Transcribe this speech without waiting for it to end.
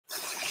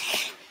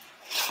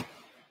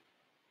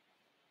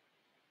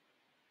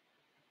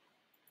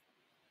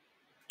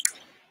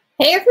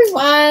Hey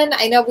everyone!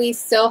 I know we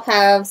still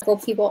have several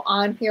people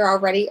on here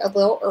already a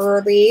little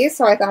early,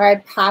 so I thought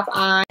I'd pop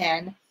on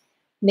and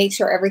make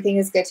sure everything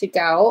is good to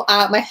go.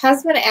 My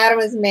husband Adam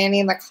is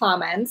manning the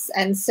comments,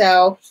 and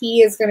so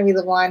he is going to be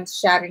the one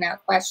shouting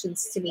out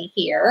questions to me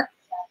here.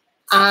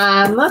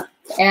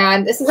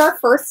 And this is our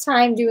first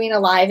time doing a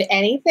live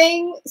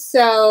anything,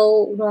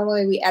 so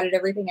normally we edit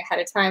everything ahead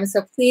of time,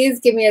 so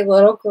please give me a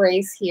little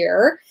grace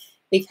here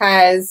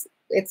because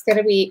it's going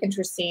to be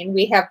interesting.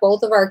 We have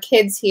both of our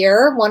kids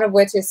here, one of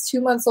which is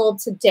 2 months old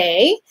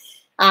today.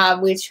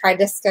 We tried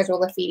to schedule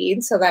the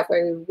feeding so that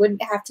way we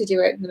wouldn't have to do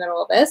it in the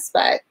middle of this,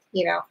 but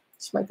you know,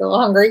 she might go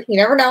hungry. You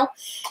never know.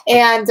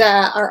 And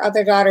our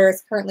other daughter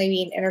is currently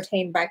being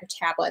entertained by her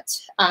tablet,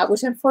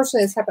 which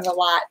unfortunately has happened a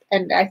lot.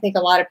 And I think a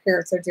lot of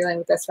parents are dealing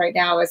with this right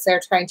now as they're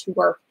trying to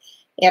work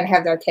and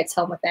have their kids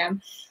home with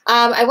them.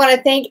 I want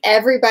to thank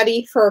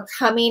everybody for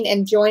coming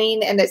and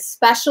joining, and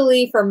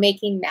especially for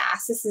making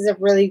masks. This is a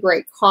really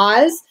great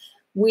cause.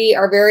 We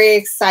are very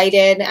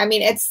excited. I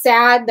mean, it's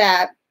sad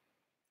that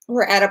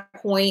we're at a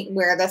point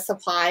where the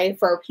supply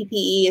for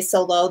PPE is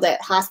so low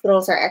that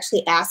hospitals are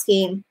actually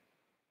asking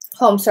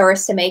home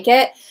service to make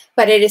it,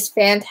 but it is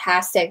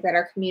fantastic that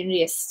our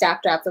community has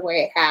stepped up the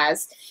way it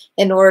has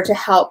in order to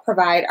help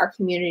provide our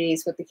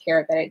communities with the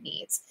care that it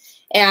needs.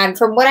 And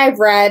from what I've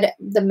read,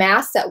 the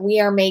masks that we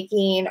are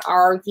making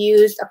are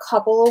used a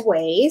couple of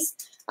ways.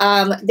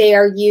 They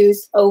are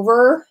used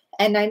over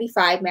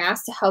N95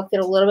 masks to help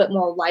get a little bit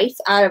more life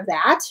out of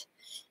that.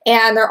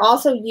 And they're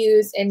also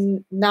used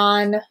in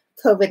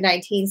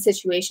non-COVID-19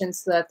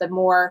 situations so that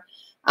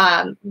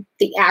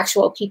the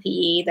actual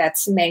PPE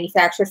that's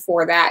manufactured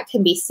for that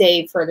can be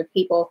saved for the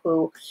people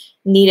who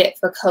need it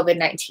for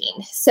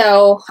COVID-19.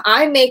 So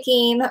I'm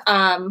making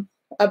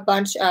a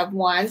bunch of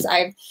ones.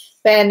 I've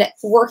been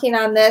working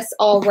on this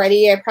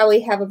already. I probably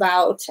have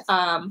about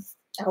 5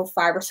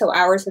 or so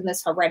hours in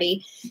this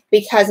already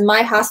because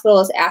my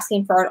hospital is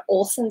asking for an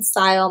Olsen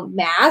style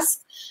mask,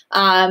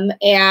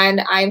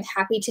 and I'm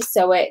happy to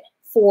sew it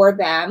for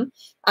them.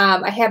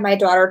 I had my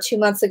daughter 2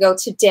 months ago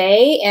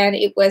today, and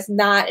it was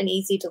not an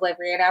easy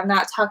delivery. And I'm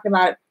not talking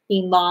about it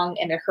being long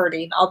and it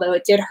hurting, although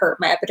it did hurt.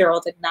 My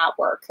epidural did not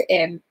work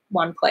in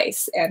one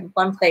place, and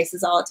one place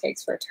is all it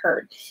takes for it to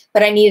hurt.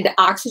 But I needed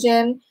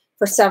oxygen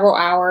for several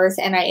hours,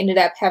 and I ended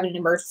up having an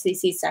emergency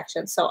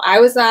C-section. So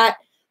I was not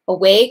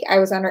awake. I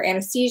was under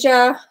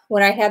anesthesia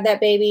when I had that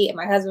baby, and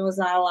my husband was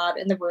not allowed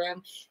in the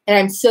room. And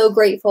I'm so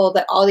grateful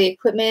that all the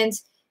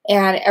equipment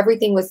and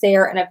everything was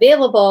there and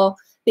available,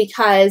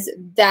 because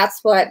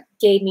that's what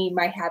gave me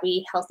my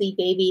happy, healthy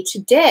baby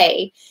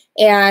today.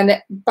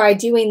 And by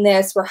doing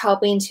this, we're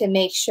helping to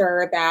make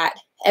sure that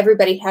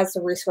everybody has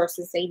the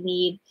resources they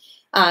need,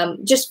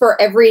 just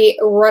for every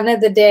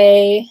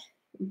run-of-the-day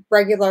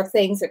regular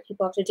things that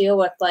people have to deal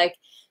with, like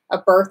a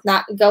birth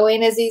not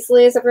going as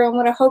easily as everyone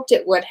would have hoped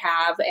it would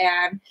have,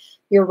 and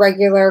your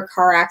regular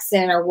car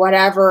accident or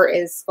whatever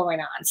is going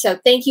on. So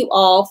thank you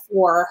all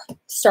for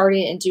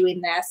starting and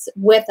doing this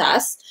with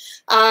us.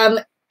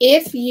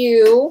 If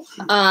you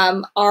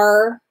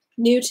are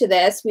new to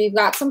this, we've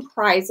got some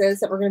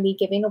prizes that we're going to be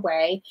giving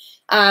away.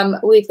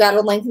 We've got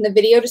a link in the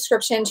video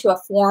description to a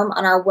form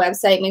on our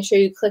website. Make sure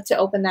you click to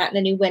open that in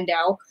a new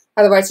window.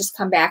 Otherwise, just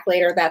come back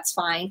later. That's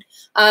fine.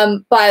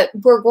 But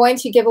we're going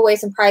to give away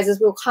some prizes.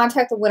 We'll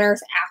contact the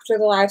winners after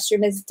the live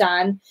stream is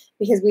done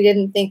because we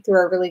didn't think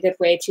through a really good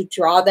way to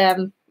draw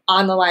them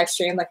on the live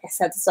stream. Like I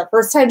said, this is our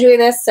first time doing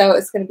this, so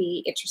it's going to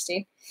be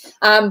interesting.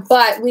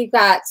 But we've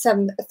got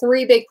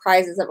 3 big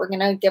prizes that we're going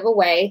to give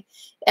away.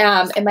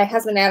 And my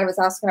husband Adam is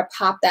also going to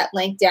pop that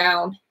link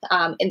down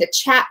in the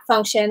chat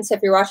function. So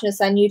if you're watching this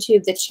on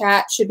YouTube, the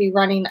chat should be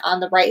running on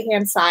the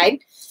right-hand side.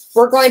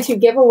 We're going to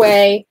give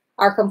away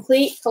our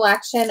complete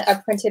collection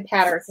of printed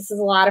patterns. This is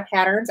a lot of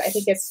patterns. I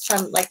think it's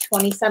like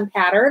 20-some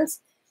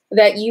patterns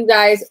that you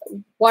guys,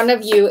 one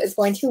of you is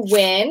going to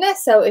win.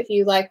 So if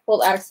you like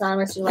Quilt Addicts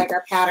Anonymous, you like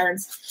our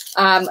patterns,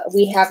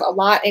 we have a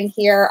lot in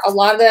here. A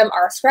lot of them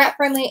are scrap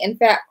friendly and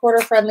fat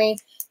quarter friendly.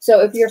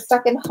 So if you're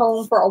stuck in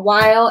home for a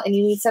while and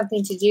you need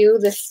something to do,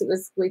 this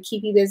would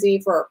keep you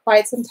busy for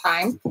quite some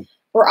time.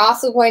 We're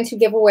also going to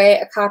give away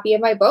a copy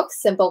of my book,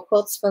 Simple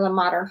Quilts for the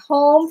Modern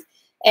Home.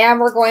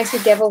 And we're going to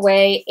give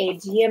away a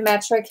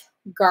geometric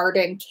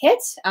garden kit.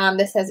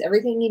 This has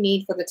everything you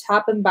need for the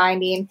top and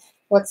binding.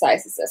 What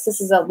size is this? This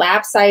is a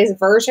lap size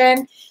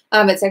version.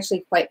 It's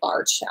actually quite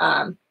large.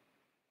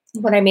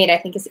 What I made, I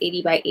think, is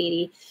 80 by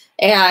 80.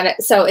 And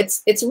so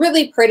it's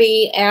really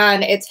pretty,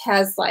 and it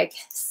has like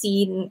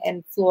seed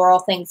and floral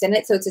things in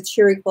it. So it's a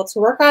cheery quilt to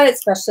work on,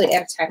 especially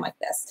at a time like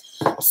this.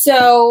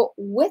 So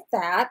with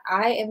that,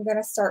 I am going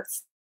to start.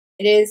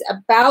 It is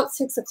about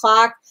 6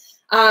 o'clock.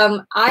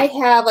 I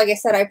have, like I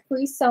said, I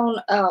pre-sewn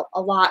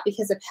a lot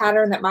because the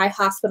pattern that my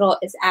hospital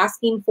is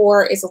asking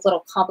for is a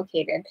little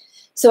complicated.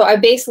 So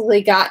I've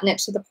basically gotten it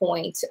to the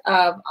point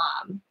of,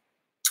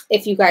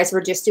 if you guys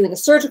were just doing the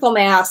surgical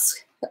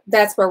mask,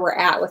 that's where we're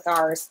at with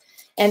ours.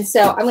 And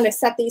so I'm going to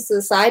set these to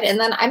the side, and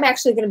then I'm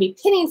actually going to be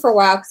pinning for a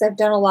while because I've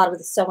done a lot of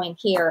the sewing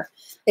here.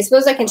 I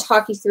suppose I can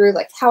talk you through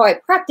like how I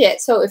prepped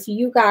it. So if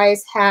you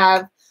guys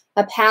have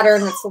a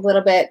pattern that's a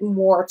little bit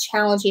more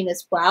challenging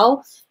as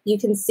well, you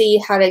can see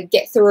how to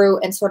get through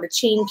and sort of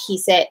chain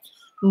piece it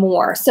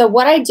more. So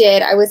what I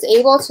did, I was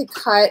able to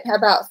cut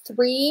about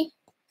 3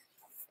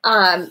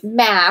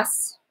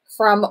 masks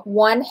from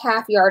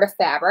 1/2 yard of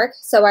fabric.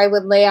 So I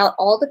would lay out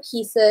all the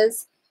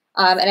pieces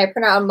and I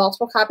print out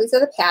multiple copies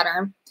of the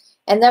pattern.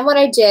 And then what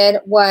I did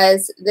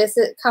was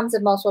it comes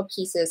in multiple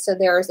pieces. So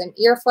there's an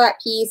ear flap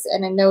piece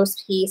and a nose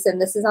piece,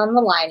 and this is on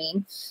the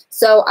lining.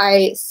 So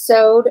I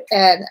sewed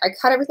and I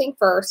cut everything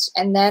first,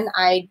 and then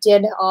I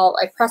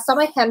pressed all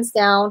my hems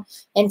down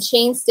and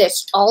chain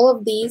stitched all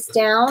of these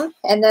down.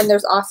 And then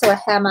there's also a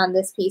hem on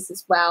this piece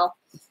as well.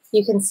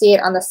 You can see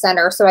it on the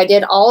center. So I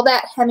did all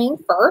that hemming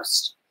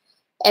first,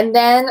 and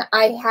then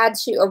I had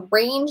to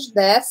arrange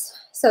this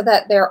so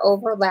that they're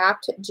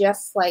overlapped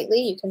just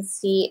slightly. You can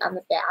see on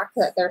the back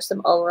that there's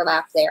some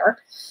overlap there.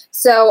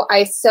 So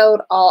I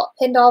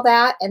pinned all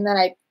that, and then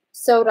I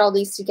sewed all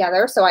these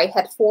together. So I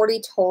had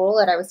 40 total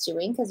that I was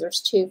doing because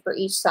there's 2 for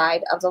each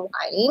side of the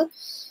lining.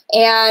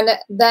 And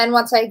then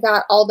once I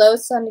got all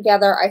those sewn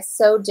together, I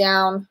sewed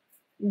down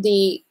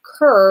the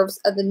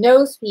curves of the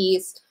nose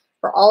piece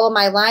for all of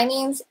my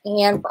linings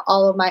and for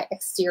all of my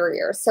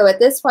exteriors. So at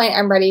this point,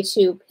 I'm ready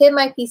to pin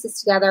my pieces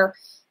together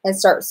and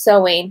start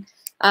sewing.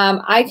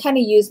 I kind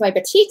of use my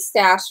batik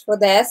stash for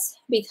this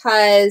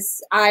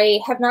because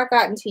I have not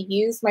gotten to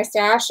use my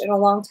stash in a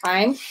long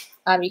time.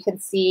 You can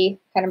see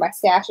kind of my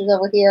stashes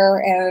over here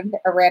and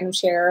a random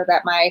chair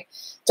that my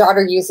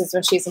daughter uses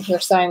when she's in here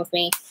sewing with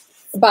me.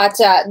 But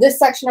this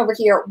section over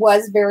here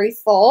was very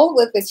full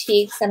with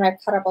batiks, and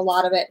I've cut up a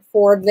lot of it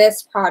for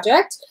this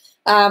project.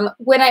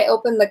 When I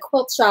open the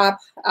quilt shop,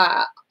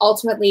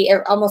 ultimately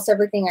almost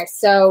everything I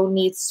sew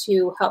needs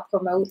to help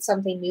promote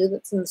something new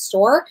that's in the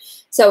store.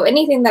 So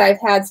anything that I've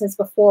had since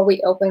before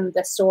we opened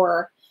the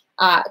store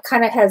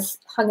kind of has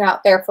hung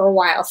out there for a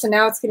while. So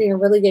now it's getting a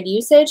really good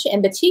usage,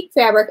 and batik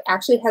fabric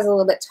actually has a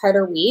little bit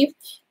tighter weave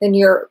than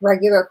your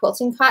regular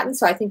quilting cotton.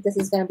 So I think this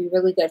is going to be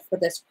really good for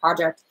this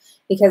project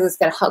because it's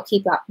going to help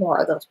keep out more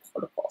of those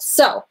particles.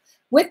 So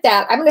with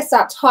that, I'm going to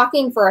stop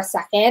talking for a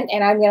second,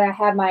 and I'm going to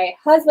have my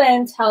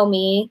husband tell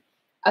me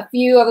a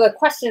few of the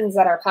questions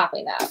that are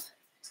popping up.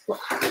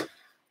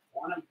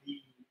 One of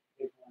the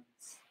big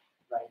ones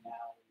right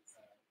now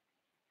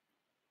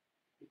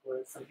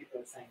is some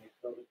people are saying they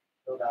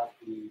filled out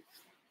the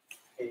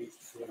page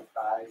to win a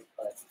prize,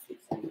 but it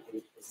keeps saying the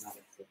page does not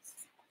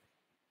exist.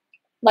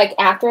 Like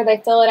after they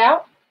fill it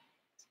out?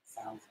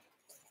 Sounds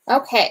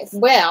okay,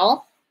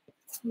 well,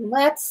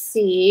 let's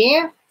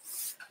see.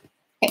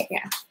 Okay,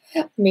 yeah.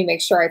 Let me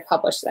make sure I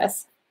publish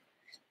this.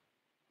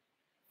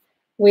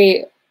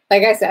 Like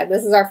I said,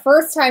 this is our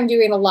first time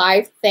doing a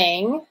live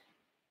thing.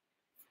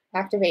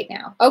 Activate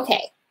now.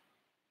 Okay.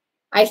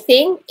 I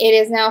think it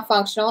is now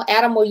functional.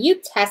 Adam, will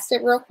you test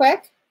it real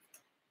quick?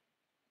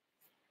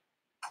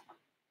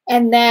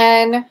 And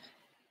then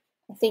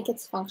I think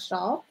it's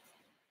functional.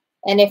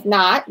 And if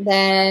not,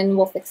 then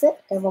we'll fix it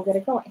and we'll get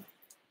it going.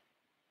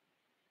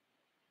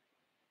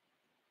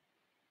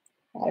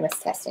 Adam is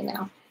testing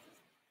now.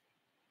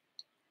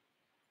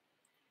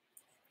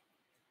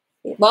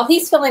 While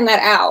he's filling that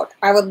out,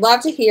 I would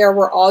love to hear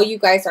where all you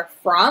guys are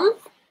from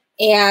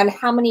and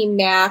how many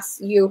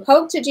masks you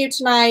hope to do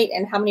tonight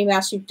and how many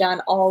masks you've done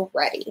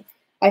already.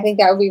 I think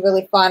that would be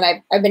really fun.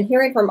 I've been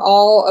hearing from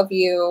all of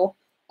you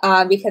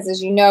because,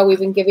 as you know, we've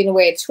been giving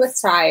away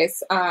twist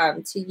ties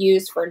to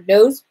use for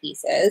nose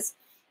pieces.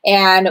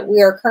 And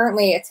we are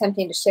currently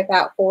attempting to ship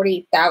out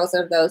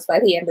 40,000 of those by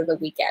the end of the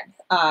weekend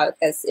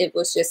because it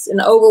was just an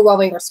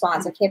overwhelming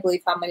response. I can't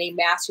believe how many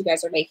masks you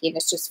guys are making.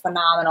 It's just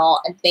phenomenal.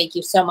 And thank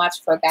you so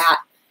much for that.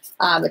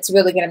 It's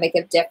really going to make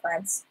a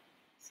difference.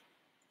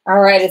 All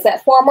right. Is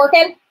that form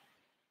working?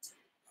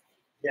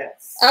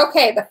 yes.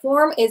 Okay. The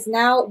form is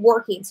now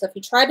working. So if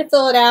you tried to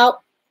fill it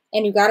out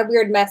and you got a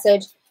weird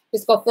message,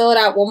 just go fill it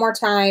out one more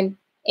time.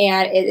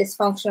 And it is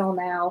functional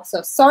now.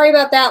 So sorry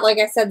about that. Like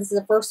I said, this is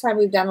the first time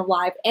we've done a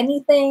live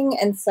anything.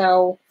 And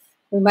so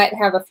we might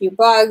have a few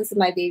bugs.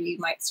 My baby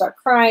might start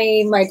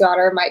crying. My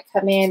daughter might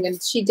come in,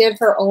 and she did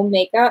her own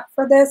makeup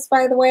for this,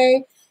 by the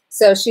way.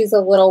 So she's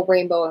a little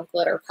rainbow and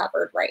glitter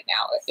covered right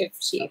now if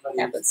she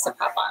happens to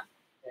pop on.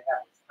 They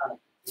have a ton of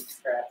deep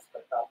scraps,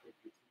 but thought they'd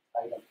be too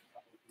tight on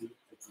the to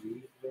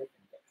breathe with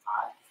and get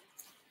hot.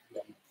 Do you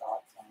have any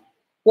thoughts on it?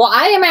 Well,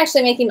 I am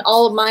actually making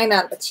all of mine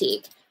out of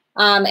batik.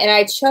 And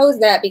I chose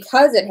that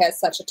because it has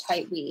such a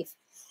tight weave.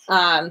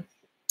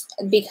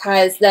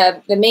 Because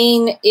the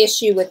main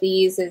issue with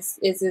these is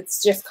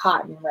it's just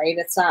cotton, right?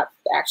 It's not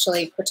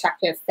actually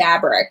protective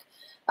fabric.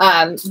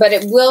 But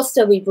it will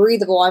still be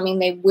breathable. I mean,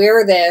 they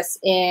wear this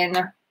in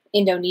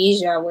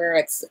Indonesia where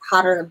it's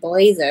hotter than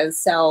blazes,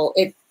 so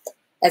it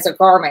as a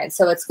garment.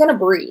 So it's going to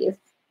breathe.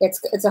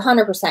 It's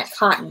 100%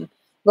 cotton,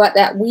 but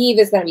that weave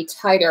is going to be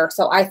tighter.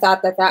 So I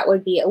thought that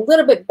would be a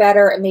little bit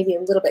better and maybe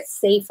a little bit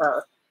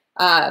safer.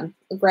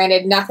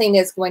 Granted, nothing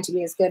is going to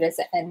be as good as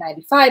an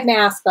N95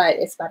 mask, but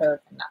it's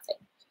better than nothing.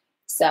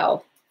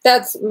 So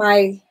that's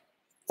my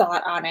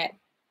thought on it.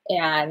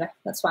 And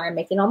that's why I'm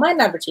making all mine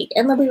number cheek.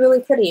 And they'll be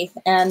really pretty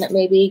and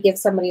maybe give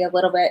somebody a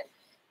little bit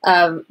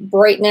of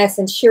brightness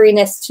and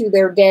cheeriness to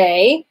their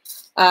day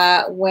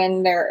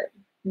when they're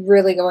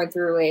really going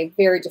through a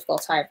very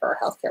difficult time for our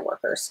healthcare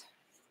workers.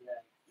 Yeah,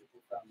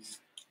 people from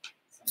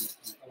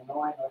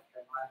Illinois, North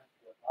Carolina,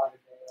 Fort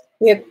Lauderdale,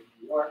 We have,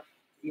 New York,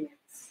 Phoenix.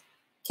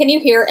 can you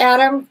hear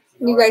Adam?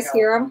 Can you guys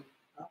hear him?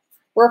 Huh?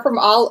 We're from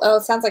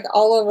it sounds like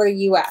all over the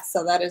U.S.,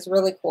 so that is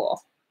really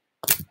cool.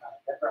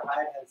 Deborah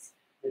Hyde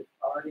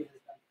already has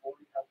done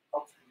 40,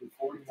 hopes to do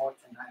 40 more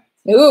tonight.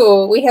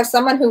 Ooh, we have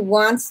someone who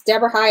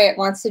Deborah Hyatt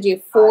wants to do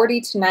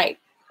 40 tonight.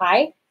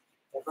 Hi?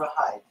 Deborah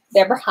Hyde.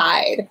 Deborah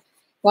Hyde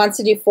wants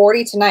to do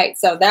 40 tonight,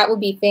 so that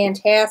would be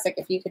fantastic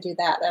if you could do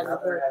that. That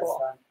would be really cool.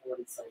 Done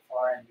 40 so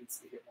far and needs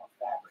to get more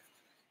fabric.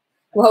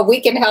 Well,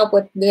 we can help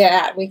with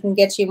that. We can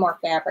get you more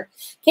fabric.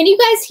 Can you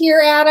guys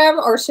hear Adam,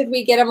 or should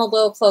we get him a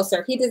little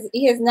closer? He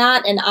is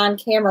not an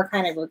on-camera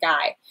kind of a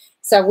guy,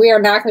 so we are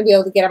not going to be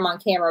able to get him on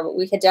camera, but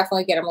we could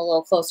definitely get him a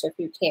little closer if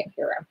you can't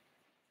hear him.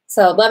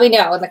 So let me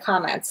know in the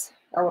comments,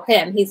 or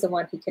him. He's the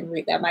one who can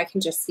read them. I can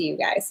just see you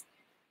guys.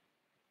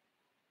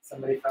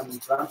 Somebody from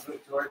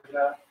Brunswick,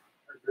 Georgia.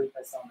 Her group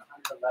has on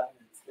 111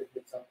 and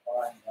distributed so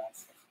far in the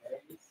last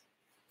 6 days.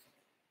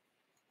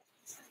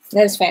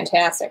 That is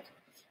fantastic.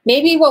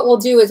 Maybe what we'll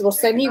do is we'll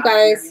send you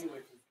guys. Which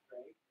is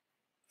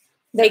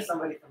great.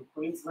 Somebody from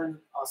Queensland,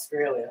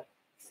 Australia.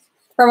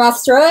 From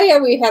Australia,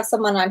 we have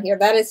someone on here.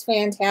 That is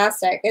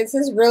fantastic. This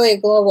is really a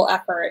global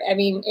effort. I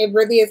mean, it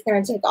really is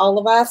going to take all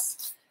of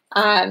us.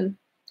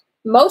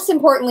 Most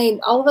importantly,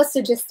 all of us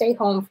to just stay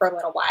home for a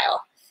little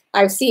while.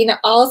 I've seen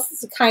all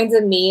kinds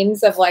of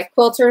memes of like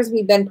quilters.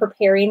 We've been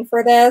preparing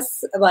for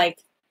this. Like,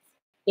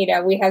 you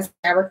know, we have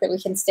fabric that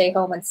we can stay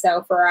home and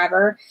sew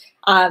forever.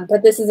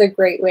 But this is a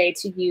great way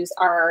to use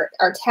our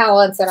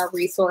talents and our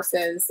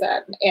resources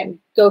and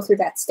go through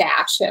that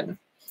stash. And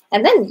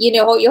then, you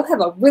know, you'll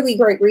have a really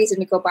great reason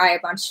to go buy a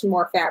bunch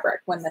more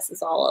fabric when this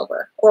is all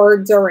over, or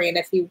during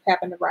if you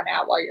happen to run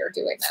out while you're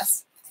doing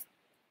this.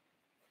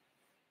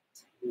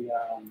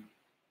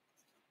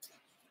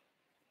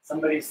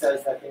 Somebody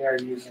says that they are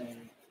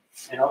using,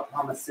 in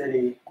Oklahoma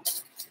City,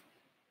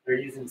 they're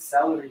using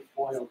celery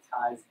foil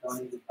ties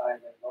donated by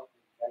their local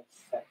veg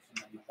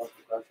section in the local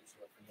grocery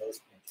store for those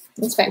pinches.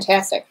 It's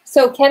fantastic.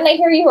 So can they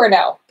hear you or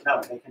no?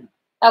 No, they can.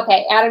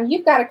 Okay, Adam,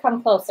 you've got to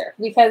come closer,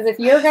 because if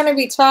you're going to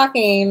be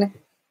talking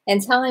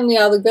and telling me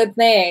all the good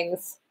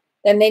things,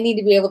 then they need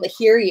to be able to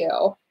hear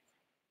you.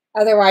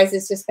 Otherwise,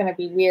 it's just going to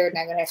be weird, and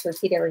I'm going to have to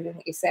repeat everything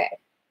that you say.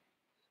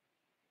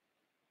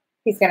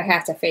 He's going to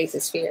have to face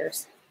his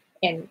fears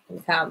and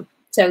come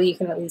so you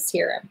can at least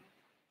hear him.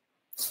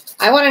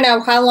 I want to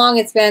know how long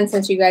it's been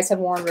since you guys have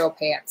worn real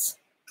pants.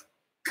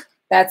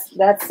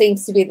 That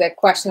seems to be the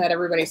question that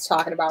everybody's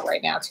talking about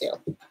right now, too.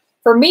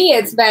 For me,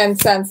 it's been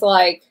since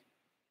like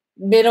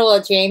middle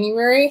of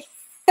January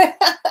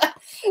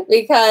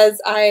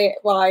because I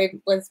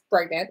was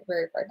pregnant,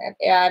 very pregnant.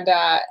 And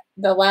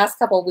the last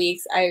couple of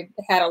weeks, I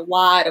had a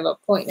lot of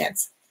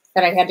appointments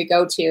that I had to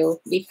go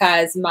to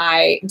because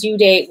my due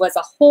date was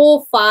a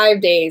whole 5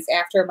 days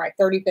after my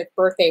 35th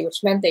birthday,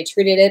 which meant they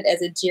treated it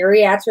as a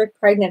geriatric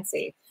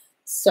pregnancy.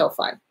 So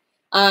fun.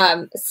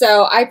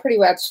 So I pretty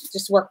much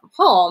just worked from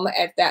home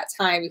at that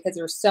time because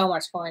there was so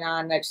much going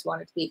on. And I just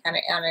wanted to be kind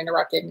of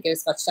uninterrupted and get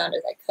as much done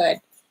as I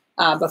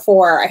could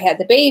before I had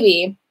the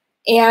baby.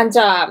 And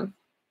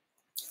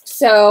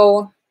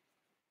so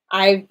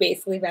I've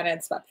basically been in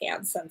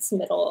sweatpants since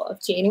middle of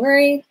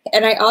January.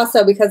 And I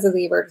also, because of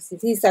the emergency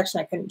C-section,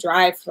 I couldn't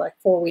drive for like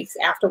 4 weeks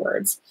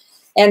afterwards.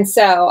 And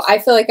so I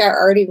feel like I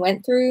already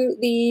went through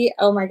the,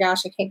 oh my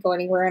gosh, I can't go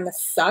anywhere and this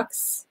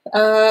sucks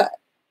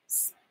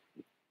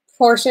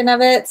portion of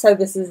it. So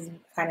this is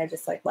kind of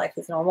just like life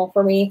is normal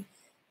for me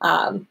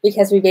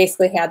because we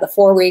basically had the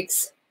 4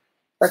 weeks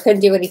where I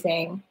couldn't do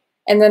anything.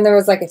 And then there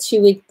was like a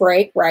 2-week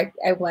break where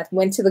I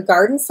went to the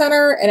garden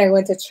center and I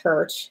went to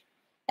church.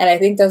 And I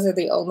think those are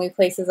the only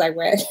places I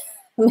went,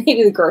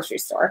 maybe the grocery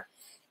store.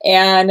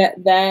 And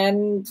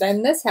then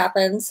this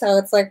happened. So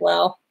it's like,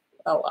 well,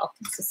 oh well,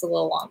 it's just a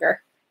little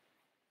longer.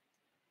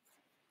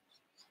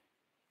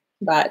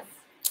 But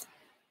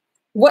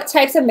what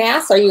types of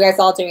masks are you guys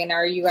all doing?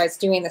 Are you guys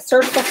doing the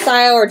surgical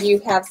style, or do you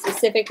have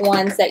specific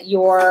ones that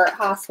your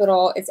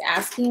hospital is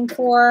asking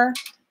for?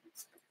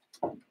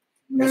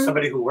 There's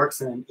somebody who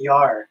works in an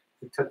ER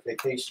who took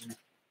vacation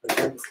for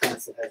the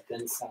instance that has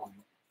been selling.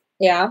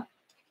 Yeah.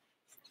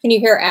 Can you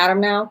hear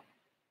Adam now?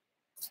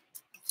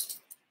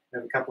 We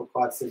have a couple of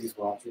Quad Cities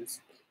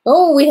watches.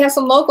 Oh, we have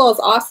some locals.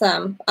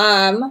 Awesome.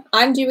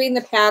 I'm doing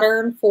the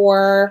pattern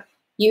for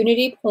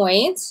Unity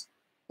Point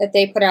that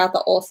they put out,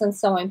 the Olsen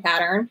sewing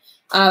pattern.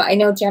 I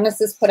know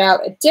Genesis put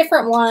out a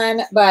different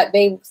one, but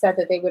they said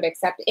that they would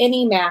accept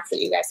any mask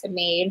that you guys have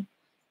made.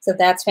 So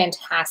that's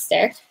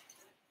fantastic.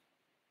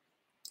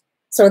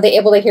 So are they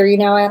able to hear you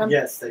now, Adam?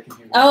 Yes, they can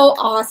hear me. Oh,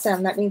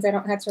 awesome. That means I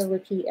don't have to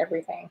repeat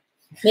everything.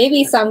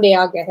 Maybe someday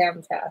I'll get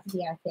him to be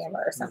on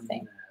camera or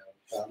something.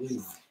 No, probably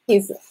not.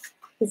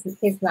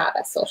 He's not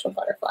a social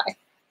butterfly.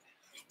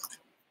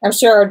 I'm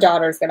sure our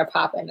daughter's going to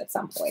pop in at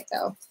some point,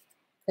 though.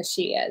 because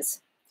she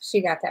is.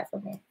 She got that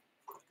from me.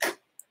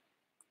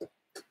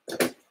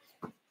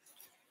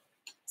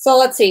 So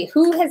let's see.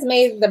 Who has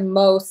made the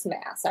most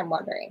masks? I'm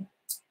wondering.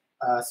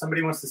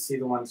 Somebody wants to see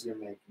the ones you're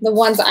making. The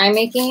ones I'm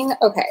making?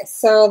 Okay,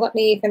 so let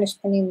me finish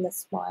pinning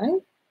this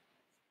one.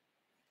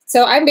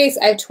 So I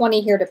have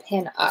 20 here to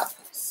pin up.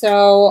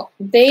 So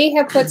they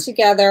have put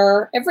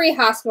together, every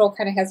hospital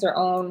kind of has their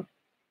own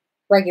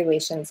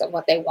regulations of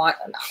what they want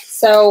or not.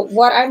 So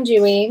what I'm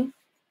doing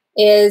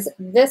is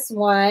this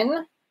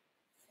one,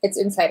 it's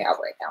inside out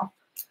right now.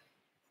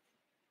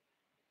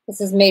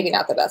 This is maybe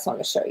not the best one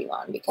to show you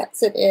on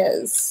because it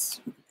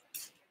is,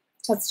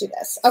 let's do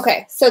this.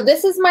 Okay, so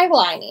this is my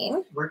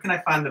lining. Where can I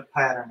find the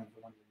pattern of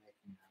the one you're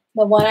making?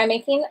 The one I'm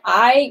making,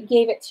 I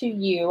gave it to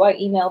you. I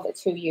emailed it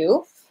to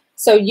you.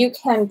 So you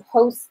can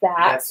post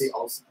that. That's the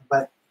also,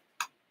 but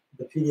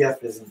the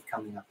PDF isn't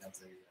coming up as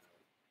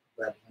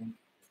a web link.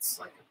 It's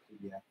like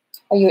a PDF.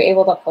 Are you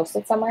able to post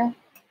it somewhere?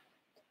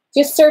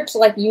 Just search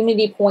like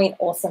Unity Point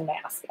Olsen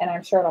mask, and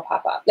I'm sure it'll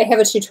pop up. They have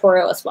a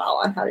tutorial as well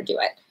on how to do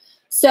it.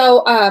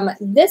 So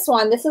this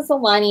is the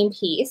lining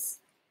piece,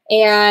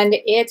 and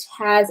it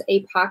has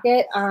a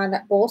pocket on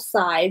both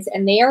sides,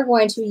 and they are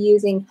going to be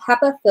using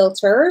HEPA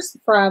filters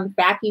from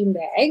vacuum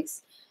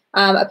bags.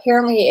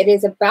 Apparently, it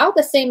is about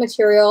the same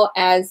material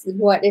as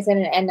what is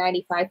in an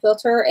N95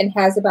 filter and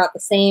has about the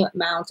same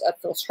amount of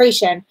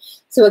filtration,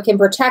 so it can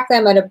protect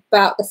them at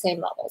about the same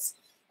levels.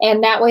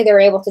 And that way, they're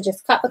able to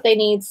just cut what they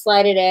need,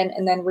 slide it in,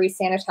 and then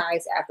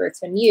re-sanitize after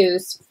it's been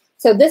used.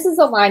 So this is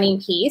a lining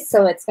piece,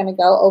 so it's going to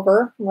go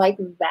over like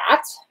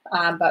that,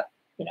 but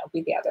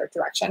be the other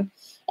direction.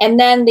 And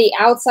then the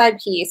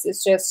outside piece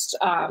is just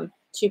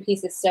 2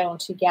 pieces sewn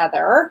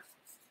together.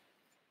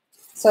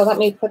 So let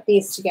me put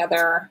these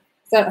together.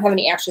 I don't have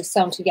any actually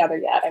sewn together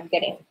yet. I'm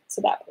getting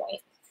to that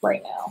point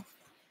right now.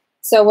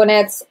 So when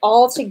it's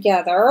all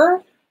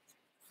together,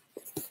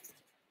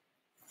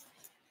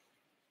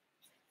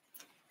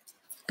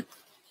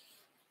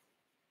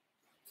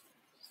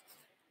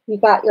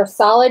 you've got your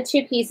solid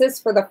 2 pieces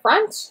for the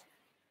front.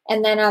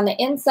 And then on the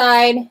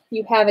inside,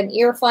 you have an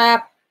ear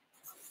flap.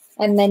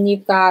 And then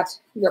you've got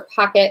your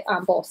pocket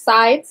on both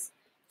sides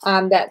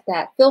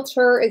that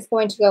filter is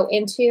going to go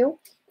into.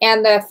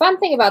 And the fun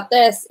thing about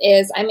this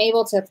is I'm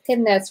able to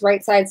pin this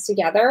right sides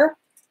together.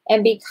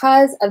 And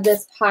because of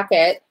this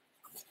pocket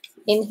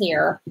in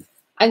here,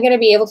 I'm going to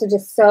be able to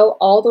just sew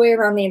all the way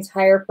around the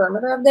entire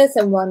perimeter of this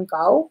in one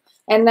go.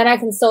 And then I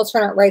can still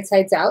turn it right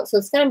sides out. So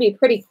it's going to be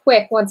pretty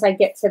quick once I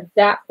get to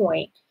that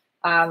point.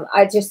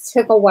 I just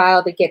took a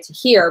while to get to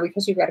here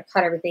because you've got to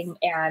cut everything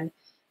and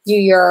do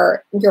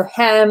your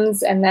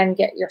hems and then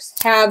get your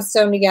halves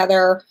sewn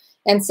together.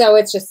 And so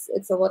it's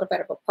a little bit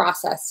of a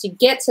process to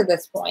get to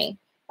this point.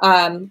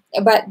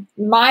 But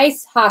my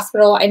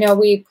hospital, I know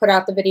we put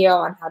out the video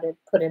on how to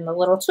put in the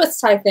little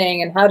twist tie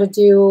thing and how to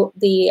do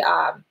the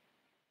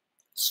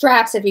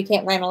straps if you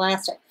can't find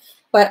elastic.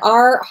 But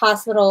our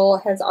hospital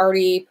has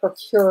already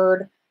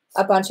procured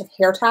a bunch of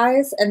hair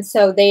ties. And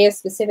so they have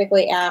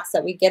specifically asked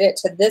that we get it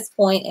to this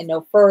point and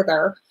no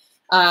further.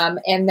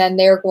 And then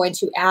they're going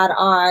to add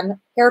on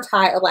hair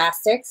tie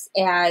elastics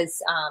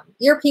as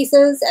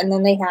earpieces. And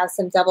then they have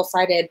some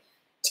double-sided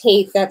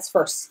tape that's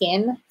for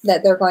skin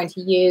that they're going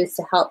to use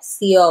to help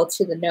seal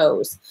to the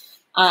nose.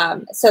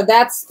 So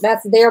that's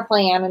their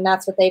plan, and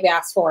that's what they've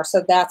asked for.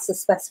 So that's the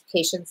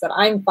specifications that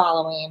I'm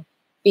following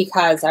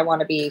because I want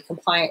to be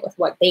compliant with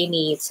what they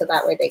need, so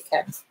that way they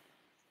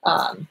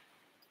can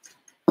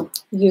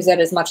use it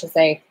as much as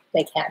they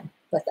can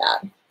with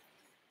that.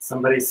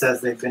 Somebody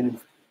says they've been in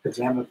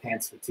pajama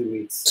pants for 2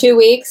 weeks. 2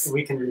 weeks?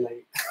 We can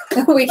relate.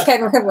 We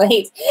can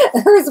relate.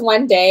 There was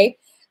one day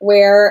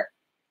where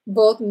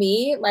both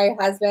me, my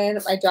husband,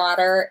 my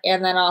daughter,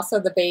 and then also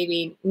the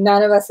baby,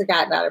 none of us had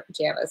gotten out of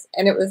pajamas.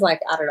 And it was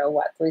like, I don't know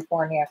what, 3,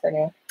 4 in the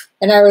afternoon.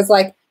 And I was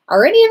like,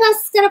 are any of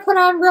us going to put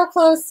on real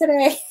clothes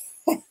today?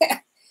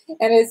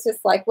 And it's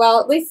just like,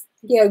 well, at least,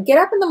 get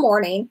up in the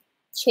morning,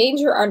 change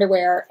your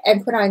underwear,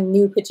 and put on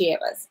new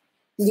pajamas.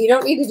 You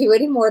don't need to do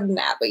any more than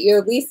that, but you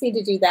at least need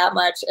to do that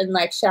much and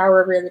like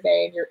shower every other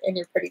day, and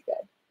you're pretty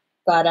good.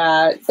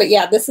 But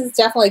yeah, this is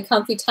definitely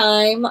comfy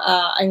time.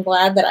 I'm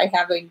glad that I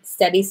have a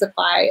steady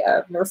supply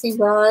of nursing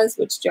bras,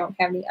 which don't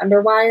have any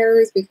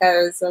underwires,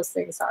 because those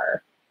things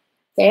are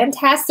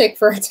fantastic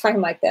for a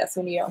time like this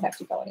when you don't have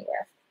to go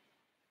anywhere.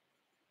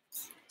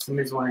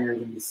 Somebody's wondering, are you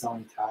going to be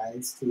sewing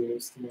ties to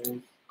yours today?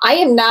 I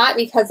am not,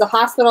 because the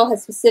hospital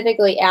has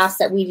specifically asked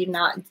that we do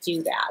not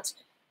do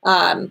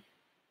that.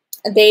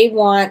 They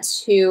want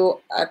to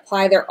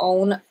apply their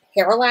own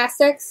hair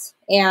elastics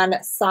and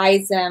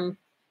size them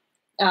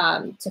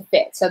to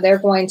fit. So they're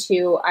going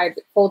to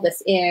fold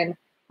this in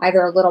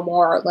either a little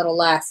more or a little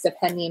less,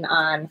 depending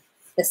on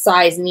the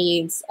size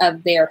needs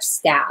of their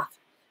staff.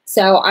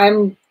 So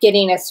I'm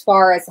getting as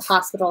far as the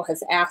hospital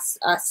has asked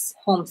us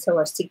home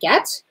sewers to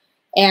get,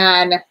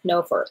 and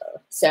no further.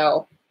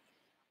 So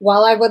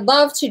while I would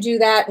love to do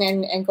that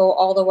and go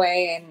all the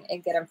way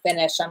and get them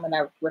finished, I'm going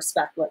to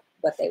respect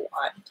what they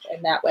want.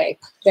 And that way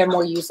they're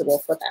more usable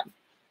for them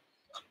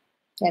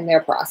in their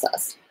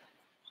process.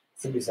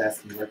 Somebody's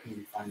asking, where can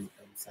you find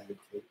double-sided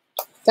tape?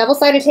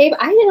 Double-sided tape?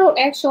 I don't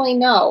actually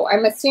know.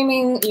 I'm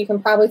assuming you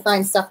can probably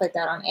find stuff like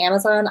that on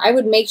Amazon. I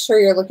would make sure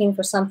you're looking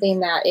for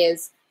something that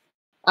is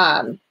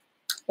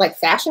like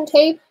fashion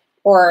tape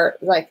or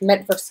like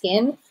meant for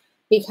skin,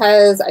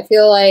 because I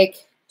feel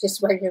like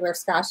just regular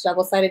Scotch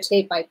double-sided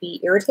tape might be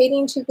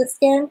irritating to the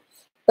skin,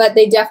 but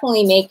they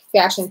definitely make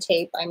fashion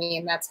tape. I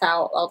mean, that's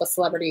how all the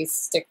celebrities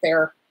stick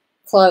their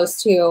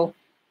clothes to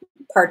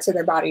parts of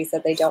their bodies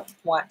that they don't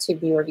want to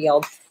be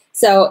revealed.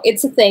 So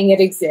it's a thing,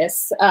 it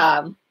exists.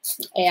 And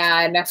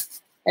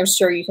I'm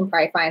sure you can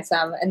probably find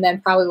some, and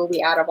then probably we'll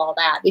be out of all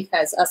that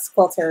because us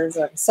quilters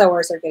and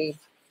sewers are getting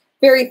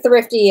very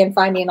thrifty and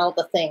finding all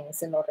the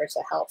things in order to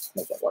help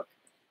make it work.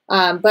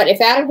 But if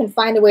Adam can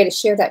find a way to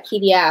share that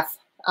PDF,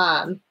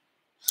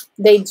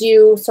 they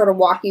do sort of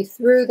walk you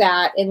through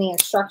that in the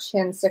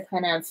instructions to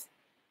kind of,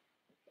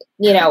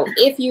 you know,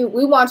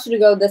 we want you to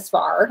go this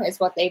far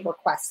is what they've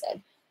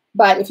requested.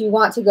 But if you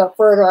want to go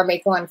further or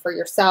make one for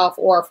yourself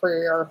or for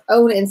your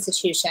own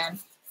institution,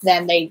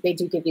 then they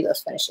do give you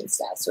those finishing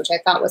steps, which I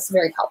thought was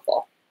very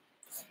helpful.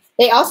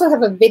 They also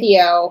have a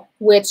video,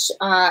 which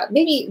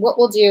maybe what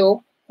we'll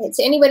do,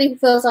 to anybody who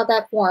fills out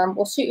that form,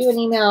 we'll shoot you an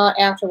email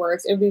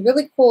afterwards. It would be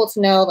really cool to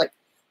know like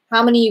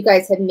how many you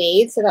guys have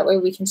made, so that way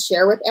we can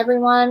share with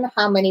everyone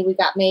how many we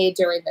got made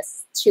during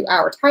this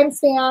 2-hour time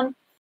span,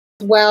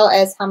 as well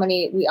as how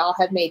many we all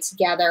have made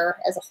together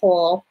as a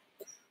whole.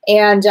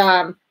 And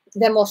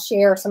then we'll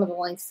share some of the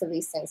links to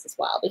these things as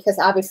well, because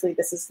obviously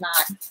this is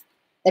not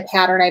the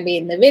pattern I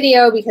made in the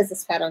video, because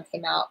this pattern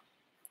came out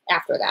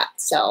after that.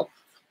 So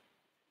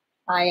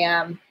I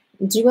am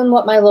doing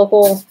what my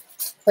local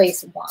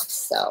place wants.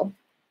 So,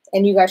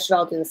 and you guys should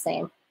all do the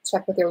same.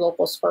 Check with your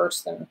locals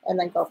first and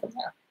then go from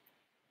there.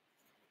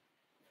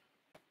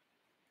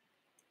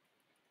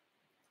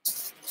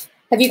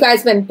 Have you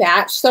guys been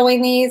batch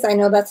sewing these? I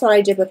know that's what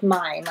I did with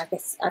mine. Like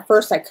at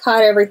first I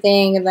cut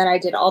everything and then I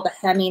did all the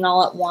hemming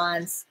all at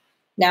once.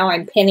 Now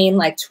I'm pinning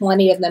like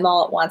 20 of them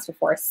all at once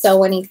before I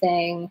sew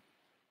anything.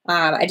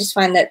 I just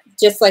find that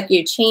just like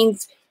you change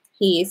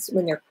piece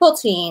when you're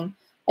quilting,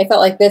 I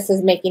felt like this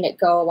is making it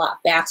go a lot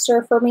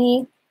faster for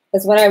me.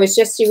 Because when I was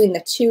just doing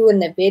the 2 in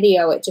the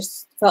video, it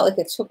just felt like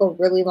it took a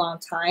really long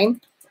time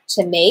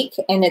to make,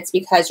 and it's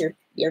because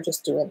you're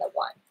just doing the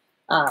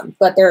 1.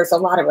 But there's a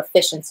lot of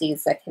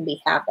efficiencies that can be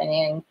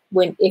happening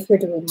if you're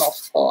doing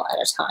multiple at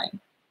a time.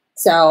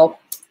 So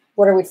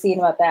what are we seeing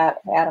about that,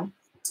 Adam?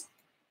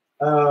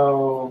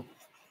 Oh,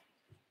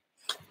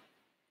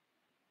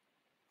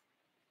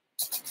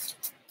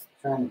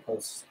 trying to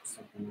post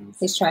something else.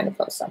 He's trying to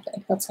post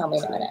something. He'll tell me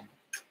in a minute.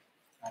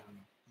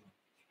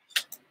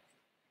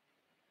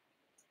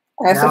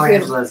 Now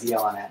Angela's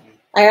yelling at me.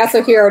 I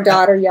also hear our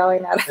daughter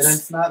yelling at us. And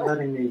it's not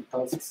letting me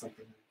post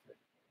something.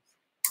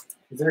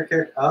 Is there a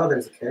character? Oh,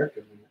 there's a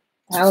character limit.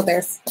 Oh,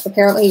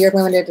 apparently you're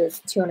limited to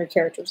 200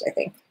 characters, I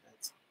think,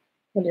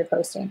 when you're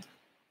posting.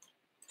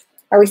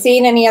 Are we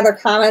seeing any other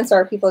comments,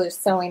 or are people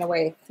just sewing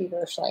away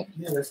feverishly?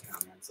 Yeah, there's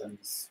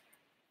comments.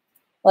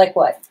 Like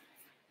what?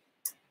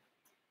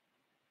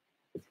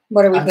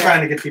 What are we I'm hearing?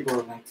 trying to get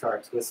people to link to our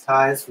twist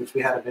ties, which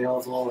we had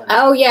available. And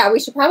oh, yeah.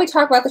 We should probably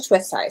talk about the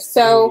twist ties.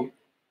 So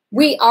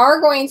we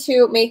are going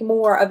to make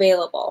more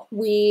available.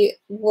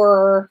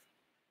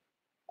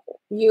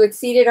 You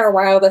exceeded our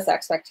wildest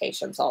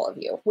expectations, all of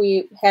you.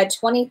 We had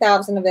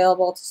 20,000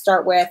 available to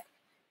start with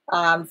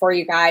for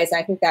you guys.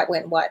 I think that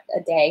went, what,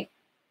 a day?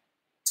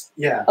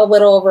 Yeah. A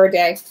little over a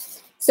day.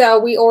 So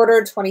we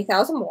ordered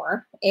 20,000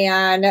 more,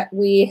 and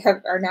we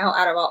are now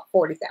at about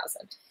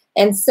 40,000.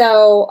 And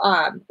so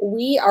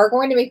we are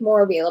going to make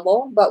more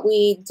available, but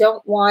we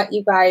don't want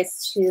you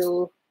guys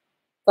to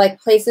like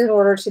place an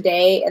order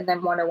today and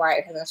then wonder why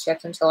it hasn't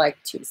shipped until like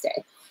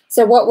Tuesday.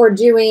 So what we're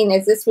doing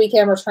is this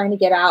weekend we're trying to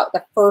get out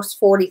the first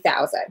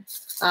 40,000.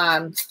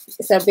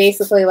 So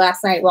basically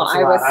last night,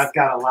 I've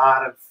got a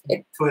lot of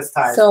twist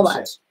ties. So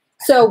much.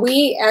 So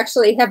we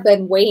actually have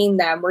been weighing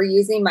them. We're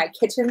using my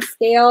kitchen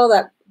scale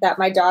that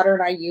my daughter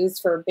and I use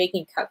for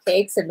baking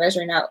cupcakes and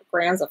measuring out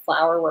grams of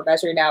flour. We're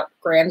measuring out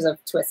grams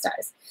of twist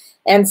ties.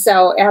 And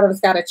so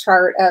Adam's got a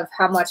chart of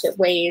how much it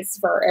weighs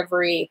for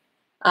every,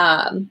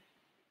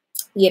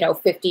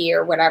 50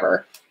 or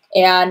whatever.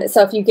 And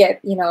so if you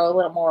get, a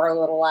little more or a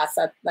little less,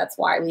 that's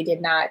why we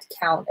did not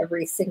count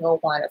every single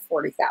one of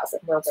 40,000.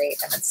 We're weighing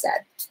them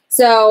instead.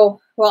 So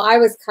while I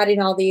was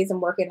cutting all these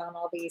and working on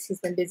all these, he's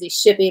been busy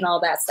shipping all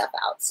that stuff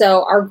out.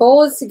 So our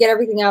goal is to get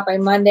everything out by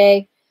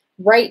Monday.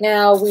 Right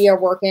now, we are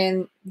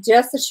working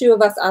just the 2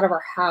 of us out of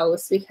our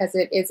house because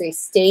it is a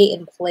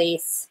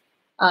stay-in-place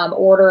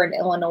order in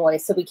Illinois,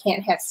 so we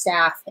can't have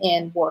staff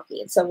in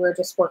working. So we're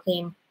just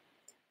working.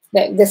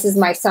 This is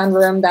my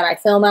sunroom that I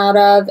film out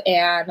of,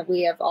 and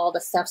we have all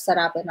the stuff set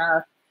up in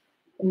our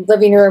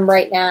living room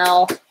right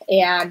now.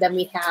 And then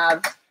we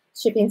have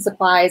shipping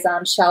supplies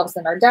on shelves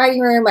in our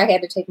dining room. I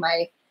had to take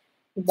my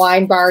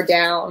wine bar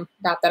down.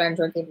 Not that I'm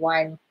drinking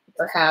wine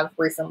or have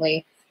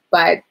recently,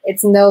 but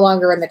it's no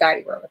longer in the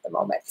dining room at the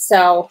moment.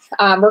 So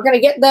we're going to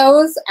get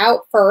those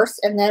out first,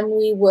 and then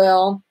we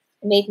will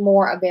make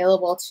more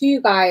available to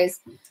you guys.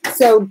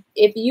 So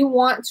if you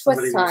want twist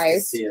Somebody wants to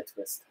ties, see a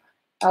twist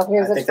tie. oh,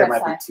 here's I a think twist there might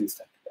tie. be 2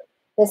 stuck together.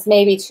 This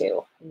may be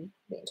 2, I'm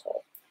being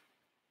told.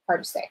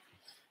 Hard to say.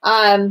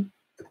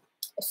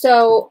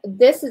 So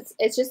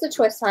it's just a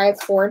twist tie.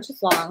 It's 4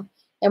 inches long.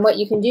 And what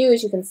you can do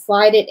is you can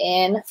slide it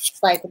in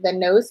like the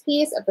nose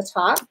piece at the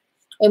top.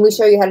 And we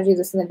show you how to do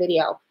this in the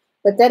video.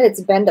 But then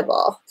it's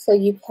bendable. So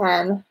you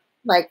can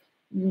like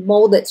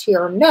mold it to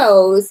your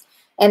nose.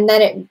 And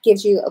then it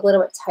gives you a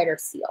little bit tighter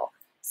seal.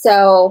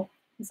 So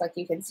it's like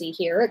you can see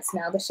here, it's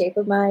now the shape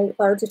of my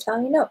large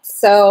Italian nose.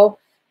 So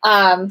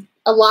a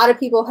lot of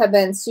people have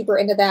been super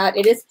into that.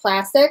 It is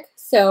plastic,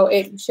 so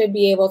it should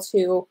be able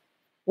to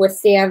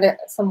withstand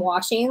some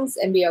washings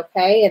and be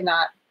okay and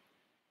not,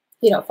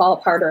 you know, fall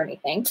apart or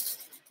anything.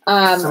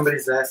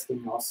 Somebody's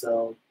asking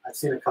also, I've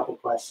seen a couple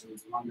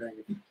questions wondering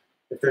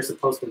if they're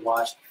supposed to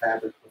wash the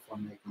fabric before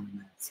making the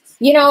masks.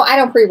 You know, I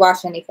don't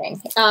pre-wash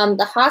anything.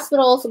 The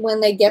hospitals, when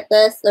they get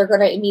this, they're going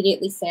to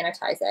immediately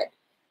sanitize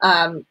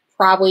it.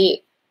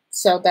 Probably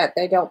so that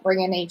they don't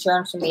bring any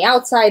germs from the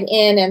outside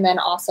in, and then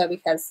also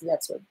because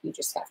that's what you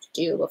just have to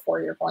do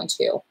before you're going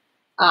to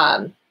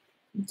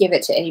give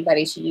it to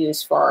anybody to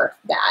use for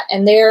that.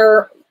 And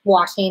their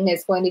washing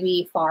is going to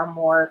be far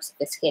more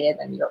sophisticated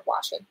than your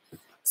washing.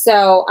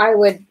 So I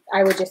would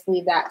just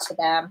leave that to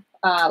them.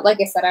 Like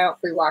I said, I don't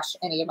pre-wash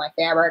any of my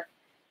fabric.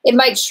 It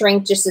might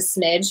shrink just a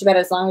smidge, but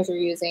as long as you're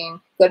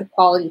using good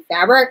quality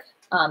fabric,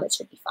 it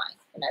should be fine.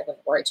 And I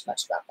wouldn't worry too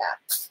much about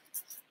that.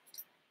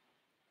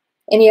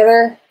 Any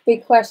other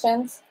big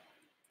questions?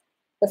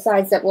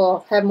 Besides that,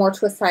 we'll have more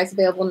twist ties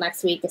available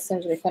next week as soon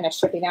as we finish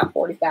shipping out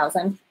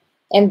 40,000.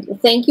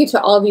 And thank you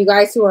to all of you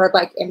guys who are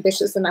like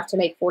ambitious enough to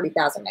make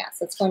 40,000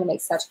 masks. It's going to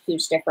make such a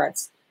huge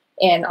difference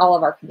in all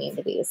of our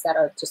communities.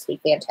 That'll just be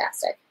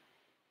fantastic.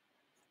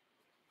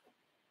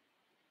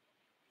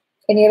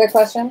 Any other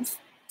questions?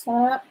 A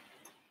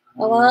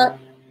lot?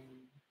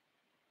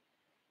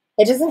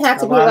 It doesn't have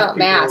to be about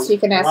masks. You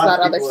can ask about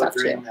other stuff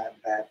too.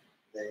 That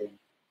they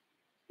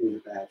do the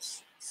batch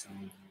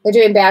sewing. They're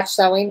doing batch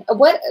sewing.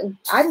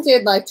 I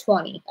did like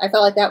 20. I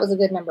felt like that was a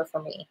good number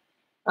for me.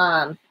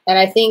 And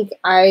I think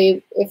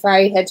if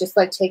I had just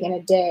like taken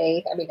a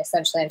day, I mean,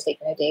 essentially I'm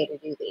taking a day to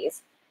do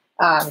these,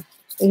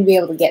 you'd be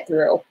able to get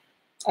through,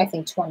 I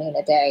think 20 in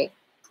a day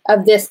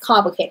of this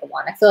complicated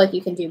one. I feel like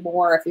you can do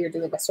more if you're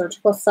doing the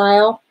surgical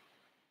style.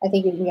 I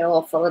think you can get a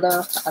little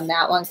further on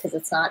that one because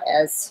it's not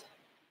as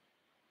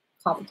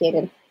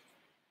complicated.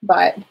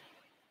 But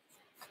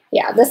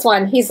yeah, this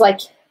one, he's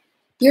like,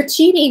 you're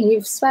cheating.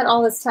 You've spent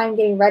all this time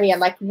getting ready. I'm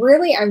like,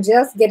 really? I'm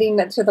just getting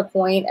to the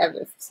point of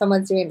if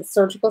someone's doing the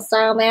surgical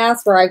style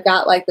mask where I've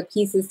got like the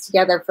pieces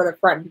together for the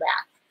front and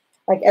back.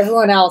 Like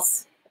everyone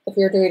else, if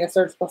you're doing a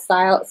surgical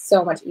style, it's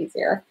so much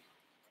easier.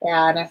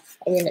 And I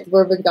mean,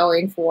 we've been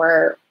going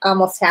for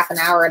almost half an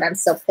hour and I'm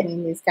still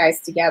pinning these guys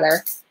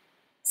together.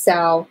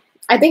 So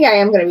I think I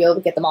am going to be able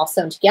to get them all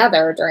sewn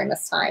together during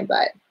this time,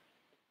 but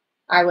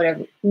I would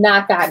have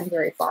not gotten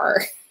very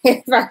far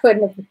if I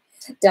wouldn't have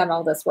done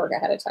all this work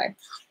ahead of time.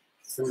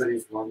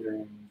 Somebody's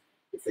wondering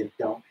if they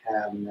don't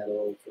have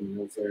metal from the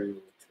military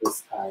or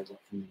twist tie, what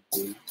can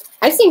they do?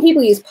 I've seen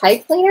people use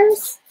pipe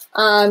cleaners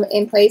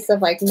in place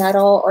of like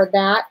metal or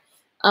that.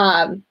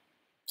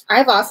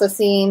 I've also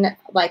seen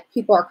like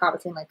people are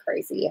commenting like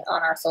crazy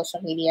on our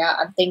social media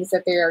on things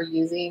that they are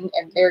using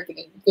and they're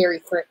getting very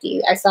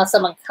thrifty. I saw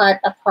someone cut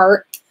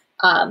apart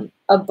a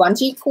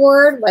bungee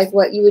cord, like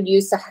what you would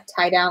use to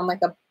tie down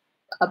like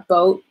a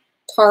boat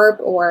tarp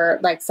or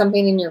like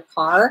something in your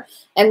car.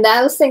 And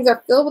those things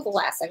are filled with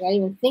elastic. I didn't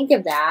even think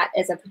of that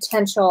as a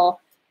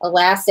potential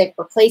elastic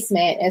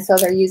replacement. And so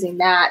they're using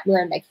that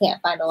when they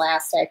can't find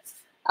elastic.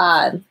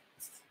 Our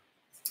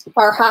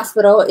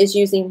hospital is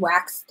using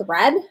wax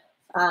thread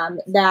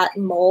that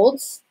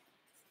molds.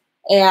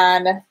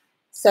 And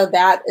so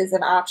that is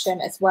an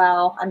option as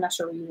well. I'm not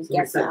sure where you would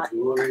get that.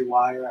 Jewelry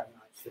wire, I'm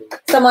not sure.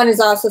 Someone is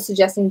also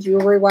suggesting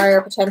jewelry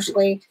wire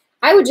potentially.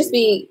 I would just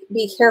be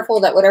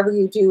careful that whatever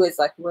you do is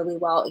like really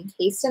well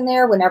encased in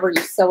there whenever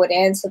you sew it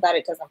in so that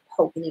it doesn't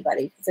poke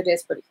anybody because it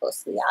is pretty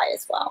close to the eye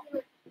as well.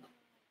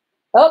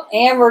 Oh,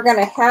 and we're going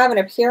to have an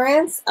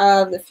appearance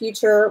of the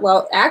future,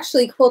 well,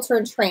 actually quilter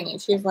in training.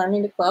 She's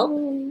learning to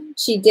quilt.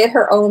 She did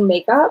her own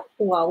makeup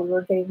while we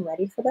were getting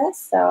ready for this.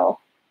 So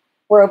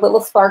we're a little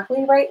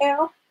sparkly right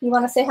now. You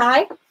want to say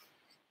hi?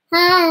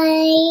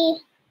 Hi.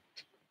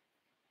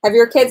 Have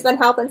your kids been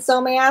helping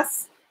sew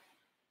masks?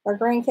 Or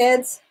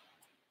grandkids?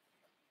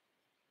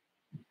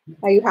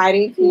 Are you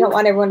hiding? You don't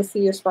want everyone to see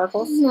your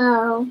sparkles?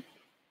 No.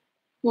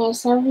 They're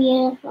so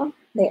beautiful.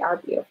 They are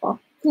beautiful.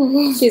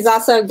 She's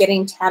also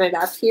getting tatted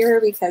up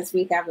here because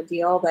we have a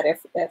deal that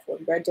if we're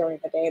good during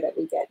the day that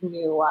we get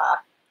new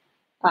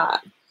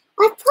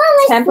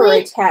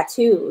temporary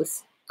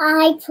tattoos.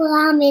 I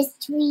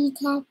promised 3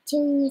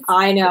 tattoos.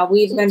 I know.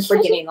 We've been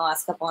forgetting the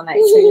last couple of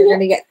nights. So you're going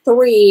to get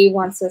 3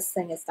 once this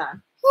thing is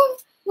done.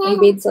 And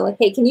being silly.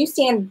 Hey, can you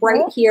stand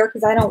right here?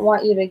 Because I don't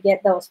want you to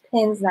get those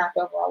pins knocked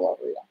over all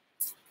over you.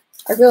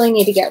 I really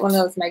need to get one of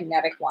those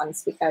magnetic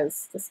ones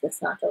because this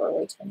gets knocked over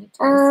way too many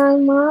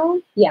times.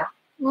 Mom? Yeah.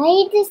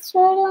 I just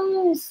turn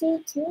on the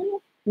suit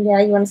too.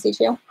 Yeah, you want to see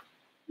too?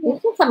 You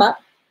can come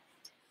up.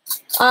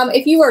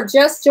 If you are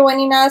just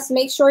joining us,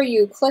 make sure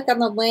you click on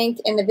the link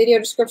in the video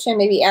description.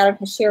 Maybe Adam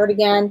can share it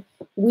again.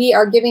 We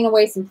are giving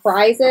away some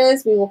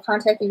prizes. We will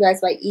contact you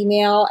guys by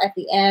email at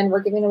the end.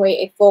 We're giving away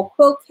a full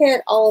quilt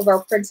kit, all of our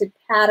printed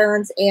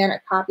patterns, and a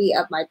copy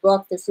of my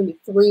book. There's going to be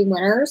 3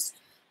 winners.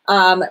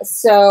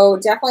 So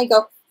definitely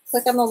go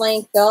click on the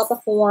link, fill out the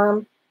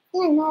form.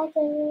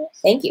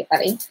 Thank you,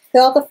 honey.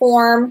 Fill out the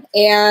form,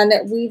 and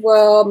we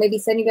will maybe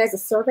send you guys a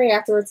survey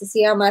afterwards to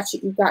see how much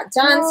you got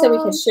done, so we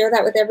can share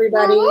that with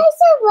everybody.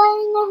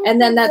 And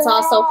then that's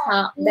also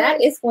how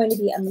that is going to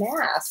be a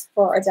mask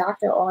for a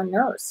doctor or a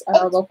nurse at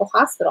our local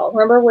hospital.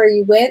 Remember where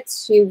you went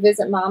to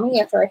visit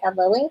mommy after I had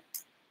Lily?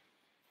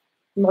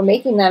 We're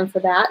making them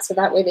for that, so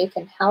that way they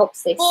can help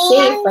stay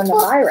safe from the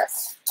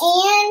virus.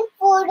 And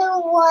for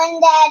the one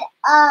that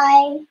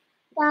I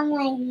got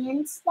my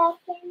hand stuck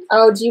in.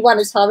 Oh, do you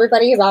want to tell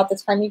everybody about the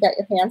time you got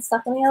your hand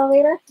stuck in the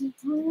elevator?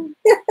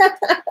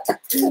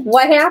 Mm-hmm.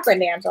 What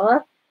happened,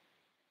 Angela?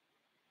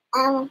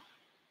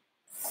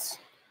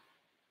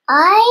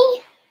 I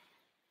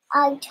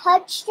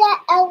touched the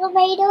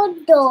elevator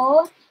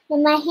door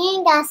and my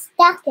hand got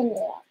stuck in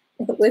there.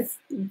 It was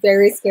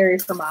very scary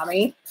for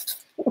mommy.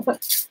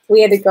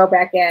 We had to go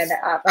back in.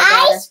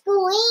 I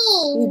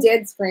screamed. You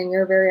did scream. You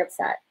were very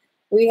upset.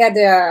 We had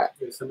to.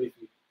 There's somebody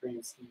from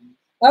France.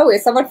 Oh,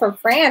 it's someone from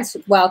France.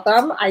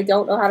 Welcome. I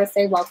don't know how to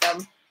say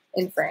welcome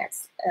in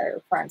France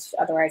or French.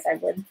 Otherwise, I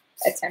would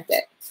attempt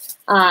it.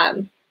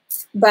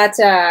 But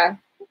a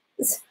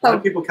lot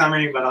of people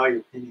commenting about all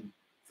your pinning.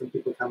 Some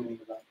people commenting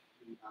about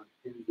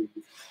pinning.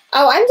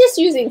 Oh, I'm just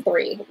using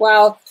 3.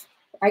 Well,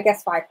 I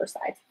guess 5 per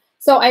side.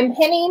 So I'm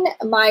pinning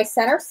my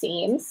center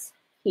seams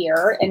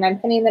here, and I'm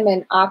pinning them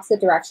in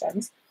opposite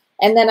directions.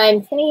 And then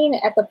I'm pinning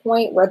at the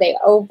point where they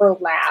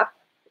overlap,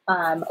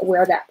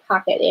 where that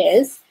pocket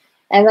is.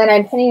 And then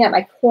I'm pinning at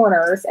my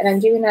corners, and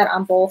I'm doing that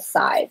on both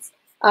sides.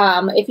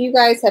 If you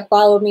guys have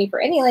followed me for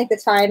any length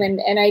of time, and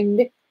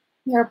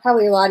there are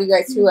probably a lot of you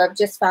guys who have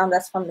just found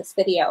us from this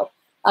video,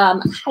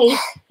 I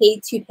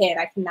hate to pin.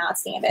 I cannot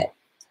stand it.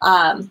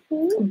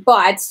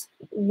 But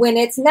when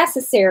it's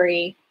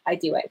necessary, I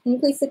do it. Can you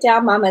please sit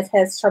down? Mama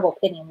has trouble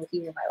pinning with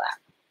you in my lap.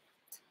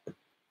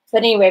 But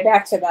anyway,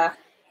 back to the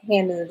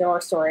hand in the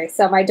door story.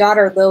 So my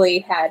daughter Lily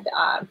had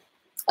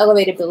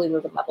elevated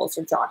bilirubin levels,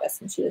 or jaundice,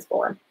 when she was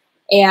born.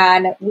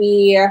 And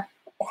we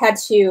had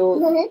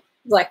to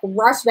like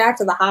rush back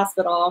to the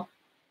hospital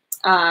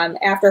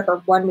after her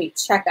 1-week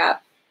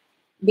checkup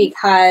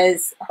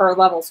because her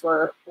levels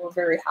were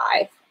very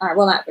high.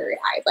 Well, not very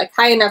high, like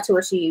high enough to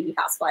where she'd be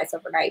hospitalized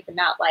overnight, but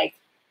not like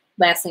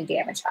lasting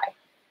damage high.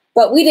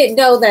 But we didn't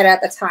know that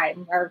at the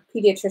time. Our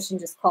pediatrician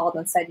just called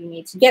and said, you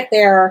need to get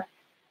there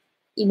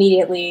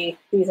immediately.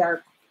 These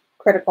are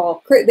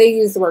critical. They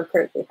use the word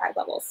critically high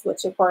levels,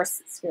 which of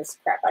course scares the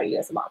crap out of you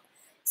as a mom.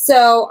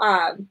 So,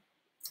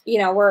 you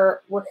know, we're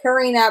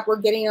hurrying up, we're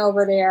getting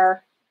over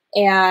there,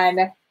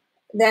 and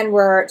then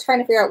we're trying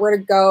to figure out where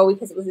to go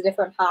because it was a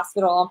different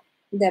hospital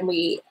than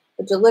we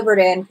delivered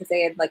in because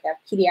they had like a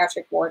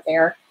pediatric ward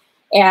there.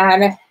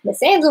 And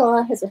Miss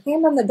Angela has her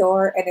hand on the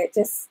door, and it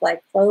just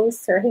like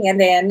closed her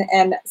hand in.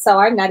 And so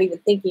I'm not even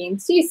thinking,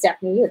 see,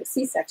 Stephanie, you had a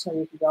C-section a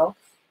week ago.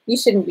 You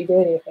shouldn't be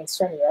doing anything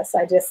strenuous.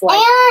 I just like.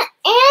 And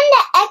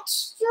the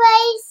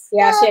x-rays.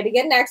 Yeah, she had to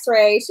get an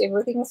x-ray.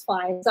 Everything was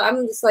fine. So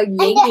I'm just like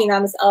yanking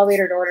on this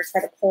elevator door to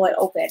try to pull it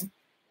open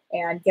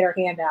and get her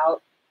hand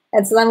out.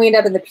 And so then we end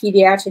up in the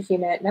pediatric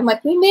unit. And I'm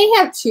like, we may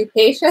have 2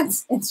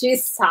 patients. And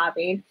she's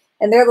sobbing.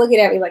 And they're looking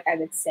at me like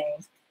I'm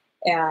insane.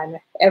 And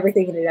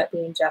everything ended up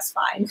being just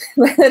fine.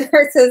 But the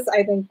nurses,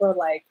 I think, were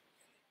like,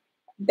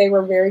 they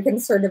were very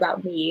concerned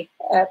about me,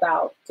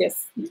 about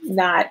just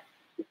not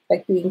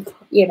like being,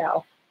 you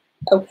know,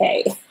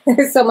 okay.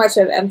 There's so much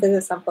of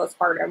emphasis on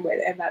postpartum,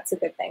 and that's a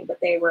good thing. But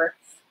they were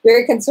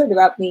very concerned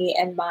about me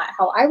and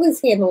how I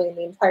was handling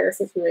the entire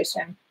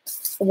situation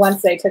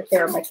once they took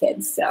care of my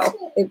kids. So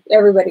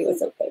everybody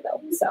was okay,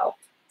 though. So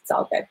it's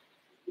all good.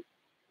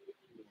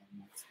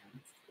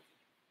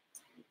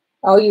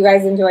 Oh, you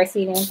guys enjoy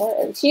seeing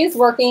Angela? She is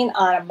working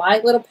on a My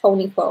Little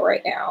Pony quilt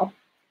right now.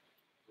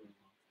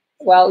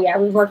 Well, yeah,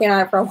 we've been working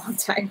on it for a long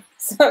time.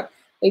 So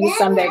maybe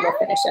someday we'll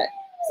finish it.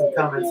 Some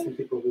comments from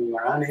people who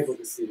are unable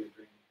to see their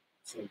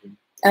grandchildren.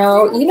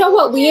 Oh, you know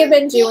what we have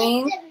been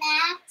doing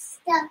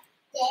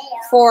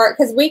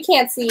because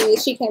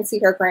she can't see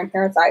her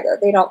grandparents either.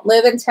 They don't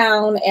live in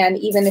town, and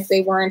even if they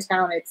were in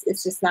town,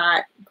 it's just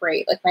not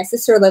great. Like my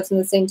sister lives in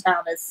the same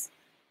town as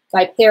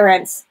my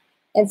parents.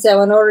 And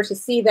so in order to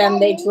see them,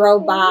 they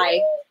drove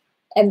by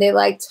and they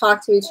like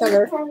talked to each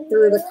other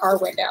through the car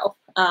window.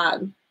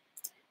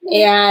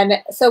 And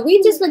so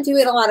we've just been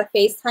doing a lot of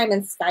FaceTime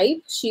and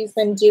Skype. She's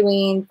been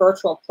doing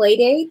virtual play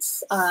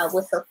dates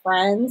with her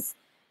friends.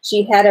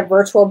 She had a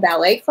virtual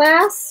ballet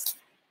class.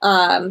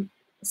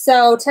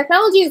 So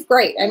technology is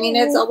great. I mean,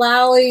 it's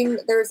allowing,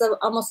 there's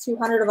almost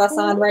 200 of us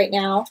on right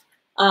now.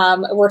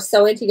 We're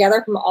sewing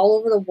together from all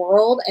over the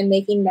world and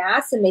making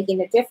masks and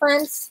making a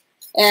difference.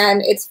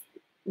 And it's,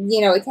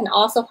 you know, it can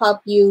also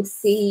help you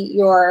see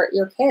your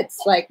kids.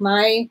 Like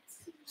my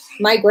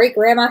great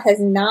grandma has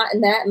not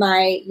met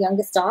my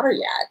youngest daughter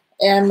yet,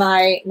 and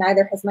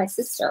neither has my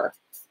sister.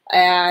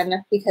 And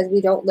because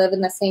we don't live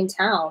in the same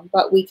town,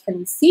 but we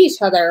can see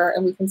each other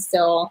and we can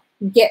still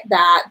get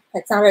that.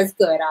 It's not as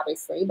good,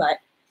 obviously, but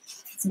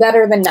it's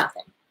better than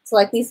nothing. So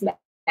like these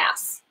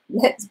masks,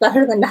 it's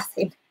better than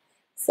nothing.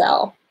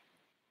 So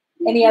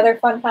any other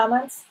fun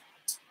comments?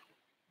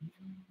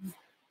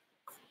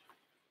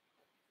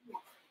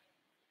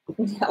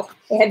 No,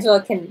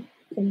 Angela can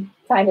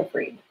kind of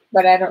read,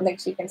 but I don't think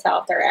she can tell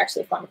if they're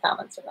actually fun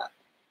comments or not.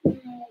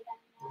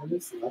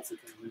 There's lots of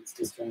comments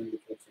just trying to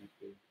catch up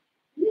here.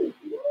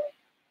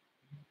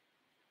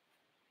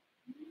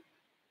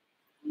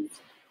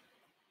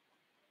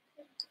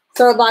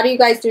 So a lot of you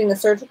guys doing the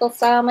surgical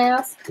style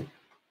mask.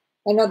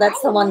 I know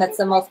that's the one that's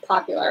the most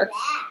popular.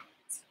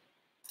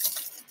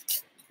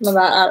 I'm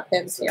about out of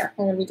pins here.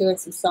 I'm going to be doing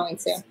some sewing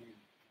soon.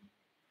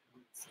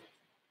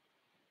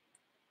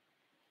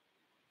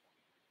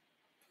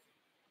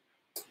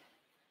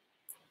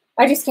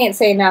 I just can't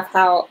say enough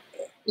how,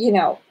 you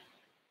know,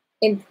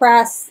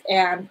 impressed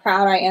and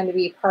proud I am to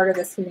be part of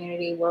this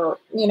community. We're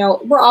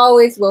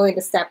always willing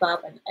to step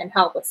up and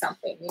help with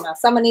something. You know,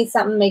 someone needs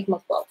something, make them a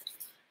quilt.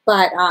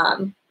 But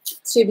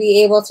to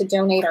be able to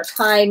donate our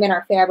time and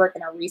our fabric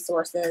and our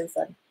resources.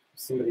 And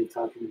somebody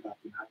talking about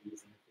not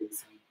using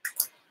interfacing.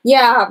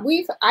 Yeah,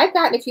 I've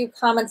gotten a few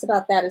comments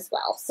about that as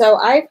well. So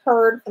I've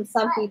heard from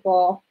some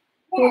people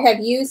who have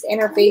used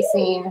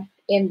interfacing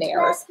in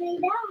theirs.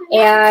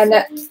 And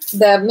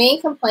the main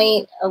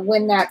complaint of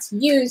when that's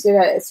used is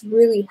that it's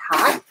really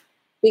hot,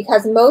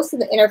 because most of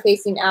the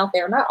interfacing out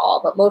there, not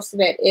all, but most of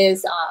it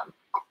is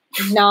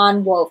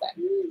non-woven,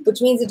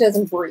 which means it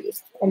doesn't breathe,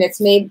 and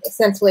it's made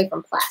essentially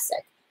from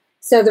plastic.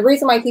 So the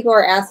reason why people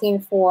are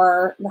asking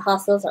for, the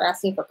hospitals are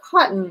asking for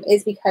cotton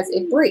is because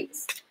it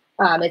breathes.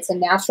 It's a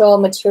natural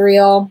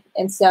material,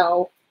 and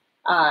so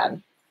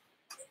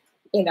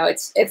you know,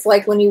 it's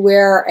like when you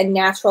wear a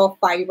natural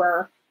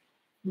fiber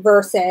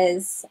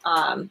versus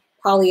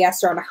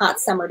polyester on a hot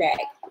summer day.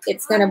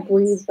 It's going to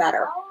breathe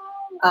better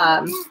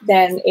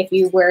than if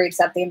you wear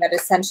something that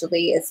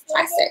essentially is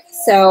plastic.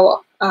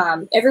 So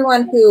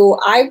everyone who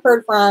I've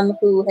heard from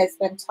who has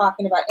been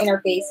talking about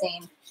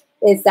interfacing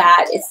is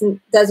that it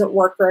doesn't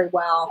work very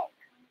well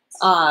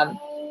from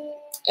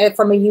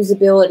a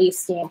usability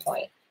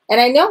standpoint. And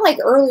I know, like,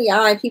 early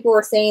on, people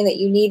were saying that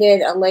you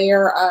needed a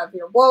layer of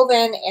your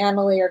woven and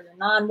a layer of your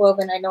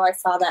non-woven. I know I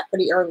saw that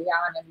pretty early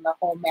on in the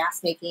whole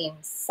mask making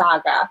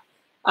saga.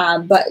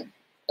 But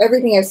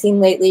everything I've seen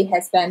lately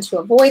has been to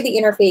avoid the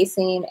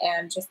interfacing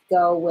and just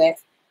go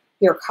with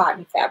your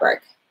cotton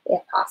fabric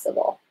if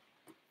possible.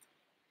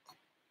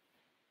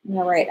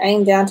 All right, I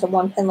am down to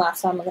one pin left,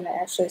 so I'm going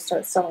to actually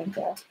start sewing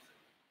here.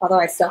 Although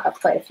I still have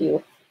quite a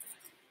few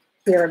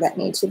here that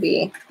need to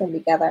be put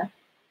together.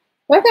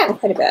 But I've gotten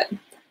quite a bit.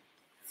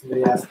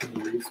 Somebody asked, can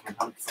you use 100%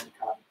 cotton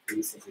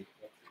fleece as a filter?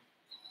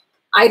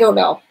 I don't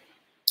know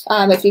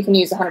if you can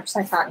use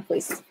 100% cotton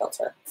fleece as a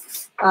filter.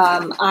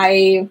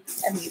 I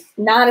am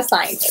not a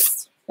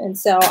scientist, and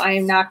so I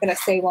am not going to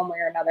say one way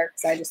or another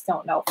because I just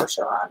don't know for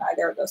sure on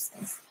either of those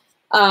things.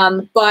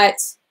 But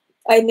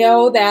I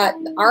know that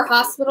our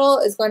hospital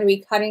is going to be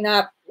cutting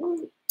up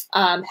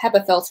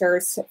HEPA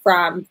filters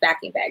from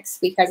vacuum bags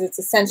because it's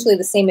essentially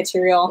the same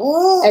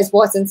material as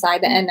what's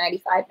inside the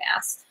N95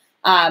 mask.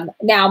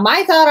 Now,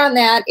 my thought on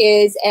that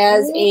is,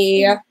 as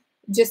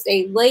just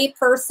a lay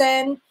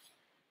person,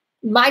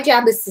 my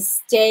job is to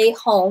stay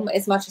home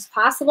as much as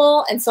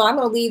possible, and so I'm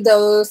going to leave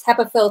those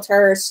HEPA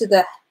filters to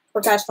the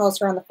professionals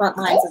who are on the front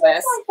lines of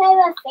this. My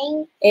favorite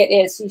thing. It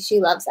is.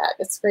 She loves that.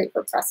 It's great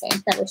for pressing.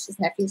 That was his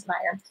nephew's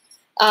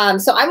iron.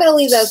 So I'm going to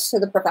leave those to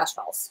the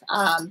professionals.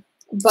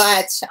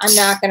 But I'm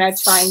not going to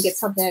try and get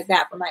something like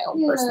that for my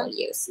own personal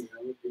use.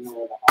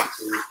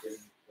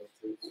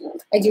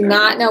 I do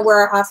not know where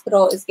our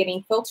hospital is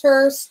getting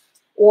filters,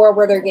 or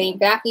where they're getting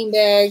vacuum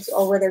bags,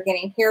 or where they're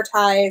getting hair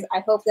ties. I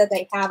hope that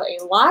they have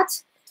a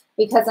lot,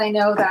 because I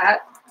know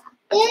that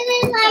the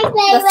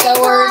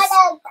sewers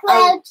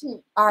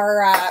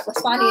are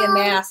responding in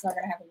mass, and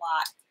they're going to have a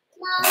lot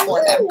for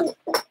them.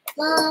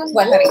 Mom,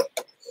 What, honey?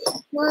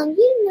 Mom,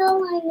 you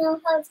know I know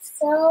how to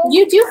sew.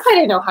 You do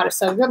kind of know how to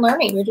sew. You're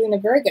learning. You're doing a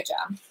very good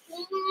job.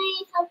 Can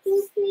I help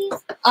you,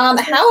 please?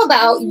 How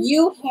about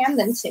you hand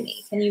them to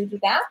me? Can you do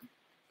that?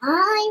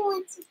 I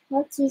want to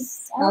help you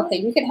sew. Okay,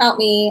 you can help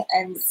me,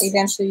 and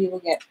eventually you will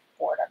get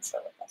bored, I'm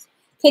sure, with this.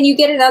 Can you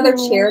get another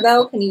chair,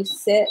 though? Can you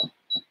sit?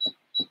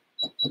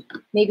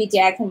 Maybe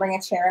Dad can bring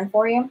a chair in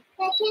for you.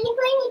 Can you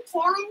bring a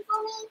chair in for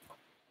me?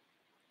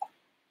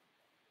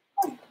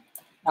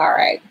 All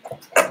right.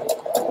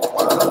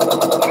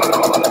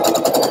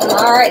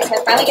 All right, so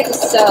I finally get to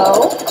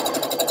sew.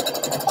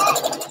 Dad,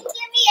 can you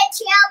give me a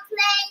chair,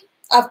 please?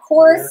 Of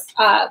course,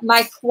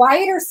 my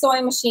quieter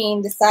sewing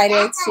machine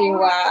decided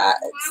to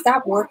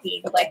stop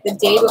working like the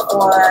day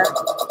before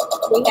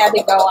we had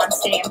to go on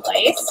stay in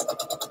place.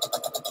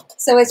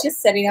 So it's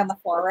just sitting on the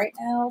floor right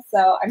now.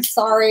 So I'm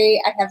sorry.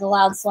 I have the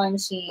loud sewing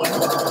machine.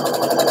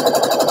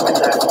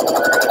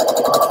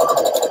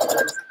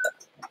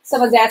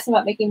 Someone's asking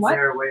about making what? Is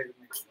there a way to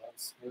make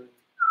gloves?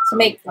 To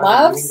make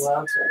gloves?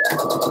 Gloves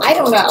I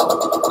don't know.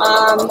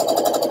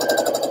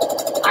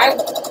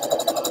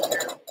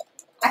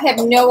 I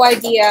have no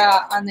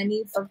idea on the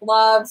need for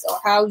gloves or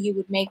how you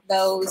would make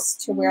those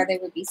to where they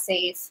would be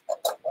safe.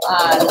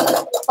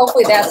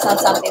 Hopefully that's not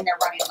something they're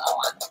running low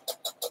on.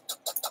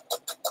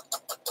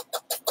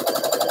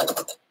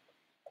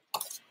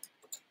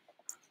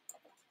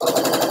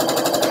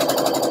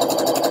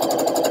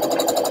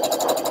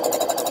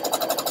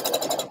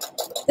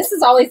 This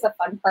is always the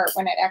fun part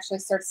when it actually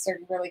starts to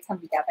really come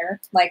together.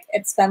 Like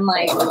it's been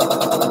like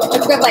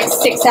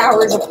 6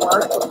 hours of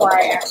work before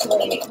I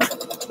actually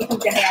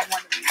get to have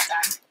one of these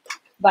done.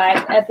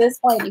 But at this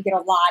point, you get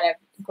a lot of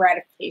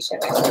gratification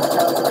when you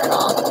go through it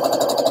all.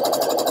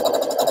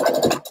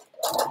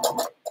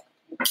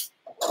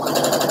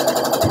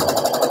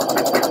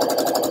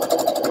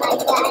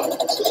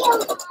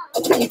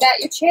 You got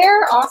your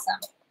chair? Awesome.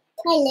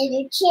 My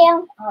little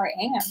chair. All right,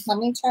 hang on. Let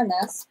me turn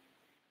this.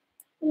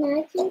 And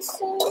I can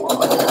sew.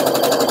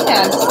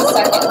 Yeah, just a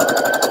second.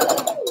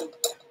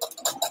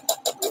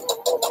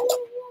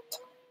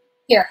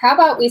 Here, how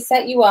about we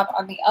set you up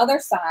on the other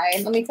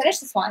side? Let me finish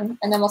this one,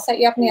 and then we'll set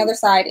you up on the other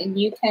side, and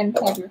you can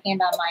have your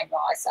hand on mine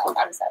while I sew.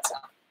 How does that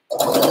sound?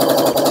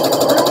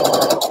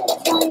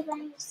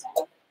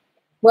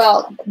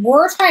 Well,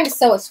 we're trying to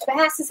sew as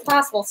fast as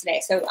possible today,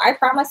 so I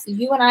promise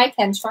you and I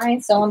can try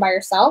and sew them by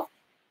yourself.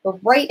 But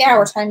right now,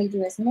 we're trying to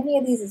do as many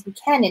of these as we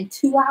can in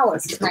 2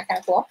 hours. Isn't that kind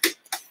of cool?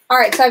 All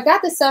right, so I've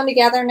got this sewn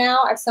together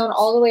now. I've sewn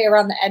all the way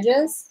around the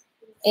edges.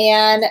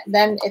 And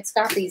then it's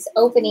got these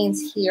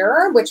openings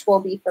here, which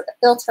will be for the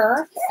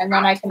filter. And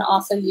then I can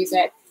also use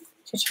it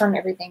to turn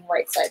everything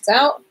right sides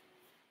out.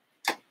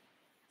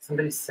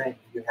 Somebody's saying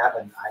you have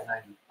an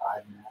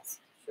I-95 mask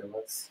to show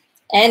us.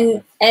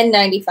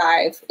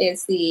 N95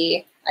 is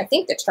I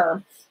think the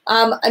term.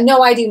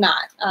 No, I do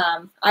not.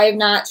 I have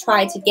not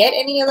tried to get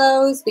any of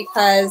those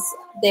because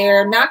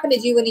they're not going to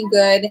do any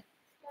good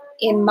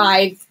in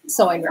my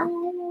sewing room.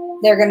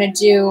 They're going to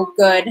do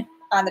good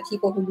on the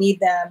people who need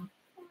them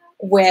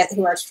who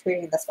are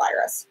treating this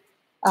virus.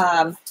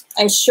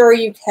 I'm sure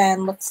you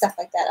can look stuff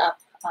like that up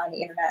on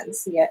the internet and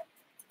see it.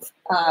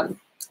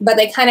 But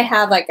they kind of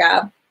have like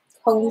a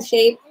cone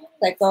shape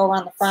that go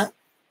around the front.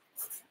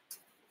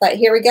 But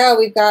here we go.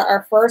 We've got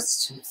our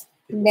first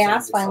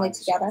mask finally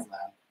together.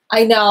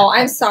 I know.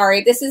 I'm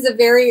sorry. This is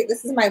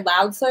my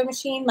loud sewing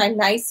machine. My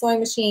nice sewing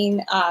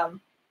machine.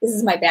 This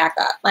is my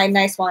backup. My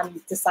nice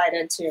one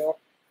decided to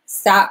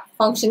stop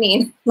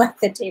functioning like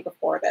the day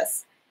before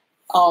this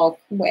all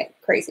went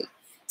crazy.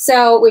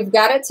 So we've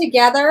got it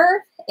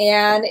together,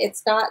 and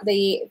it's got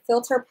the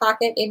filter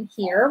pocket in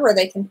here where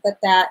they can put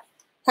that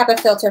HEPA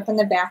filter from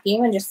the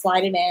vacuum and just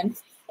slide it in.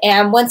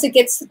 And once it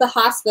gets to the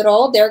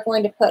hospital, they're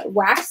going to put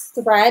wax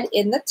thread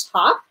in the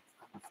top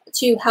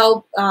to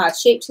help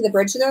shape to the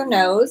bridge of their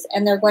nose.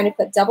 And they're going to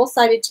put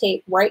double-sided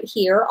tape right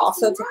here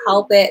also to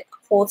help it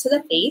hold to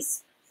the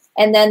face.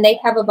 And then they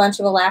have a bunch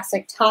of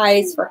elastic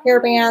ties for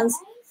hair bands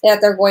that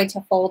they're going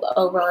to fold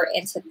over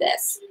into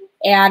this.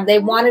 And they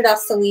wanted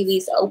us to leave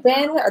these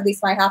open, or at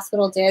least my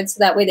hospital did, so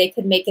that way they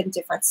could make them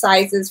different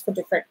sizes for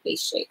different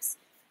face shapes.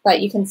 But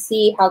you can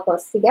see how it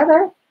goes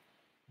together.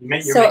 You're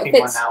making one now with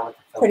the filter,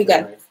 pretty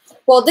good. Right?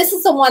 Well, this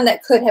is the one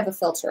that could have a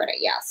filter in it,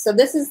 yes. So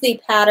this is the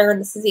pattern.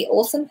 This is the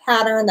Olsen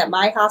pattern that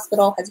my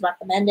hospital has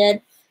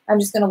recommended. I'm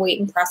just going to wait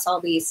and press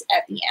all these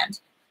at the end,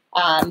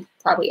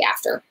 probably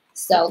after.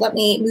 So let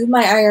me move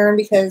my iron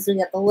because we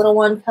got the little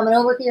one coming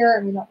over here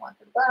and we don't want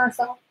her to burn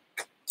herself.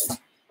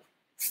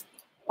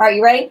 All right,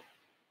 you ready?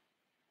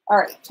 All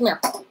right, come here.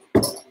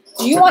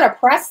 Do you want to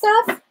press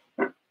stuff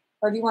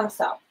or do you want to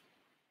sew?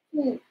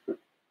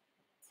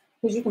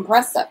 Because you can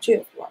press stuff too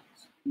if you want.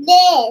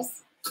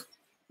 This.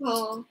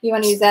 You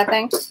want to use that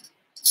thing?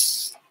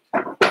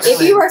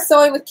 If you are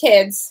sewing with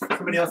kids.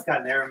 Somebody else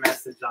got an error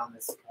message on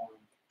this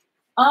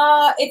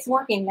form. It's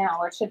working now,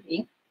 or it should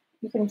be.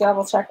 You can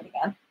double check it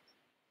again.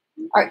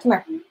 All right, come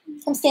here.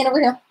 Come stand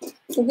over here.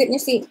 Go get in your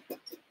seat.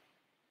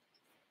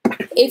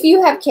 If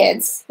you have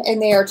kids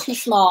and they are too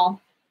small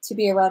to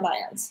be around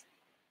irons,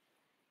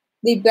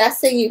 the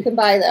best thing you can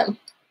buy them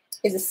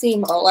is a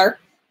seam roller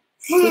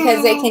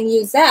because they can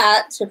use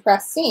that to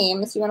press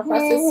seams. You want to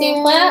press the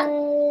seam flat?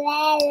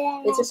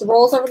 It just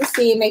rolls over the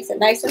seam, makes it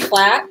nice and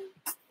flat.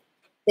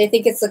 They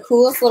think it's the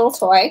coolest little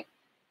toy,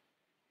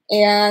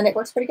 and it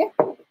works pretty good.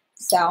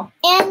 So.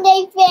 And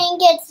they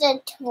think it's a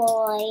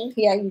toy.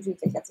 Yeah, you do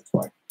think it's a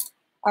toy.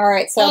 All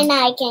right, so. And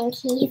I can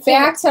keep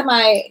back to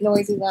my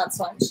noisy loud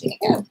sewing machine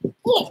again.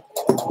 So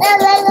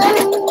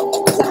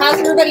how's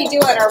everybody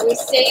doing? Are we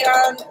staying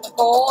on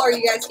goal? Are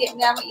you guys getting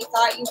done what you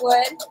thought you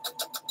would?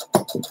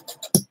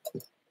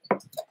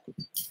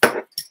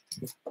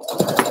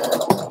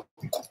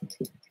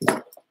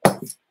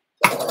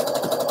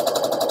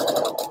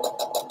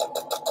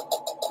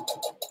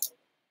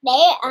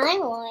 There,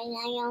 I'm rolling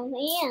on your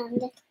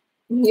hand.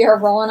 You're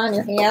rolling on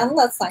your hand?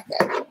 That's not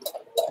good.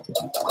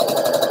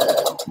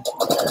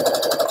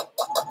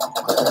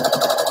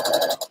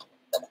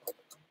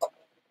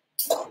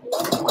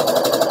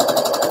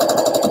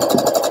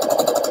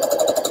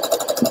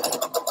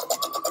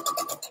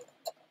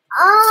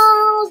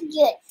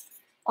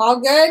 All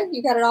good?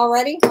 You got it all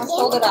ready? Let's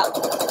hold it up.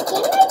 Can I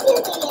do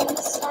the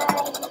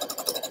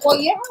inside? Well,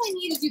 you don't really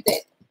need to do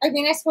that. I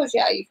mean, I suppose,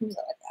 yeah, you can do it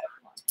like that if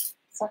you want.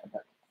 It's not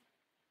gonna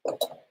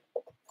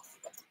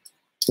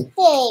hurt.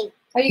 Hey.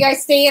 Are you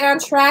guys staying on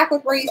track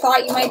with where you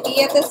thought you might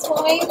be at this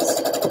point?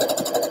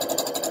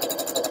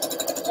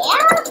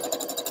 Yeah.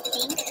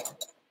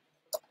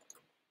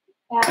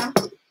 Yeah.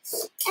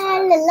 La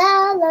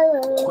la la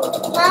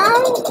la.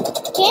 Mom,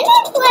 can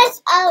I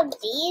press out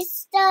these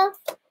stuff?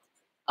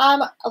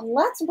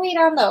 Let's wait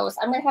on those.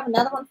 I'm gonna have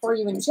another one for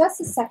you in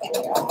just a second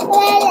here.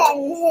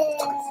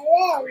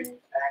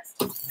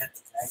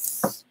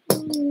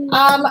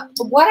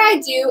 What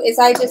I do is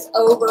I just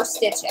over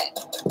stitch it.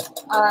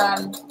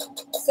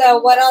 So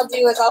what I'll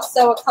do is I'll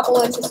sew a couple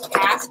inches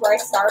past where I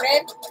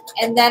started,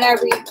 and then I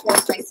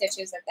reinforce my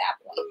stitches at that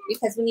point.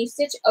 Because when you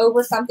stitch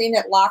over something,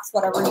 it locks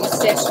whatever you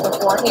stitched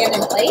beforehand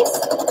in place.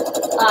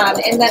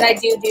 And then I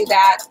do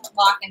that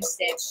lock and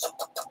stitch.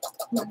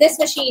 This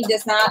machine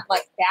does not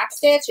like back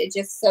stitch; it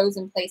just sews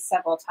in place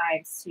several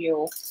times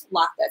to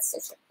lock that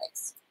stitch in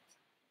place.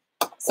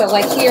 So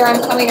like here,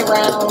 I'm coming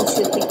around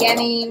to the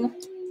beginning.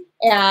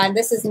 And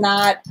this is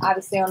not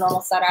obviously a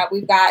normal setup.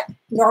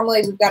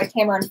 Normally we've got a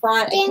camera in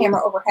front, a camera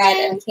overhead,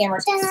 and a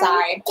camera to the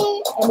side.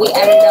 And we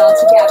edit it all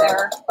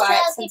together. But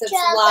since it's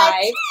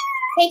live,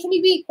 hey, can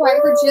you be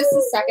quiet for just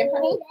a second,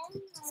 honey?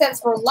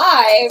 Since we're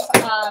live,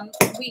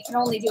 we can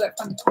only do it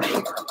from the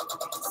computer.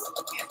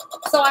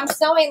 So I'm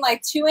sewing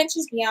like 2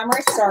 inches beyond where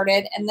I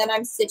started, and then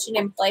I'm stitching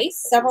in place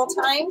several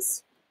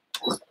times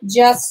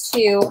just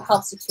to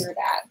help secure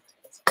that.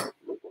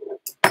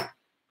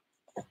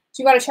 Do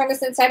you want to turn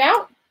this inside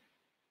out?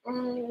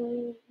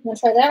 You want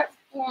to try that?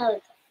 Yeah.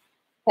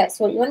 Okay,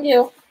 so what you want to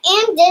do.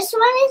 And this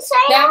one inside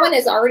out? That one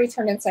is already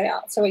turned inside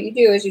out. So what you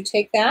do is you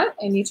take that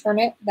and you turn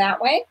it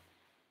that way.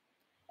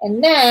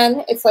 And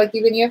then it's like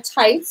when you have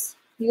tights,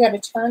 you got to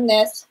turn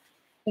this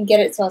and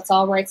get it so it's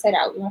all right side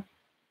out. You want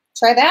to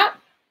try that?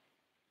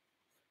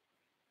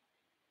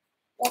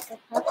 Like a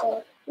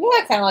puppet.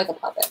 Yeah, kind of like a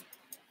puppet.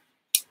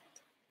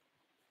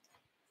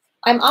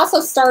 I'm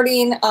also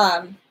starting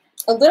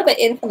a little bit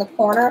in from the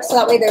corner, so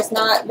that way there's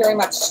not very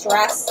much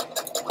stress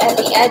at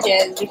the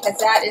edges, because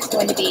that is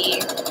going to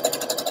be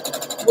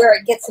where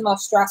it gets the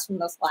most stress from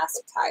those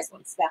elastic ties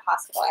once that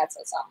hospital adds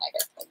those on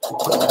later.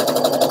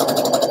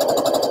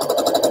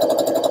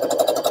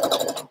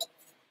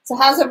 So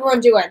how's everyone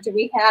doing? Do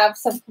we have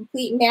some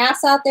complete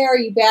mass out there? Or are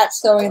you batch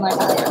sewing like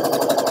I am?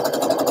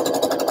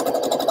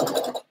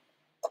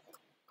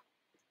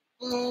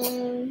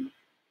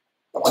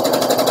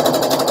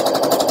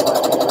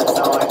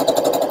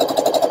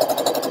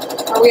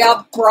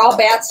 We're all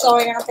batch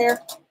sewing out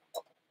there?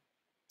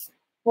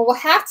 Well,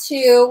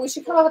 we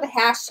should come up with a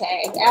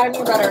hashtag. Adam,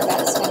 you're better at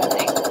that kind of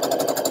thing.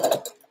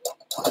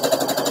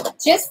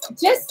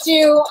 Just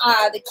do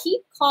the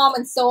Keep Calm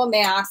and Sew a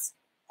Mask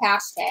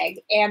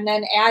hashtag, and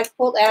then add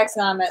Quilt Addicts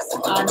Anonymous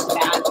onto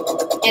that,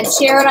 and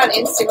share it on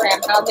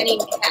Instagram how many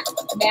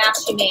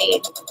masks you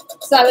made,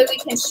 so that way we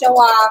can show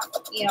off,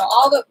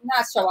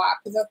 not show off,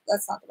 because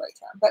that's not the right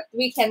term, but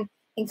we can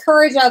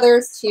encourage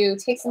others to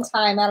take some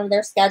time out of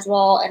their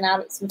schedule and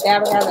some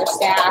fabric out of their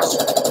stash,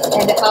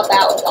 and to help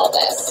out with all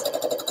this.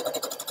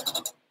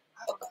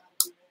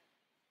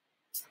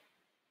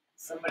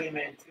 Somebody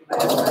made 2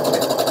 masks.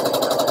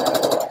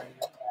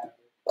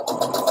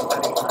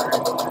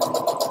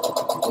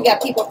 We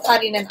got people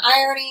cutting and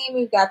ironing.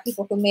 We've got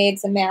people who made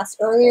some masks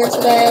earlier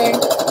today.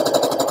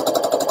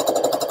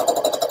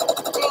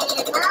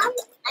 Mom,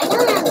 I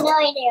don't have no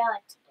idea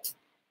what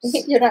to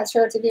do. You're not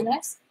sure what to do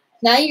next?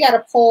 Now you got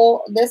to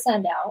pull this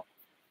end out.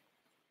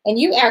 And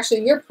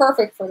you're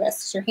perfect for this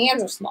because your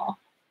hands are small.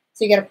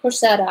 So you got to push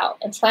that out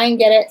and try and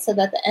get it so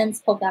that the ends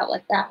poke out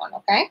like that one,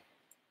 okay?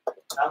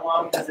 How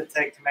long does it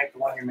take to make the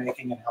one you're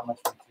making, and how much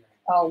material?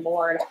 Oh,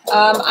 Lord.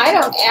 I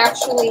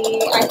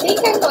think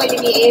I'm going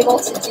to be able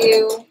to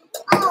do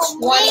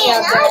 20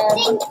 of them. I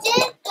think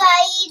this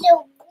guy is a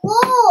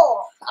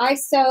wool. I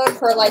sewed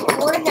for like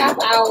 4.5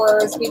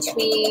 hours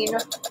between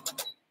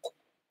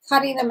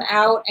cutting them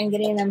out and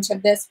getting them to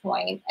this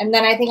point. And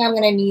then I think I'm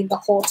going to need the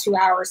whole 2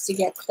 hours to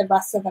get the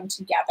rest of them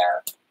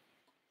together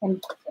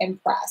and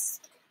press.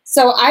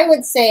 So I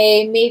would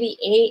say maybe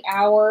 8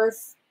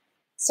 hours,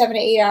 7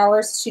 to 8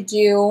 hours to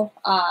do.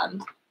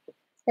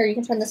 Here, you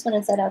can turn this one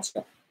inside out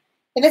too.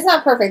 If it's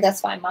not perfect,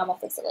 that's fine. Mom will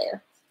fix it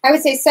later. I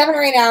would say 7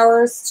 or 8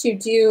 hours to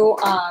do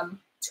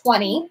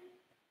 20.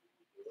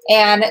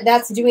 And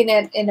that's doing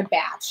it in a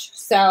batch.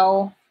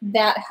 So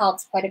that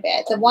helps quite a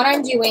bit. The one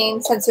I'm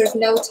doing, since there's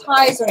no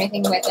ties or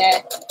anything with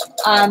it,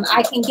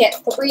 I can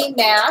get 3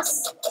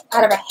 masks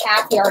out of a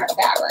 ½ yard of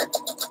fabric.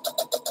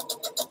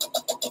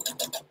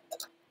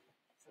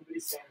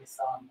 Somebody's saying they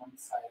saw on one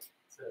side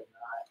to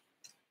not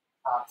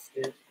top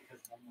stitch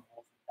because then the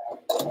holes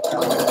in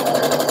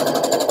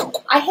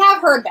fabric. I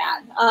have heard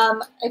that.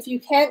 If you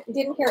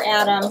didn't hear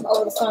Adam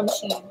over the sewing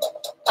machine,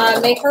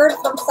 they heard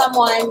from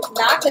someone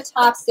not to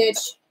top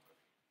stitch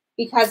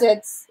because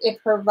it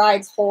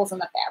provides holes in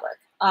the fabric.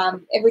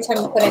 Every time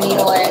you put a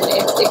needle in,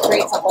 it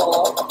creates a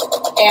hole.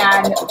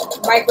 and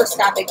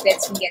microscopic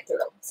bits can get through.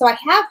 So I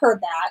have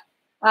heard that.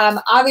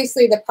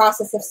 Obviously, the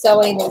process of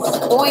sewing is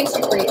going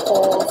to create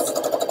holes,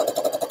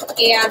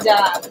 and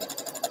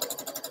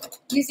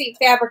using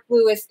fabric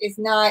glue is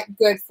not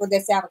good for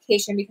this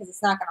application because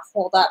it's not going to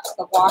hold up to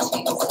the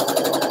washings.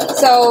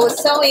 So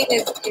sewing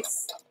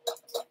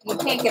you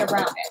can't get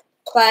around it.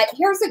 But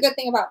here's the good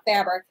thing about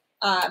fabric.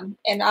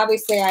 And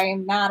obviously I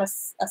am not a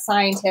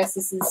scientist.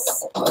 This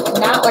is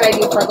not what I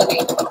do for a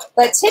living.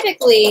 But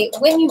typically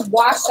when you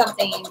wash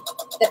something,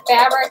 the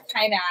fabric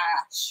kind of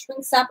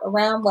shrinks up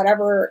around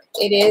whatever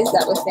it is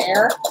that was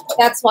there.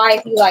 That's why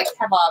if you like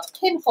have a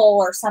pinhole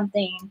or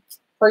something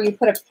where you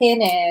put a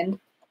pin in,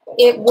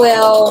 it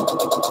will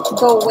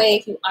go away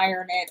if you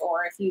iron it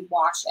or if you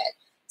wash it.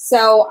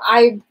 So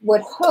I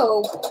would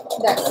hope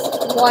that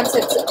once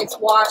it's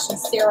washed and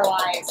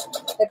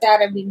sterilized, that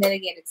would be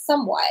mitigated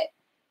somewhat.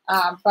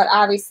 But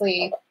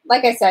obviously,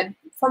 like I said,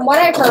 from what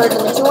I've heard,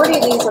 the majority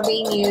of these are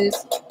being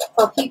used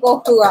for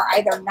people who are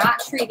either not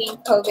treating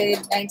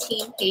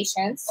COVID-19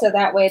 patients, so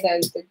that way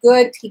the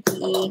good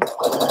PPE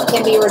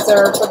can be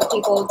reserved for the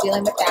people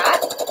dealing with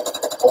that,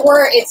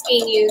 or it's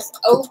being used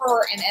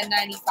over an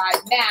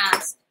N95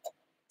 mask,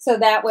 so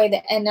that way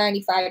the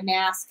N95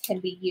 mask can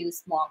be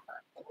used longer.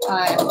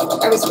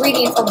 I was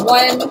reading from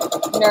one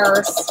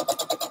nurse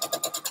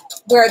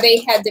where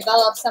they had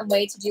developed some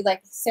way to do like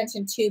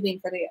extension tubing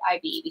for the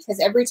IV, because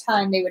every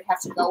time they would have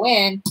to go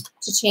in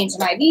to change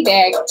an IV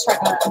bag,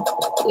 check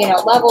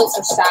on, levels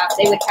or stuff,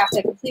 they would have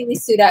to completely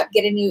suit up,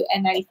 get a new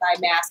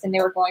N95 mask, and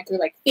they were going through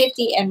like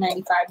 50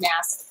 N95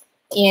 masks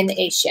in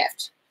a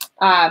shift,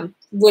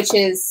 which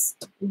is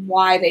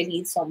why they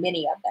need so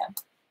many of them.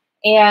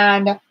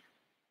 And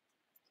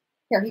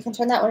here, you can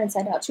turn that one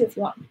inside out too if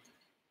you want.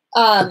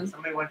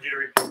 Somebody wanted you to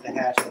repeat the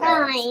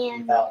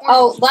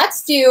hashtags.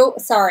 Let's do,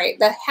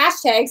 the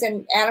hashtags,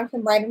 and Adam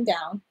can write them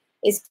down,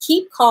 is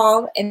Keep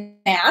Calm and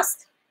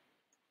Mask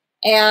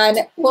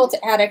and Quilt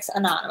Addicts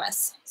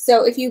Anonymous.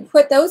 So if you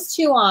put those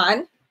two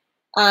on,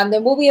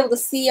 then we'll be able to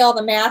see all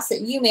the masks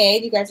that you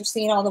made. You guys are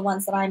seeing all the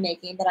ones that I'm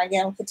making, but I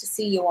don't get to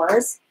see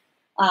yours.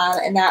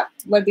 And that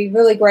would be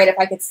really great if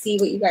I could see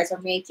what you guys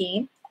are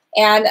making.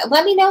 And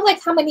let me know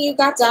like how many you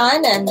got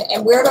done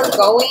and where they're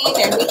going,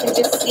 and we can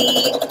just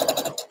see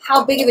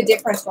how big of a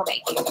difference we're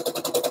making.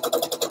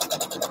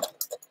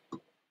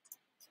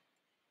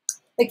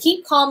 The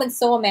Keep Calm and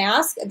Sew a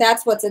Mask,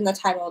 that's what's in the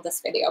title of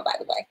this video, by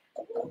the way.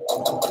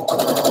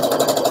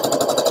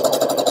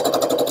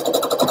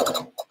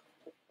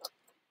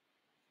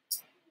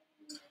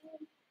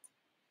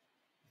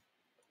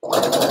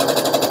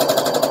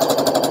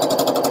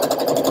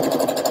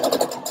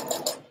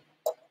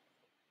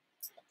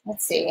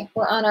 Let's see,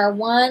 we're on our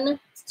 1,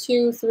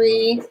 2,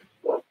 3,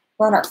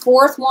 we're on our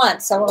 4th one,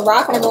 so we're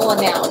rocking and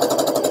rolling now.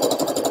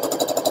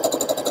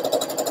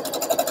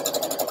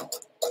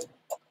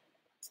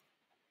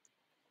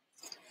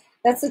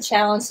 That's the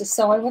challenge to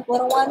sewing with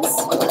little ones.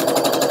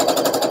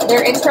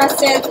 They're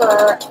interested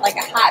for like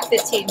a hot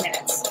 15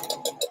 minutes.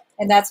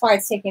 And that's why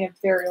it's taking a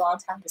very long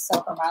time to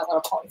sew her My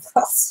Little Pony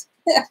quilts.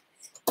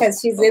 Because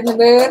she's in the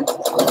mood,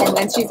 and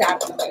then she's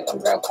out of the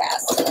mood real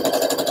fast.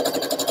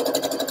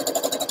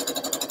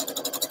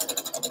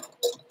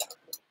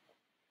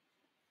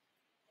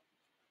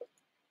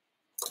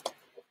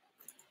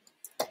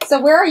 So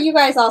where are you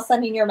guys all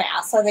sending your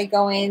masks? Are they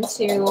going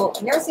to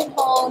nursing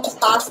homes,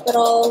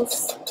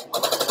 hospitals?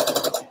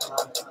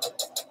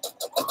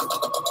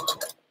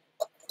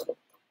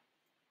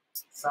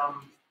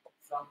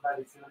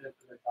 Somebody's doing it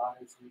for their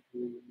daughters.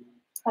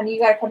 Honey, you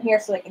gotta come here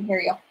so they can hear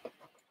you.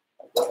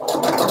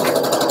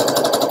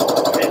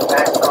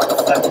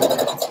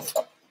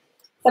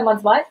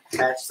 Someone's what?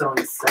 Patch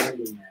sewing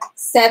 70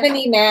 masks.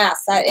 70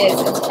 masks. That is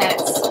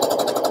intense.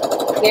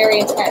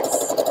 Very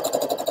intense.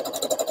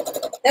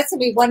 That's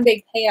going to be one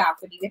big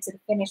payoff when you get to the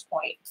finish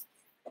point.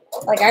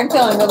 Like, I'm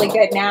feeling really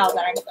good now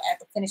that I'm at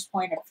the finish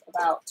point of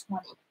about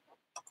 20.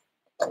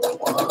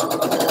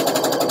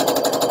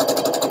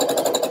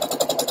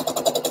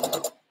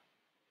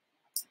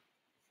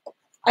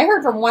 I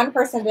heard from one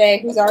person today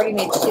who's already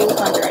made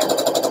 200.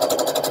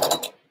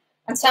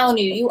 I'm telling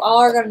you, you all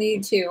are going to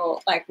need to,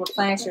 like,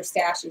 replenish your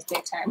stashes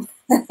big time.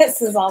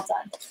 This is all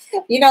done.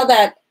 You know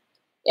that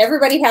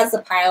everybody has the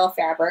pile of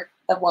fabric,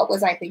 the what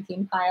was I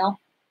thinking pile.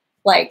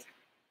 Like,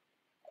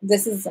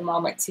 this is the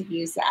moment to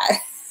use that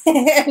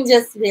and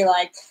just be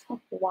like,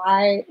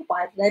 why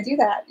did I do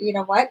that? You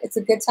know what? It's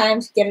a good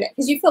time to get it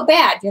because you feel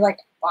bad. You're like,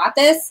 I bought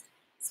this,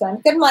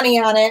 spent good money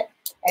on it.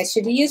 It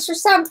should be used for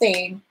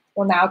something.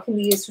 Well, now it can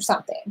be used for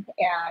something,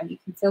 and you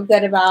can feel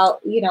good about,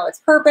 its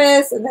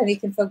purpose, and then you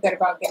can feel good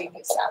about getting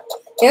new stuff.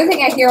 The other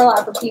thing I hear a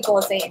lot from people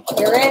is they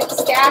inherit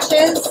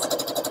stashes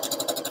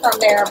from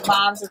their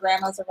moms or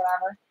grandmas or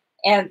whatever,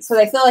 and so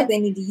they feel like they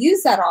need to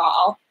use that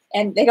all.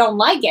 And they don't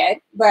like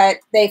it, but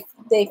they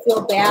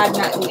feel bad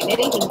not doing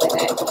anything with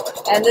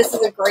it. And this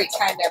is a great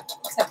time to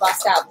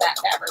bust out that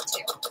fabric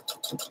too.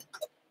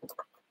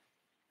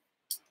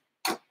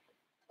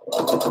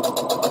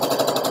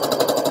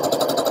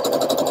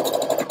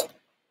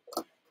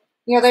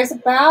 You know, there's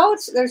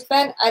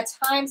been at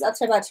times up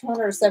to about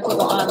 200 or so people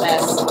on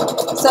this.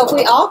 So if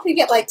we all could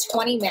get like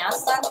 20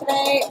 masks done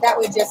today, that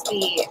would just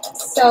be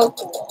so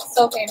cool,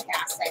 so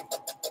fantastic.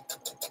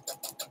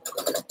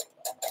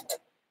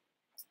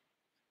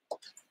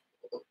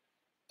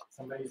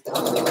 Somebody's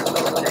doing they're going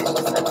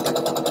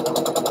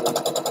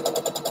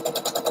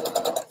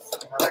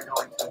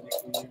to a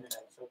NICU unit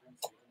at Children's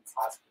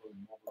Hospital in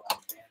Mobile,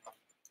 Alabama.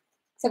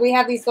 So we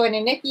have these going to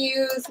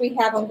NICUs. We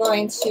have them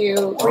going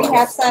to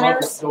rehab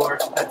centers.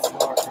 Stores, pet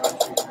store,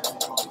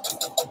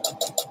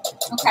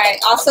 Okay.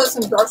 Also,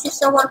 some grocery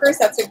store workers.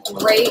 That's a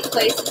great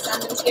place to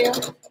send them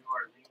to.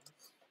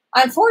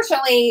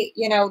 Unfortunately,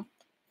 you know,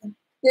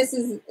 this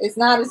is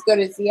not as good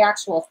as the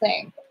actual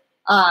thing.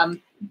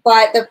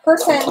 But the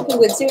person who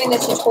was doing the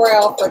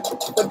tutorial for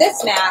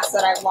this mask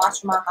that I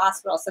watched from our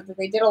hospital said that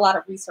they did a lot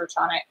of research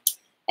on it.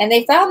 And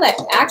they found that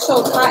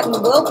actual cotton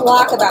will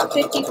block about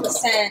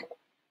 50%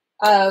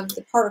 of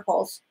the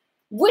particles,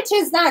 which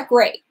is not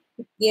great.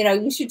 You know,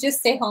 you should just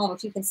stay home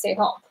if you can stay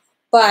home.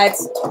 But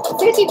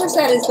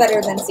 50% is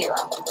better than 0.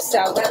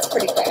 So that's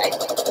pretty good, I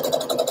think,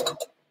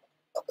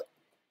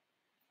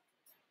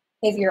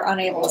 if you're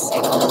unable to stay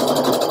home.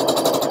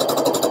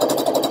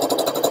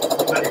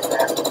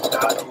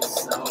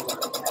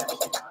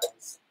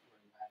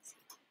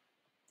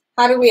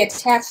 How do we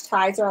attach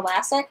ties or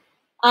elastic?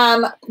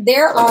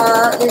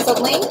 There's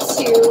a link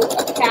to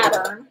a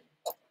pattern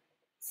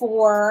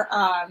for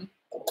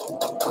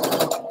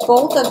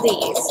both of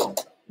these,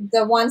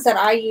 the ones that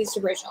I used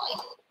originally.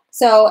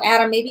 So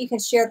Adam, maybe you can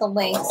share the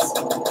links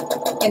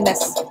in the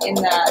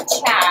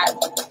chat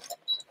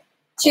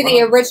to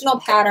the original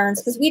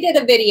patterns, because we did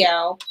a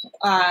video.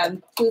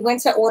 We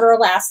went to order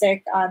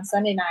elastic on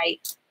Sunday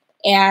night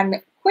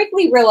and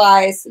quickly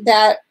realized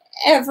that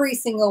every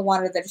single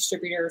one of the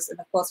distributors in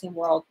the quilting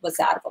world was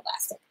out of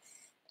elastic.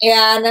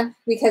 And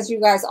because you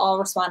guys all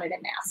responded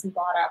en masse and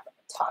bought up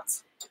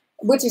tons,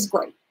 which is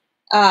great.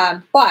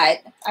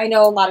 But I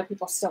know a lot of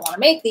people still want to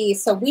make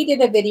these. So we did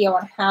a video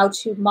on how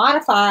to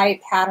modify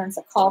patterns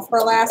that call for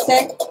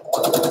elastic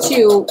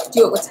to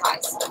do it with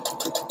ties.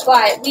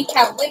 But we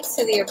have links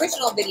to the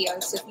original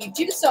videos. So if you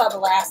do still have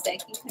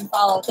elastic, you can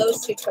follow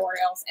those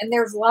tutorials. And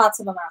there's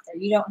lots of them out there.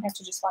 You don't have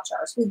to just watch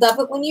ours. We love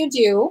it when you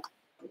do.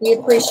 We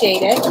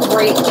appreciate it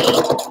greatly.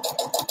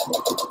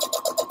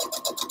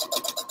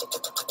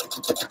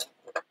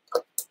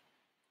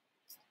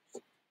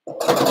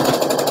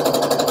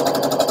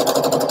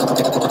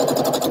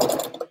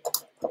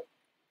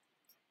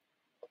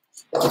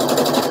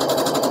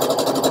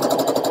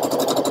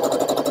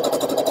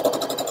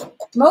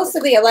 Most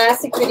of the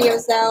elastic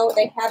videos, though,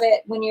 they have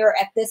it when you're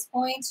at this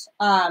point.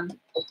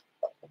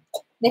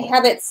 They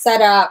have it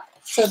set up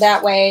so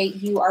that way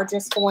you are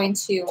just going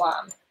to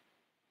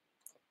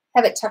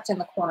have it tucked in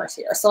the corners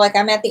here. So like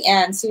I'm at the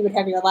end, so you would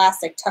have your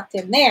elastic tucked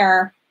in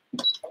there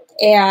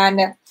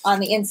and on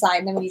the inside,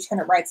 and then when you turn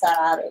it right side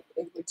out, it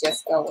would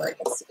just go where it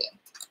needs to be.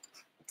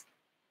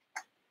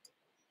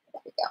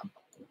 There we go.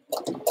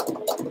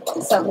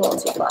 It's a little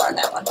too far on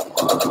that one.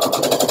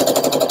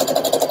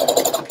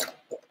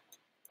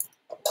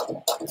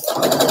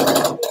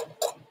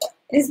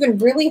 It has been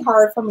really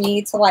hard for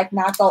me to like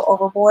not go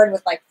overboard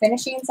with like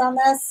finishings on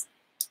this,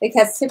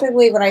 because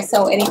typically when I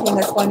sew anything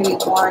that's going to be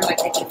worn, like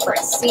I do for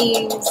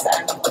seams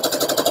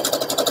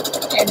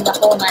and the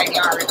whole 9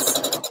 yards.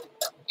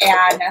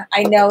 And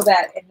I know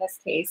that in this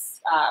case,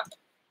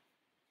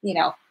 you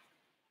know,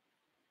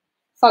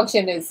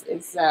 function is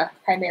a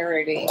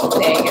primary thing,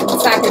 and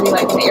it's not going to be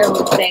like an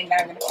heirloom thing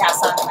that I'm going to pass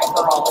on to my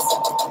girls.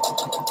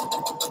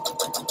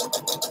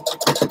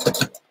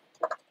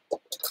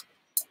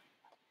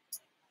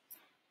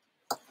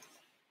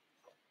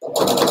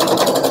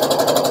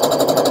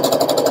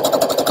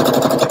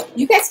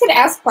 You guys can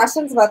ask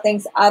questions about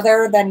things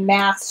other than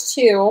masks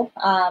too.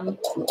 I'm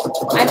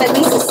at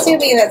least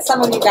assuming that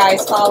some of you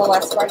guys follow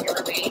us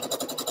regularly.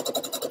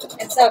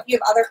 And so if you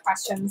have other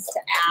questions to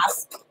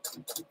ask,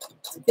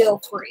 feel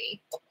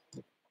free.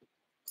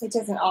 It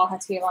doesn't all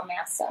have to be about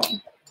mask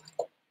sewing.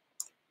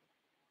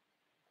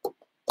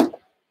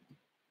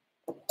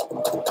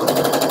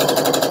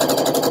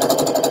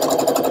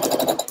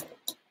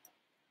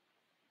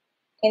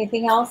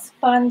 Anything else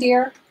fun,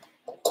 dear?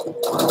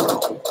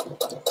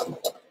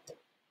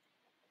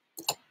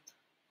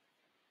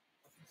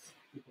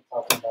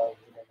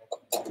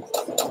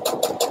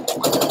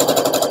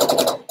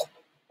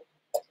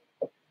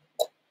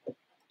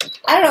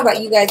 I don't know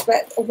about you guys,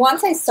 but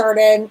once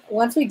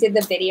we did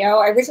the video,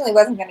 I originally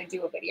wasn't going to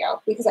do a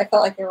video because I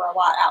felt like there were a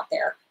lot out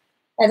there.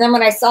 And then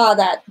when I saw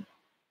that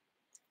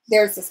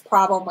there's this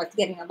problem with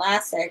getting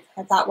elastic,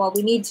 I thought, well,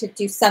 we need to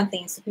do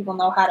something so people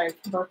know how to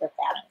convert their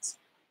patterns.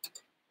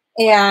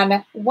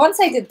 And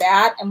once I did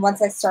that, and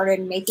once I started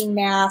making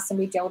masks, and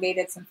we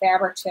donated some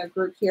fabric to a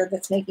group here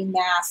that's making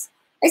masks,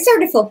 I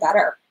started to feel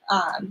better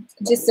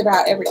just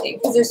about everything,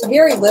 because there's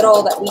very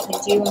little that we can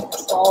do and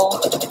control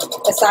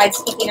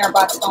besides keeping our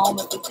butts home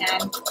if we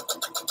can.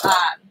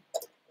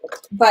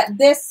 But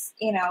this,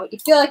 you know, you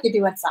feel like you're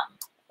doing something,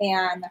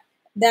 and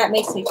that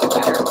makes me feel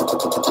better.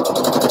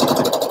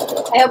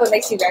 I hope it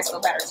makes you guys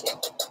feel better too.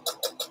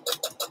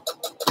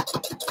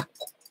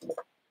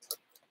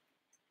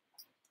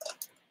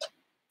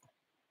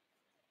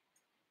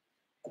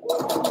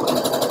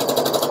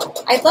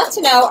 I'd love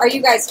to know, are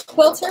you guys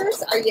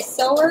quilters? Are you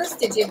sewers?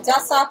 Did you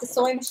dust off the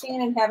sewing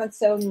machine and haven't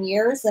sewn in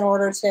years in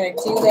order to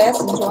do this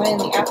and join in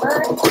the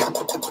effort?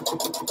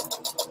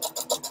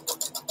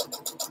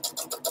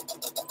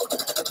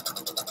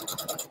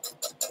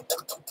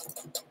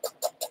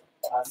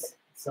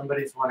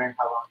 Somebody's wondering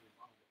how long you've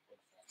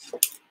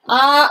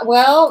owned it.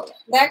 Well,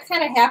 that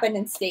kind of happened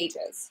in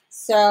stages.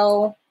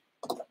 So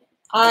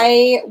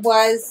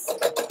this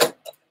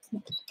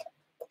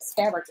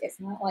fabric is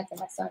not like in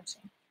my sewing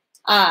machine.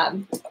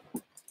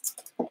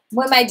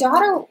 When my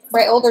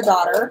older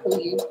daughter,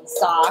 who you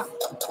saw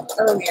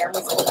earlier,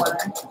 was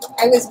born,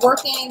 I was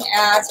working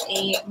at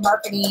a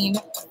marketing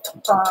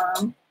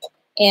firm,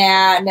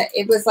 and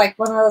it was like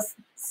one of those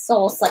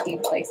soul-sucking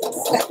places.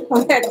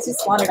 I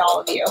just wanted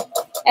all of you.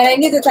 And I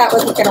knew that that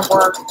wasn't going to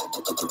work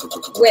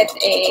with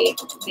a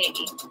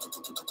baby.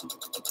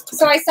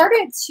 So I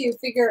started to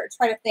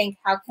try to think,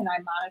 how can I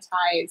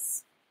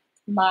monetize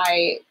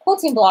my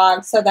quilting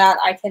blog so that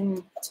I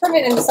can turn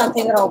it into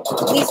something that will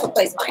at least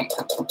replace my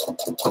income.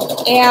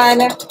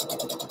 And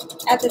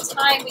at the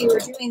time, we were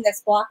doing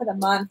this block of the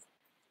month,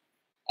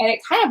 and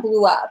it kind of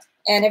blew up,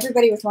 and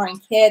everybody was wanting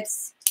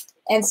kits.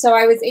 And so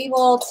I was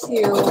able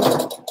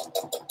to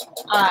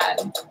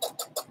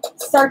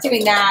start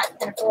doing that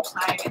kind of full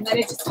time, and then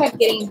it just kept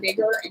getting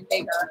bigger and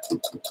bigger.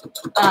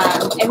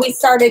 And we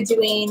started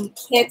doing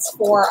kits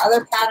for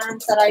other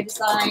patterns that I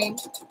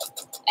designed.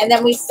 And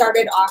then we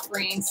started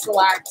offering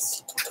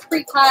select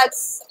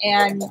pre-cuts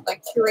and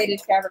like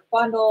curated fabric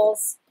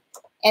bundles.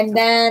 And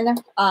then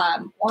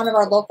one of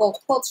our local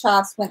quilt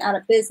shops went out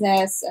of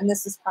business, and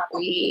this was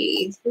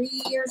probably 3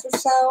 years or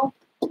so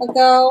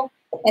ago.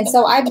 And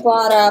so I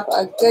bought up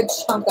a good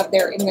chunk of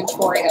their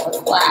inventory that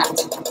was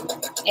left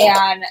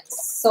and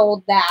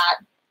sold that.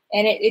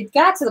 And it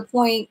got to the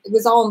point, it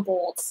was all in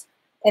bolts.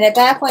 And at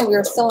that point, we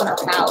were still in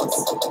our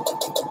house.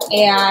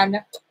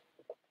 And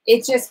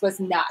it just was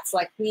nuts.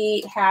 Like,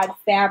 we had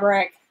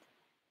fabric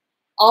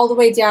all the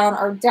way down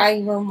our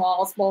dining room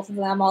walls, both of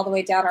them, all the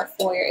way down our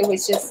foyer. We were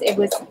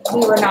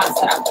not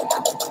set up for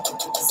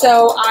that.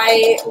 So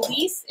I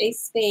leased a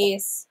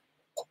space,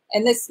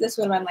 and this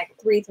would have been like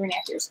 3.5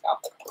 years ago.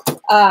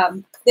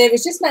 It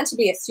was just meant to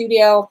be a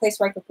studio, a place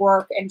where I could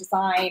work and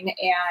design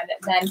and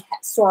then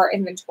store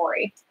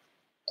inventory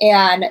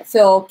and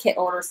fill kit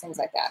orders, things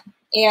like that.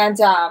 And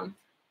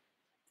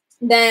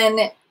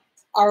then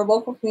our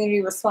local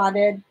community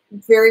responded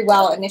very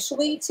well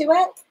initially to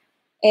it.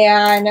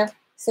 And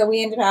so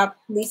we ended up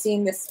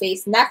leasing the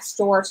space next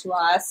door to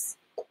us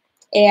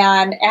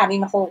and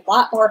adding a whole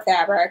lot more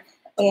fabric.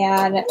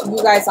 And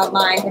you guys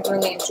online have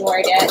really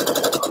enjoyed it.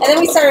 And then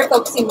we started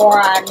focusing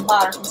more on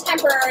modern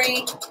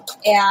contemporary.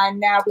 And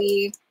now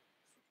we're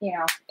in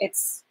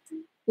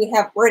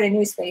a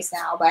new space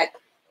now, but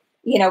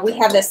we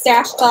have the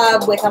Stash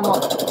Club with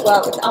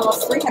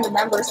almost 300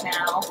 members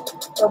now,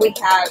 where we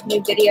have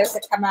new videos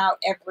that come out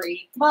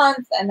every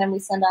month, and then we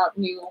send out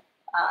new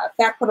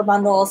fat quarter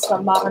bundles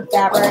from Modern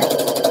Fabric,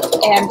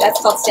 and that's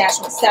called Stash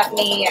with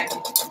Stephanie, and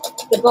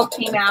the book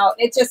came out.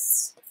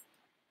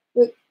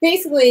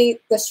 Basically,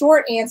 the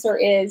short answer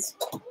is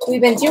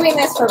we've been doing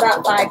this for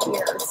about 5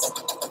 years,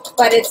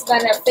 but it's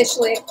been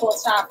officially a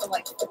quilt shop for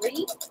like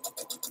 3,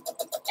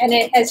 and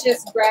it has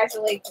just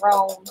gradually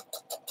grown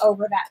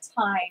over that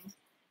time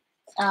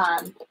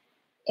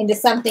into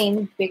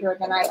something bigger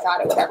than I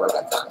thought it would ever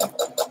become.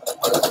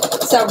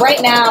 So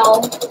right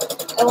now,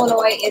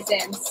 Illinois is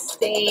in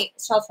state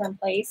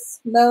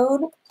shelter-in-place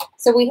mode,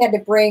 so we had to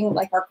bring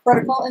like our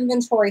critical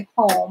inventory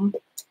home.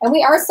 And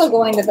we are still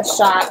going to the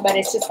shop, but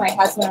it's just my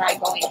husband and I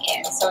going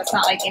in. So it's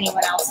not like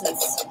anyone else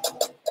is,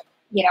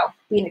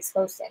 being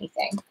exposed to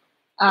anything.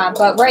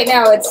 But right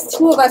now it's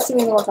 2 of us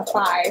doing the work of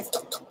 5.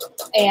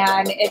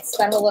 And it's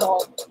been a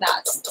little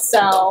nuts.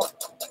 So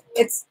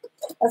that's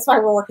why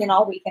we're working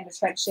all weekend to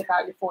try to ship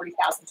out your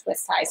 40,000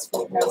 twist ties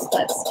for your nose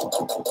clips.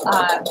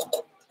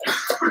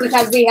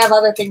 Because we have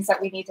other things that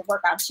we need to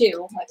work on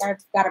too. Like,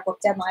 I've got a book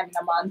deadline in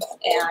a month,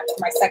 and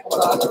my second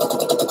book,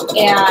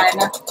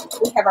 and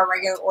we have our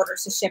regular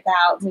orders to ship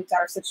out, and we've got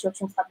our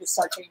subscription club to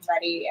start getting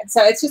ready. And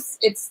so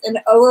it's an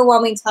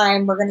overwhelming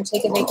time. We're going to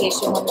take a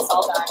vacation when it's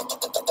all done.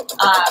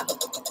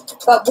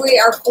 But we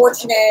are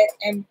fortunate,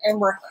 and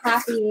we're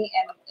happy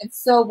and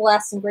so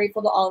blessed and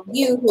grateful to all of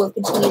you who have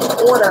continued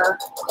to order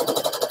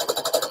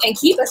and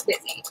keep us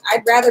busy.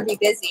 I'd rather be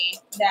busy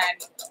than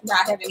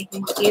not have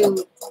anything to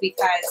do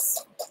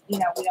because, we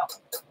don't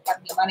have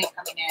any money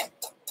coming in.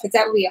 Because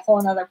that would be a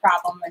whole other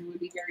problem and would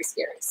be very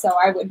scary. So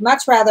I would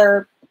much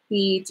rather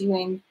be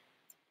doing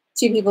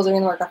 2 people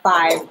doing the work of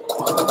 5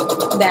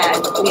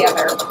 than the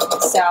other.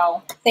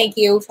 So thank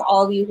you to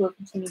all of you who have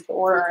continued to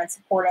order and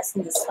support us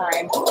in this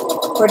time.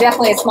 We're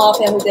definitely a small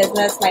family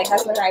business. My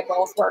husband and I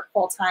both work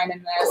full time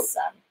in this.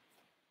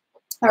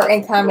 Our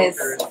income is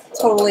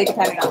totally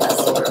dependent on this.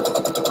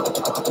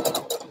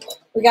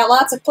 We got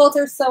lots of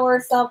quilters,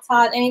 sewers,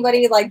 self-taught.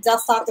 Anybody like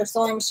dust off their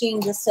sewing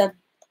machine just to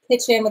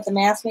pitch in with the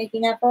mask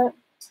making effort?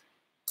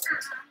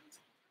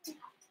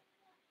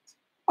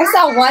 I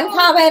saw one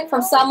comment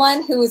from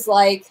someone who was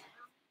like,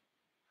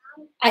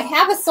 I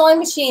have a sewing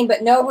machine,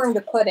 but no room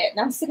to put it. And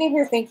I'm sitting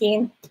here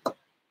thinking, do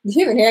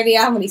you have any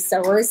idea how many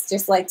sewers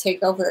just like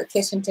take over their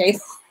kitchen table?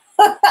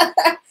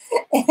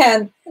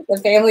 And the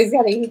family's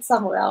got to eat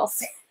somewhere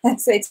else. And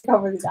so they take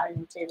over the dining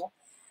room table.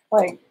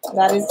 Like,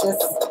 that is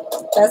just,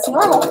 that's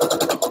normal.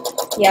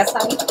 Yes,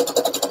 honey?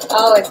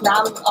 Oh, it's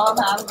not, oh,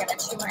 no, I'm going to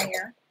chew my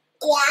ear.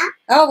 Yeah.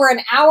 Oh, we're an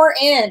hour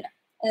in,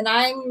 and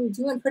I'm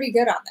doing pretty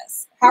good on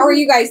this. How are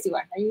you guys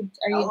doing? Are you?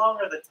 How long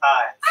are the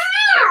ties?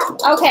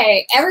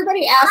 Okay,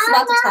 everybody asked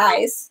about the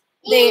ties.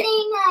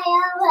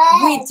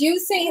 We do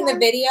say in the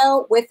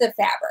video with the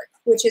fabric,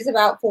 which is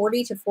about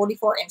 40 to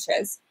 44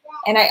 inches.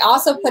 And I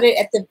also put it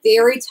at the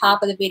very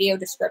top of the video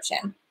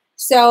description.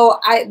 So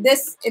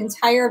this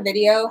entire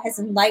video has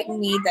enlightened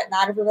me that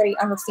not everybody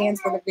understands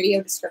what a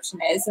video description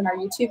is in our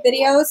YouTube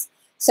videos.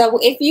 So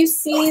if you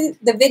see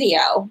the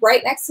video,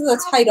 right next to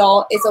the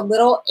title is a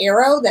little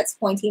arrow that's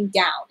pointing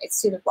down. It's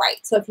to the right.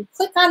 So if you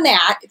click on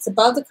that, it's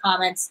above the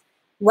comments,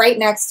 right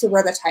next to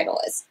where the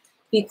title is.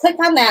 If you click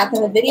on that,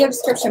 then the video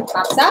description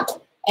pops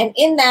up. And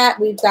in that,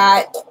 we've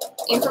got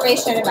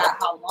information about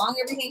how long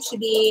everything should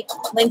be,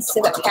 links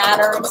to the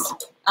patterns.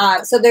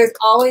 So there's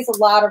always a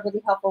lot of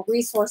really helpful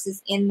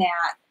resources in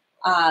that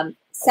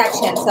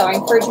section. So I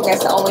encourage you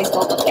guys to always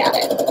go look at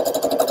it.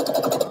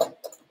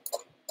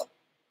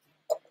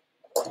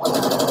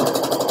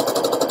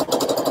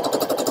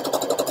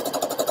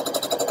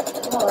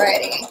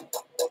 Alrighty.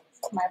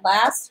 My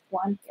last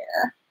one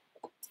here.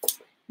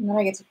 And then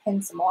I get to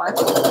pin some more.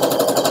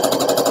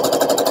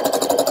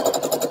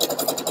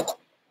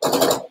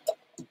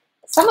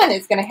 Someone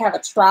is going to have a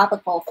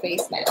tropical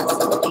face mask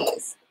with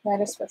these. That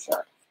is for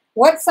sure.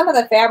 What's some of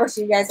the fabrics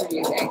you guys are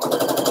using?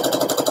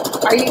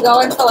 Are you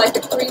going for like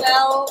the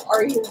Primo,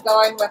 or are you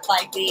going with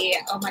like the,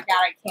 oh my God,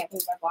 I can't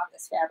believe I bought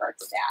this fabric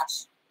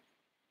stash?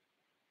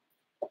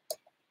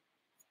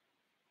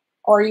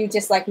 Or are you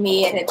just like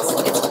me and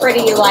it's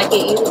pretty, you like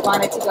it, you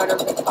want it to go to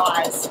the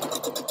cause,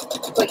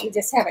 but you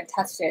just haven't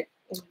touched it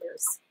in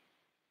years?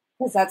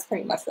 Because that's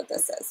pretty much what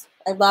this is.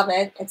 I love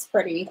it. It's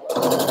pretty.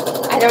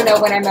 I don't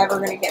know when I'm ever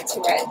going to get to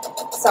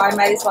it, so I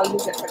might as well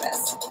use it for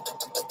this.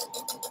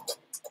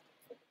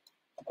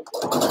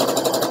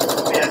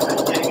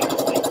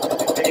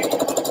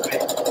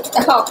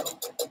 Oh,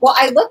 well,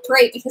 I look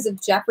great because of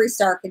Jeffree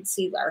Star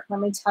Concealer.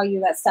 Let me tell you,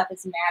 that stuff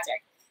is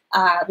magic.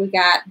 We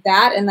got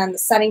that and then the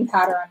setting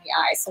powder on the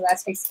eye, so that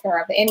takes care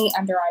of any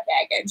under eye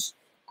baggage.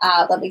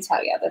 Let me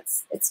tell you,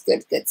 it's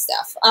good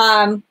stuff.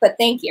 But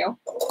thank you.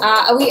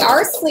 We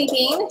are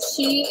sleeping.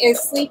 She is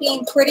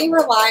sleeping pretty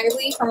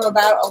reliably from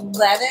about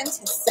 11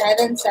 to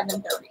 7,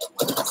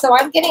 7:30. So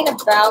I'm getting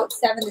about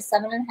 7 to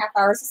 7.5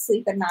 hours of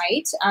sleep a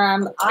night.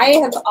 I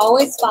have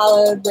always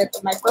followed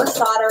with my first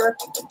daughter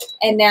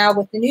and now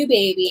with the new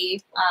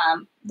baby,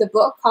 the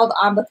book called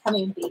On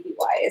Becoming Baby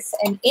Wise.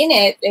 And in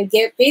it,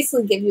 they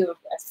basically give you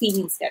a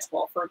feeding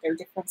schedule for their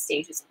different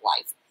stages of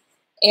life.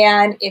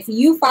 And if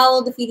you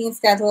follow the feeding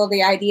schedule,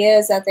 the idea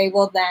is that they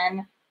will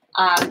then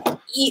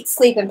eat,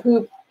 sleep, and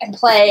poop and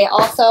play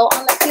also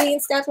on the feeding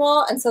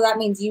schedule. And so that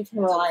means you can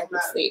reliably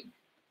sleep.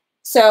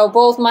 So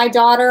both my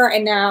daughter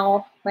and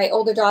now my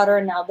older daughter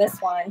and now this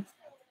one.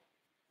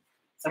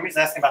 Somebody's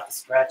asking about the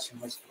stretch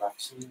and which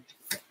direction.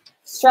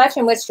 Stretch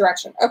in which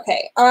direction?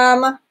 Okay.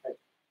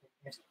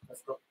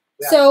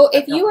 So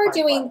if you are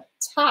doing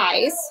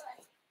ties,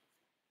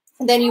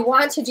 then you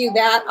want to do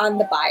that on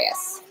the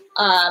bias.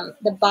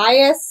 The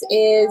bias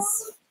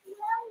is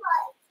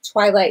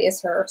Twilight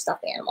is her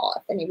stuffed animal,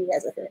 if any of you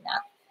guys are hearing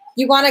that.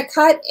 You want to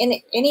cut in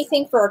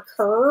anything for a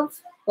curve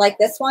like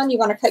this one. You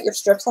want to cut your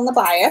strips on the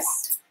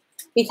bias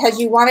because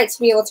you want it to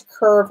be able to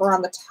curve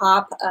around the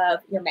top of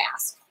your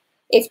mask.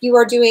 If you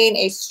are doing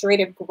a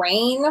straight of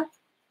grain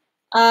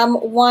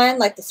one,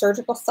 like the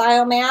surgical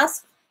style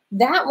mask,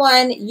 that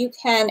one you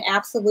can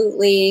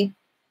absolutely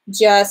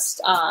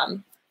just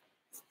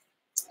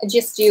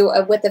do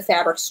with the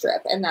fabric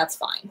strip, and that's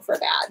fine for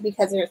that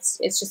because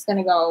it's just going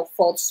to go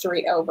fold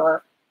straight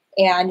over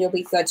and you'll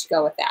be good to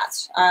go with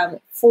that.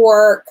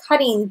 For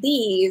cutting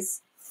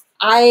these,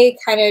 I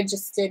kind of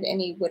just did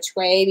any which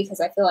way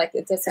because I feel like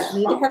it doesn't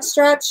need to have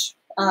stretch.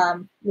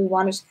 We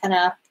want to kind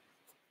of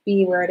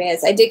be where it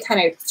is. I did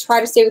kind of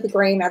try to stay with the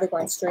grain, either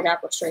going straight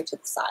up or straight to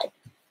the side.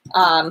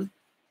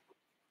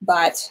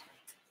 But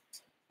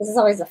this is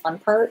always the fun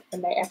part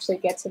when they actually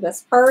get to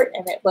this part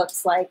and it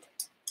looks like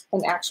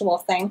an actual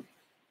thing.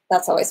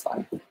 That's always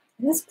fun. And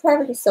this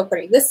fabric is so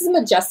pretty. This is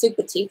Majestic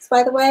Batiks,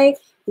 by the way.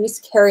 We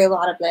used to carry a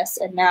lot of this,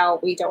 and now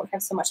we don't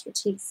have so much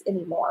batiks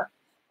anymore.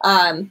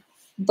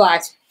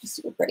 But it's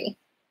super pretty.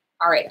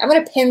 All right, I'm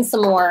going to pin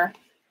some more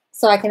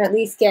so I can at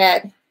least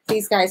get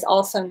these guys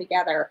all sewn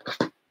together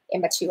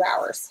in about 2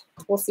 hours.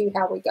 We'll see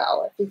how we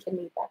go, if we can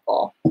meet that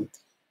goal.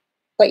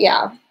 But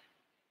yeah,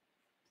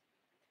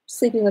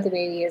 sleeping with a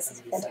baby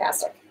is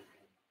fantastic.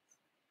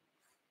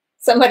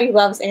 Somebody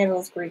loves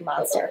Angela's Green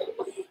Monster.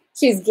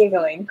 She's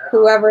giggling.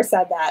 Whoever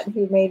said that,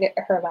 who made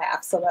her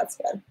laugh, so that's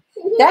good.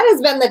 That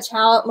has been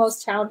the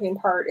most challenging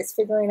part, is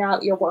figuring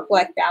out your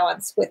work-life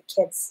balance with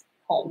kids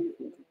home.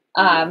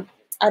 I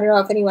don't know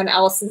if anyone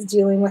else is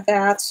dealing with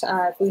that.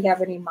 If we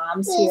have any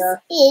moms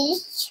here. This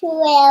is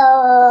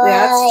Twilight.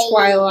 That's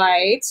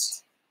Twilight.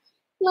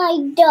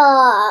 My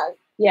dog.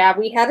 Yeah,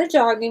 we had a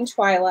dog named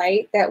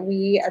Twilight that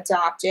we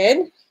adopted.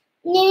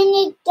 And then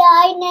it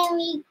died,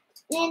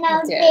 and I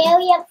was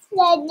very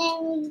upset, and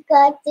then we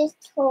got this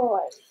toy.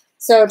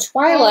 So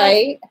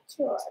Twilight,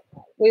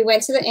 we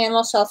went to the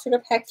animal shelter to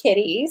pet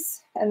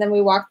kitties, and then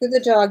we walked through the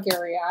dog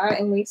area,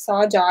 and we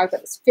saw a dog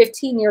that was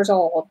 15 years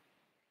old.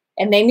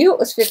 And they knew it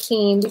was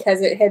 15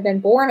 because it had been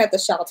born at the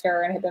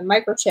shelter and had been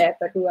microchipped,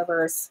 but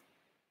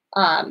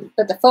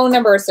but the phone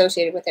number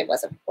associated with it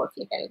wasn't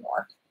working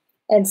anymore.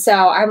 And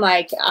so I'm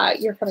like,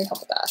 you're coming home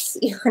with us.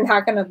 You're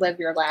not going to live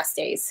your last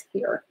days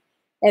here.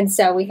 And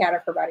so we had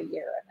her for about a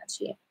year, and then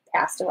she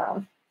passed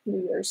around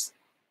New Year's.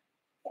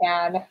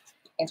 And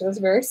Angela's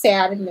very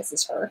sad and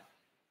misses her.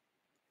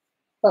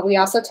 But we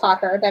also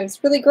taught her that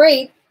it's really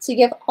great to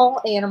give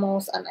all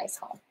animals a nice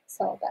home.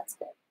 So that's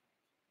good.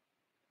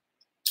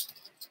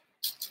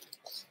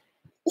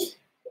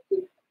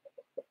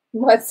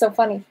 What's so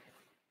funny?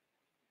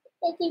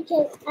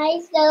 Because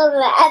I saw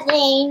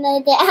laughing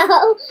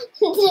down.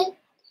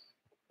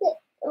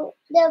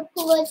 The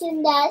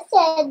person that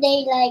said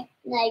they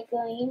like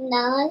green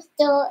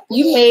monster.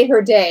 You made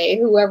her day,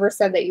 whoever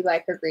said that you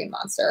like her green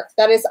monster.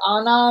 That is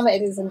Anam.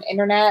 It is an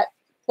internet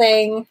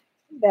thing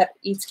that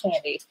eats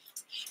candy.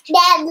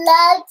 That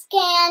loves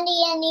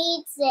candy and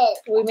eats it.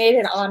 We made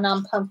an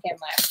Anam pumpkin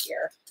last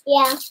year.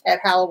 Yeah. At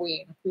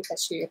Halloween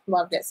because she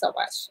loved it so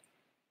much.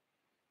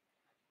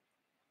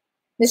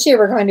 This year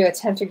we're going to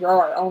attempt to grow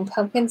our own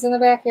pumpkins in the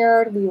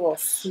backyard. We will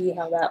see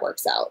how that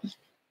works out.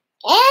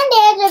 And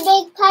there's a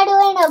big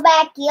puddle in the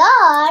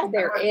backyard.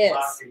 There is.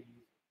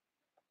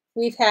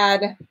 We've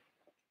had,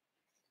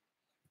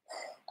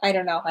 I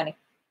don't know, honey.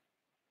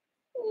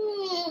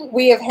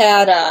 We have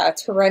had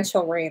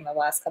torrential rain the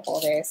last couple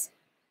of days.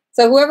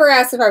 So whoever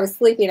asked if I was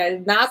sleeping, I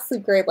did not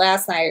sleep great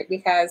last night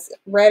because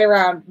right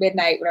around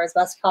midnight when I was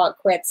about to call it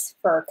quits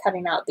for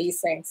cutting out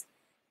these things,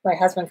 my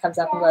husband comes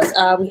up and goes,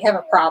 we have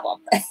a problem.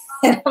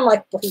 And I'm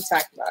like, what are you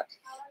talking about?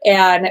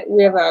 And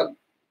we have a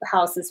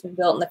house that's been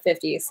built in the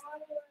 50s.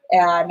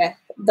 And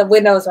the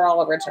windows are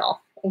all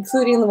original,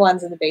 including the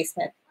ones in the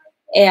basement.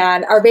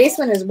 And our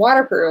basement is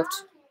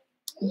waterproofed,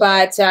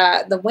 but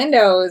the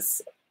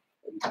windows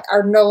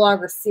are no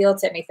longer sealed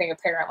to anything,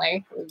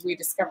 apparently. We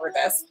discovered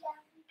this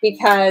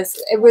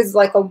because it was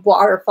like a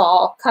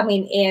waterfall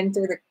coming in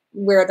through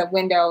where the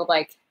window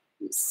like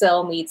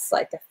sill meets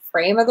like the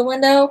frame of the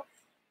window.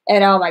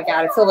 And oh my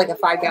God, it filled like a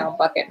 5-gallon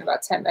bucket in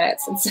about 10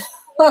 minutes. And so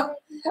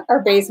our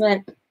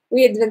basement,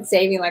 we had been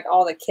saving like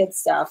all the kids'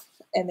 stuff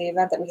in the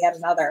event that we had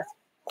another.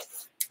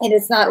 And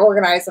it's not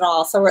organized at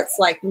all. So it's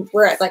like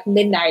we're at like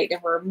midnight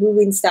and we're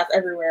moving stuff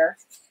everywhere.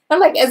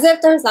 I'm like, as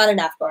if there's not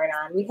enough going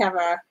on. We have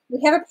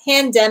a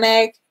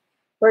pandemic.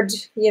 We're,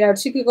 2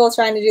 people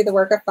trying to do the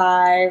work of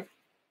 5.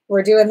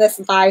 We're doing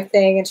this live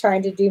thing and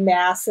trying to do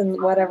mass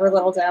and whatever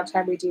little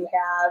downtime we do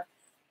have.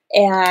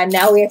 And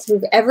now we have to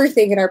move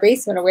everything in our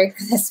basement away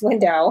from this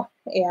window.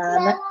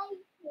 And,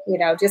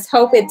 just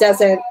hope it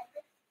doesn't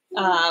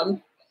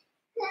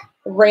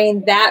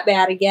rain that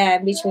bad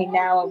again between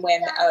now and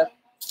when a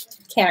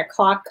can of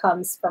caulk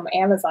comes from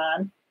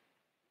Amazon.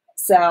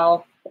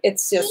 So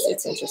it's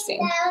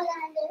interesting.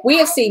 We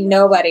have seen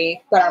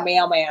nobody but our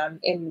mailman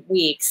in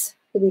weeks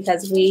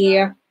because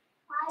we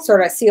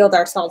sort of sealed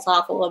ourselves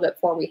off a little bit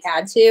before we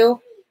had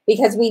to,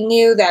 because we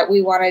knew that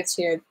we wanted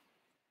to,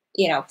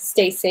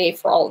 stay safe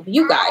for all of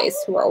you guys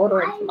who are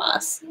ordering from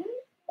us.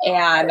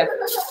 And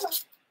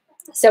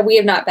so we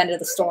have not been to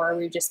the store.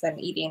 We've just been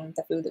eating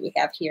the food that we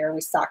have here.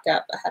 We stocked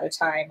up ahead of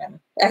time, and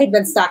I had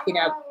been stocking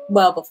up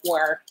well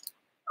before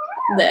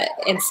the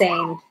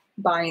insane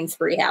buying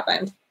spree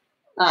happened.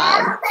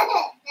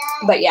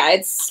 But yeah,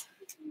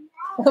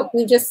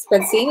 we've just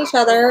been seeing each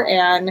other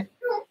and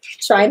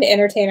trying to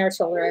entertain our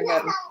children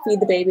and feed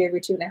the baby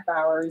every 2.5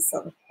 hours.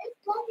 And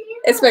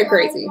it's been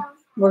crazy.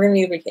 We're going to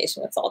need a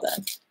vacation when it's all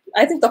done.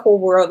 I think the whole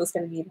world is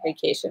going to need a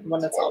vacation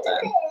when it's all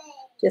done.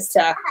 Just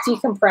to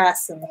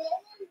decompress and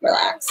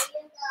relax.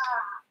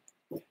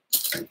 Okay,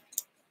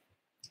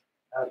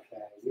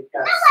 we've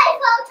got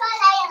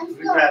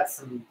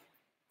some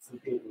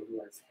people who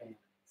are spamming.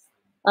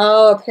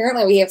 Oh,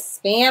 apparently we have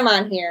spam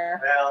on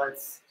here. Well,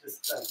 it's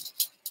just a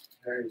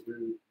very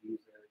rude user.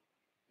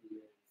 He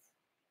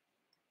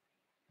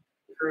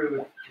is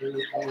rude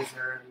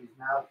user.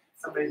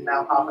 Somebody's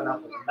now popping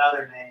up with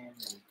another name.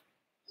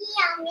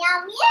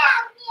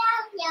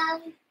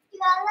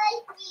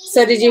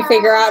 So did you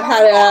figure out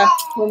how to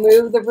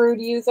remove the rude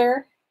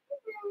user?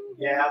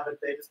 Yeah, but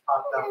they just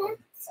popped up with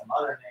some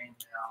other name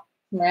now.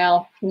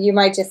 Well, you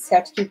might just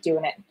have to keep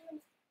doing it.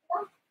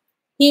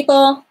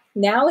 People,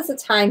 now is the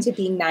time to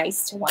be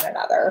nice to one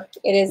another.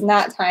 It is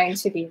not time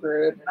to be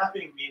rude. They're not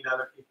being mean to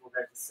other people.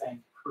 They're just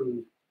saying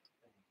crude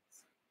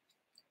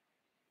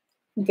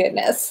things.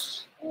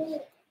 Goodness.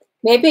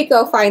 Maybe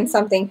go find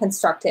something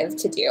constructive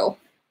to do.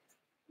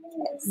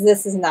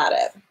 This is not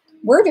it.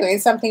 We're doing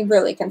something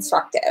really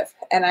constructive,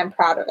 and I'm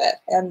proud of it.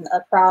 And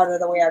I'm proud of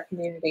the way our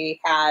community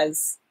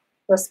has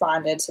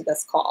responded to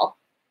this call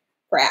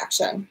for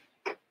action.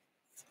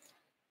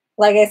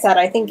 Like I said,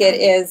 I think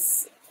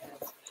it's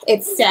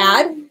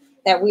sad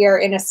that we are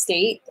in a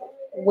state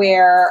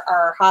where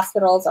our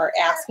hospitals are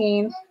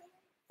asking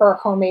for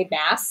homemade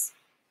masks,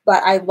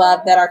 but I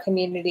love that our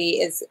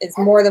community is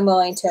more than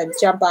willing to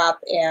jump up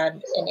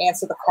and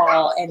answer the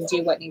call and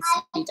do what needs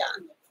to be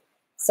done.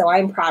 So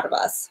I'm proud of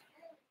us.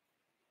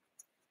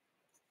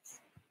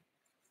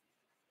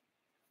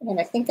 And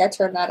I think I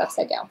turned that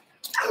upside down.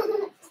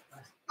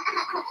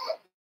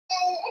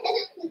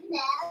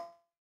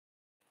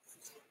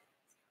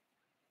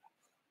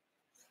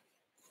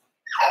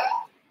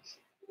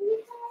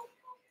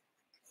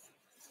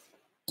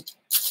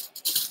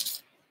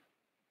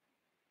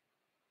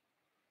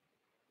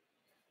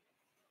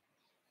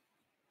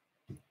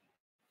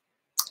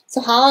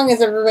 So how long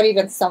has everybody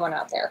been sewing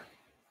out there?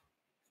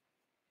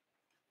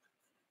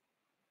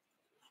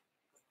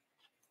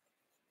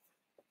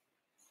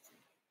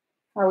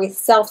 Are we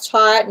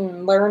self-taught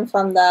and learn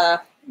from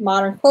the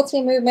modern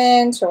quilting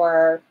movement,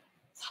 or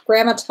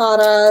grandma taught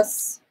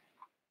us?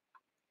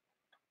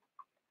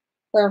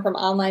 Learn from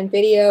online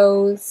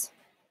videos.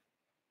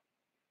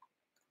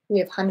 We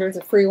have hundreds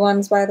of free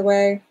ones, by the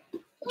way,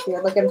 if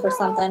you're looking for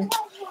something.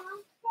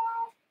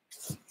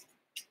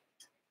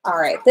 All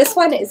right, this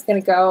one is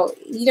going to go,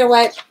 you know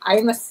what?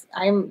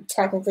 I'm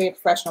technically a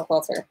professional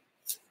quilter,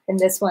 and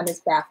this one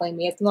is baffling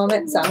me at the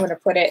moment, so I'm going to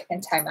put it in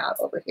timeout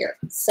over here.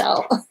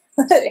 So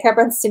it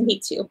happens to me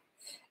too,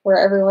 where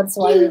every once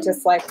in a while you're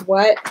just like,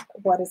 what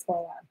is going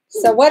on?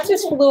 So what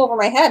just flew over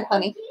my head,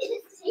 honey?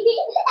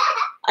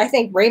 I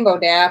think Rainbow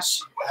Dash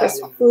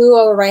just flew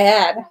over my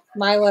head.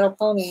 My Little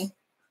Pony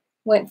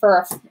went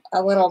for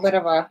a little bit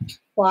of a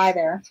fly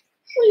there.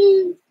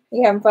 You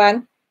having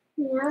fun?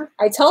 Yeah.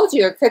 I told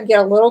you it could get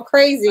a little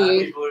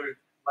crazy. People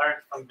learn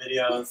from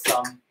videos,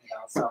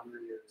 some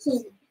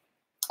reviews.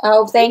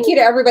 Oh, thank you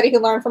to everybody who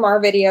learned from our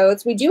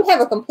videos. We do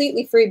have a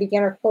completely free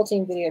beginner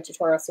quilting video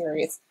tutorial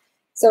series.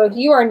 So if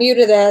you are new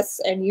to this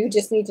and you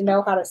just need to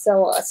know how to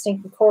sew a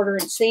stinking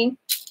 1/4 inch seam,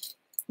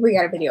 we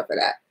got a video for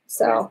that.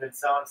 So they've been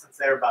sewing since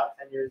they were about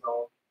 10 years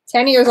old.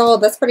 10 years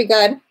old, that's pretty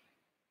good.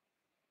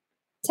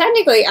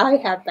 Technically, I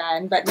have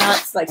been, but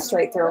not like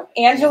straight through.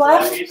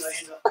 Angela?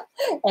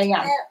 Hang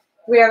on.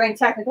 We're having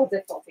technical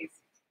difficulties.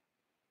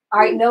 All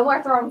right, no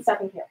more throwing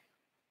stuff in here.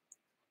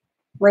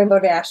 Rainbow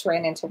Dash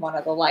ran into one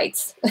of the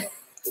lights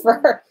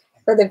for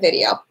the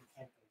video.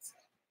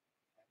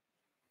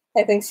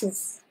 I think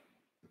this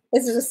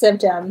is a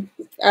symptom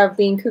of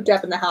being cooped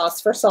up in the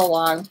house for so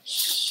long.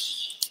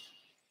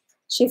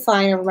 She's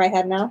flying over my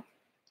head now.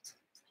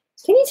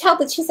 Can you tell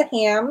that she's a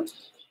ham?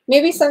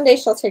 Maybe someday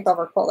she'll take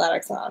over Quilt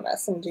Addicts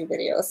Anonymous and do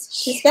videos.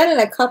 She's been in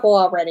a couple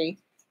already.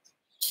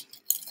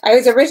 I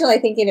was originally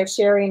thinking of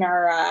sharing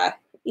our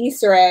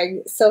Easter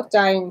egg silk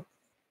dyeing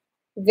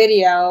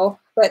video,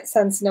 but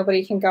since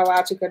nobody can go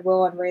out to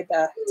Goodwill and read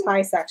the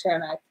tie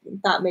section, I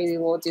thought maybe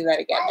we'll do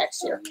that again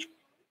next year.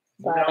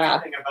 But, you know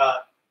anything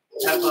about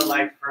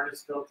HEPA-like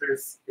furnace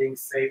filters being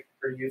safe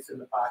for use in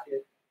the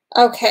pocket?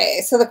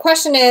 Okay, so the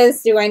question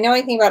is, do I know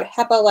anything about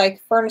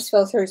HEPA-like furnace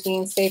filters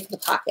being safe for the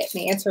pocket?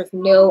 And the answer is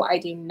no, I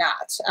do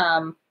not.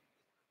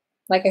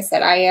 Like I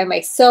said, I am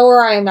a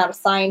sewer. I am not a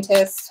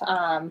scientist.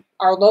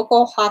 Our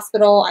local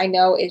hospital, I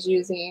know, is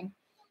using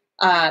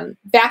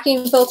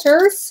vacuum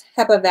filters,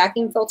 HEPA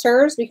vacuum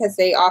filters, because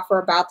they offer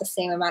about the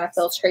same amount of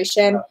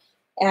filtration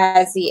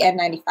as the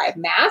N95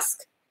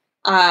 mask.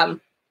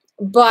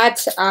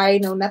 But I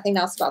know nothing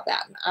else about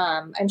that.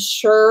 I'm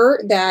sure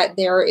that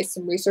there is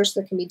some research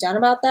that can be done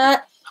about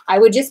that. I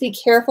would just be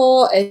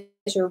careful as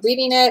you're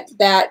reading it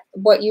that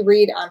what you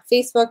read on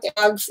Facebook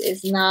ads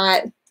is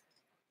not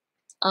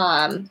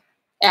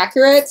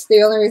accurate.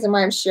 The only reason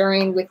why I'm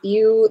sharing with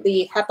you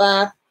the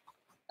HEPA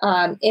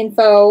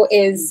info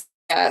is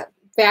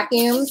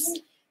vacuums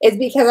is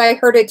because I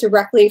heard it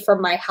directly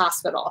from my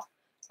hospital.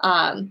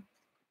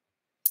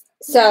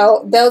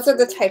 So those are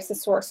the types of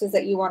sources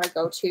that you want to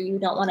go to. You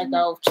don't want to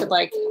go to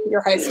like your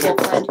high school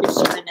friend who's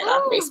sharing it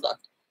on Facebook,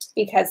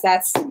 because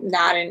that's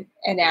not an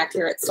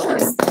accurate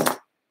source.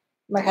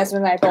 My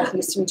husband and I both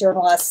used to be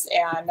journalists,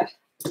 and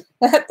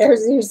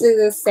there's usually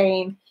this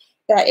saying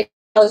that it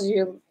tells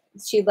you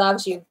she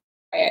loves you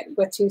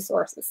with 2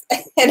 sources.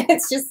 And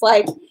it's just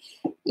like,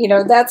 you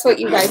know, that's what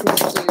you guys need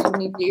to do. You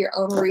need to do your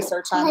own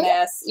research on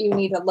this. You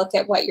need to look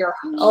at what your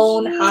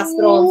own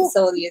hospital and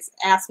facility is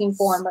asking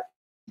for,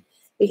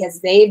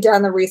 because they've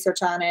done the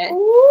research on it,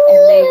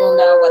 and they will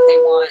know what they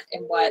want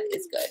and what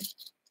is good.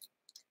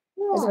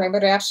 Is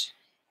Rainbow Dash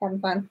having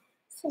fun?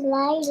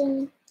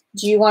 Sliding.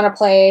 Do you want to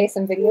play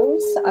some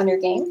videos on your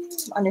game,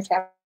 on your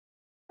tablet?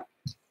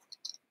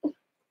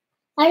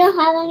 I don't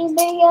have any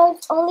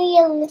videos, only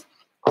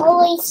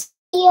videos.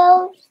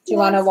 Do you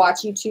want to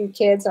watch YouTube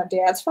Kids on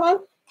Dad's phone?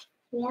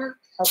 Yeah.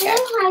 Okay. I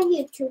don't have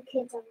YouTube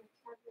Kids on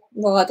my tablet.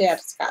 Well,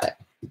 Dad's got it.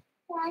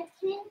 Why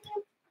can't you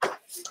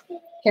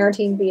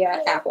parenting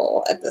via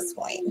Apple at this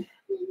point.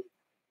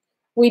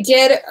 We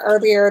did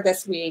earlier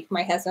this week,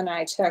 my husband and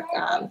I took,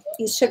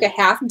 each took a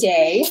half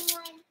day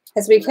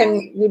because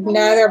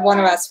neither one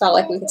of us felt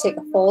like we could take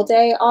a full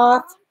day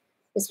off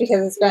just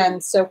because it's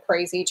been so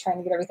crazy trying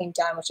to get everything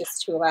done with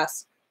just two of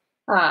us.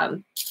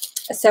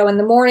 So in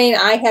the morning,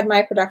 I had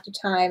my productive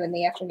time. In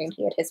the afternoon,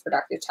 he had his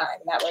productive time.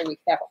 And that way we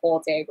could have a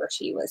whole day where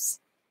she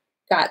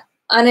got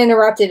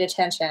uninterrupted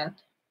attention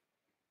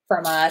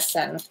from us.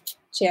 And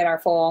she had our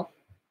full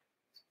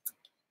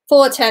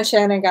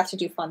attention and got to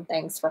do fun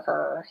things for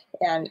her.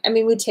 And I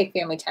mean, we take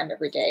family time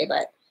every day,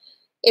 but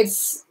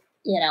it's,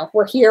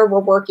 we're here, we're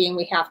working,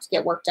 we have to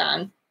get work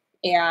done.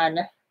 And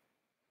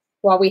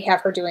while we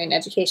have her doing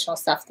educational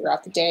stuff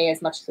throughout the day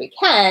as much as we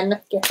can,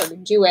 get her to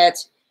do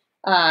it,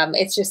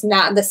 it's just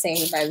not the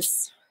same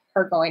as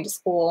her going to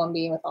school and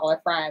being with all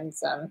her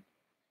friends. And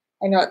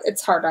I know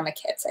it's hard on the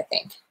kids, I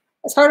think.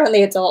 It's hard on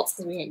the adults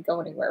because we can't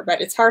go anywhere,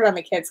 but it's hard on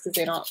the kids because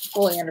they don't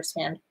fully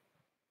understand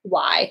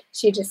why.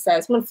 She just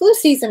says, when flu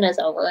season is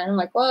over. And I'm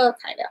like, well,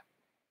 kind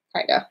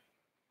of.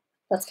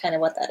 That's kind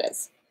of what that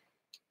is.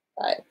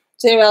 But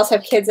does anyone else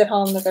have kids at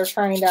home that they're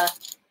trying to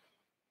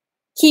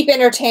keep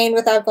entertained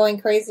without going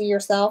crazy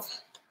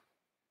yourself?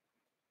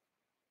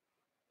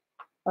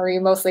 Or are you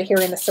mostly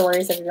hearing the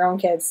stories of your own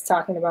kids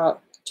talking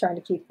about trying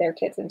to keep their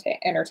kids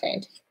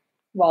entertained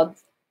while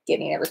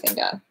getting everything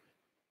done?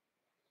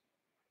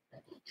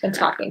 Been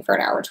talking for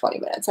an hour and 20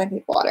 minutes. I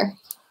need water.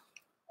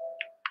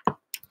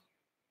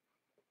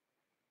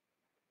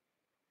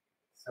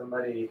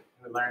 Somebody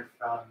who learned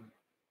from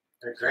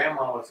their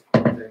grandma was a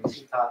quilter, and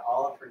she taught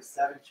all of her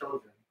 7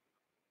 children.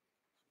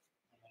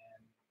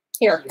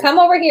 Here, come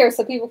over here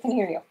so people can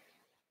hear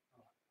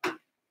you.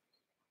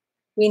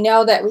 We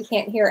know that we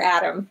can't hear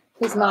Adam,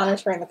 who's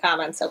monitoring the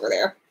comments over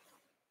there.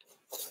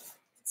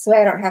 So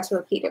I don't have to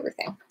repeat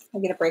everything. I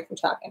get a break from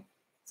talking.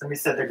 Somebody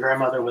said their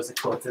grandmother was a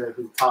quilter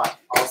who taught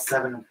all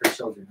 7 of her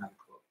children how to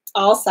quilt.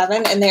 All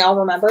 7, and they all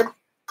remembered?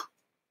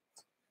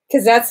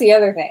 Because that's the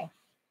other thing.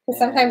 Because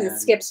sometimes it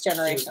skips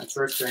generations. The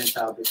first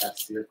grandchild that got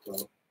to see her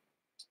quilt.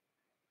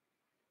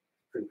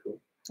 Pretty cool.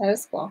 That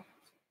is cool.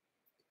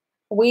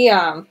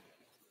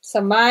 So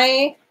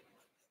my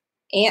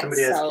aunt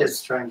Somebody has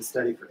kids trying to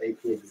study for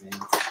AP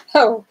exams.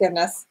 Oh,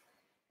 goodness.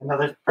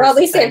 Well, at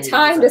least they have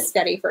time to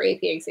study for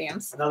AP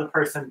exams. Another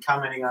person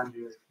commenting on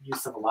your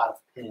use of a lot of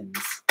pins.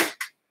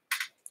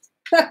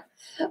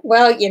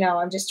 Well,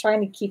 I'm just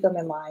trying to keep them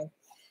in line.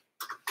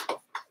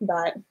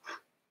 But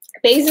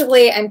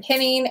basically, I'm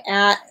pinning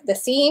at the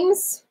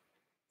seams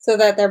so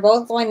that they're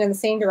both going in the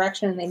same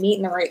direction and they meet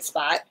in the right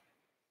spot.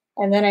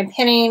 And then I'm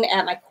pinning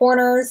at my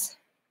corners.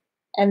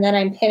 And then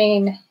I'm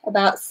pinning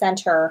about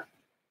center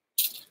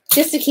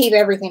just to keep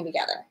everything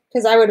together.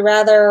 Because I would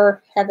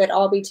rather have it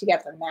all be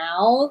together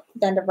now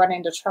than to run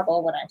into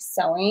trouble when I'm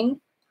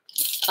sewing.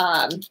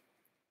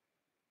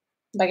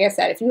 Like I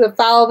said, if you have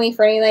followed me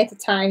for any length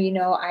of time, you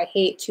know I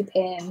hate to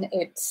pin.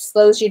 It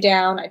slows you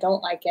down. I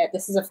don't like it.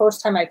 This is the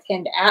first time I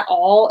pinned at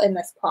all in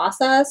this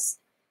process.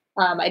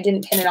 I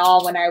didn't pin at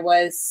all when I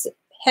was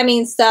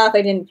hemming stuff.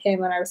 I didn't pin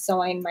when I was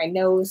sewing my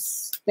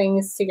nose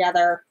things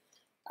together.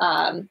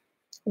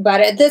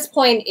 But at this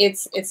point,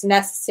 it's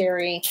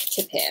necessary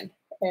to pin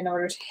in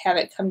order to have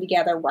it come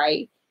together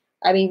right.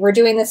 I mean, we're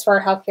doing this for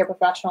our healthcare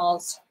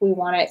professionals. We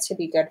want it to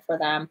be good for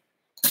them.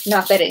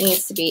 Not that it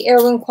needs to be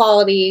heirloom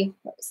quality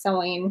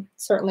sewing,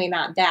 certainly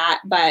not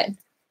that, but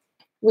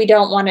we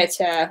don't want it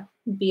to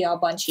be all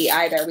bunchy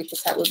either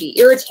because that would be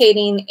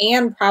irritating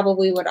and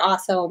probably would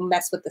also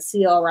mess with the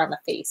seal around the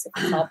face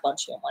if it's all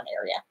bunchy in one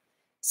area.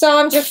 So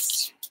I'm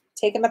just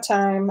taking the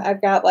time.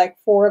 I've got like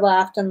 4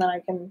 left and then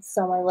I can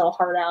sew my little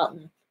heart out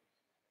and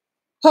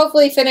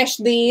hopefully finish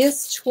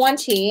these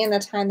 20 in the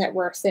time that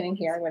we're sitting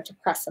here. I'm going to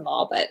press them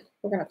all, but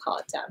we're going to call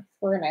it done.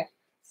 We're going to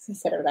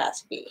consider that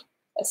to be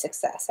a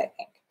success, I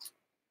think.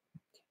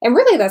 And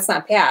really, that's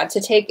not bad to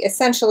take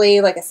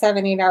essentially like a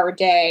 7-8 hour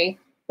day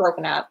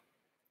broken up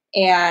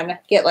and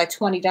get like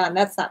 20 done.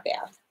 That's not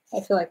bad.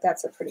 I feel like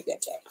that's a pretty good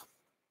day.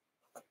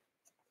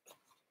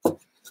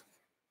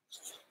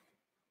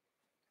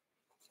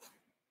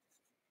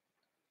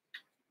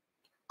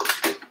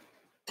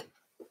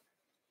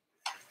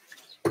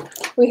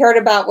 We heard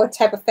about what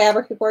type of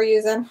fabric people are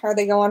using. Are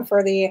they going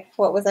for the,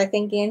 what was I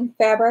thinking,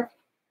 fabric?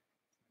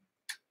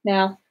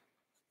 No.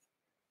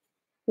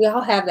 We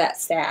all have that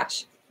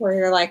stash where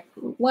you're like,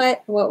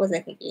 what was I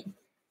thinking?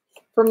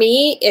 For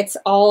me, it's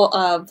all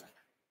of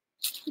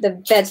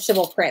the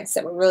vegetable prints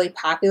that were really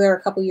popular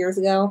a couple years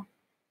ago.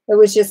 It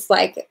was just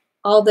like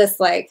all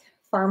this like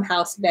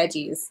farmhouse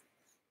veggies.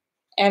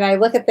 And I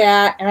look at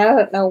that and I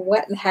don't know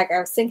what in the heck I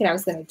was thinking I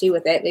was going to do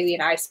with it. Maybe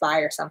an I Spy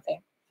or something.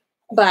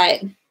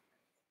 But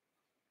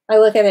I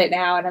look at it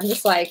now and I'm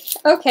just like,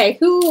 okay,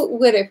 who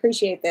would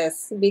appreciate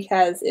this?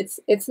 Because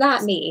it's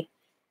not me.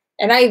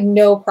 And I have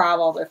no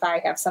problem if I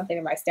have something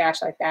in my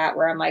stash like that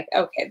where I'm like,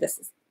 okay, this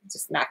is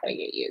just not going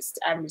to get used.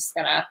 I'm just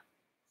going to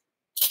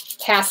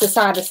pass this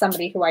on to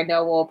somebody who I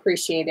know will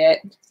appreciate it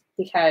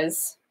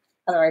because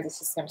otherwise it's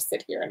just going to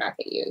sit here and not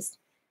get used.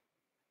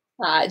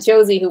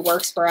 Josie, who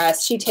works for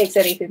us, she takes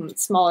anything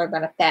that's smaller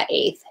than a fat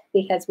eighth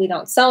because we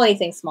don't sell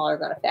anything smaller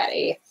than a fat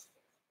eighth.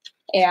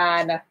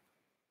 And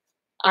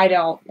I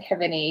don't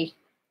have any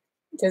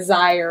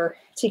desire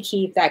to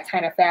keep that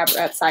kind of fabric,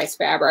 that size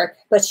fabric,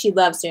 but she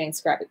loves doing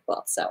scrappy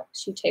quilts, so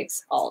she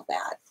takes all of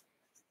that.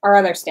 Our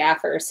other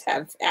staffers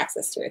have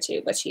access to it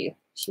too, but she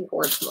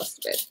hoards most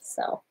of it.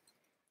 So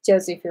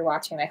Josie, if you're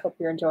watching, I hope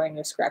you're enjoying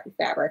your scrappy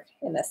fabric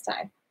in this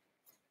time.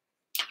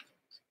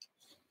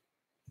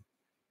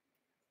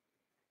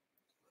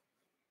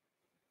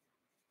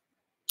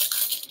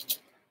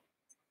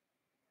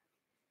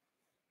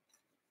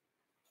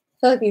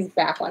 I feel like these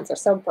back ones are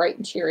so bright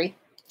and cheery.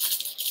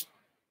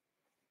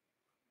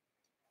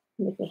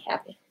 Make me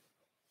happy.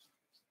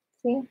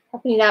 See? How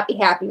can you not be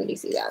happy when you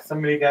see that?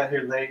 Somebody got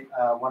here late,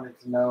 wanted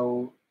to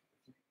know,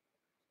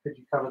 could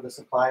you cover the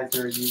supplies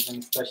they're using,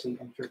 especially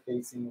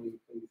interfacing? Will you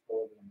please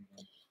go over them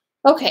again?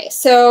 Okay,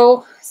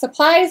 so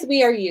supplies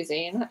we are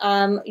using.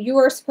 You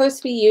are supposed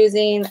to be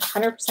using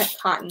 100%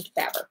 cotton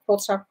fabric.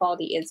 Quilt Shop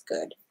quality is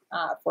good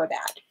for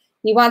that.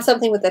 You want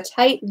something with a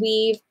tight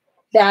weave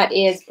that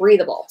is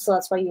breathable. So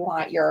that's why you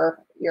want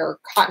your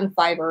cotton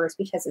fibers,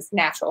 because it's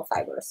natural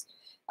fibers.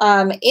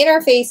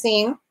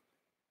 Interfacing,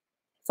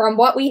 from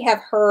what we have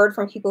heard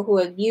from people who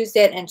have used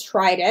it and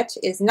tried it,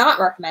 is not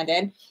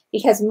recommended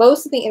because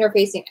most of the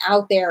interfacing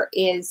out there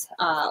is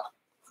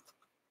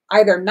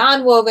either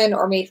non-woven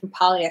or made from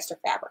polyester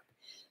fabric.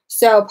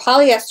 So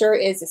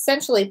polyester is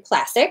essentially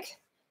plastic,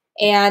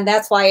 and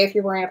that's why if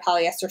you're wearing a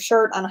polyester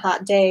shirt on a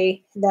hot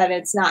day that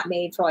it's not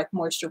made for like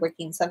moisture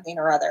wicking something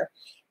or other,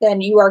 then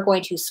you are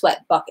going to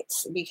sweat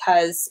buckets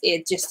because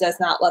it just does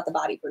not let the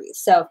body breathe.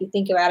 So if you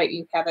think about it,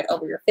 you have it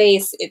over your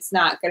face, it's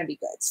not going to be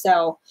good.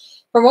 So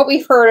from what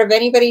we've heard of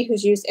anybody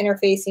who's used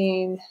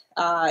interfacing,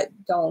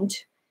 don't,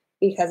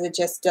 because it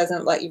just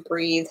doesn't let you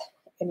breathe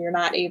and you're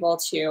not able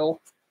to,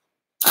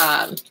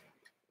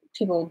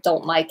 people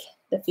don't like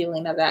the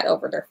feeling of that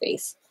over their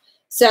face.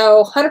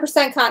 So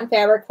 100% cotton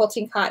fabric,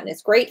 quilting cotton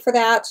is great for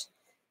that,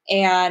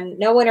 and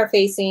no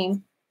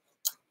interfacing.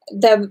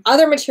 The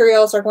other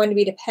materials are going to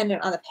be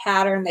dependent on the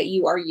pattern that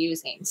you are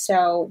using.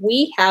 So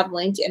we have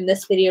linked in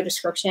this video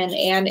description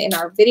and in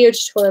our video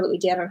tutorial that we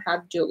did on how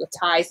to do it with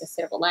ties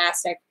instead of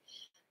elastic,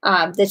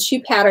 the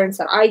two patterns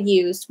that I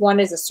used. One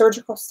is a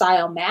surgical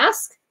style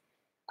mask,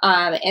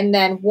 and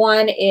then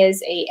one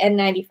is a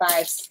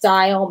N95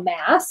 style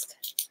mask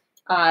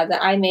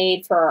that I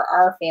made for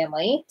our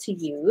family to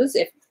use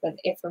if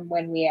and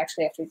when we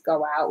actually have to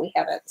go out. We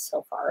haven't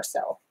so far,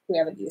 so we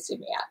haven't used it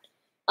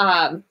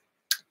yet.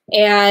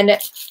 And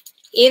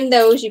in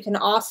those, you can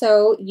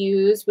also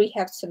use, we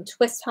have some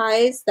twist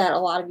ties that a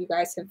lot of you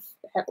guys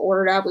have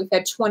ordered up. We've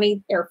had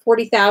 20 or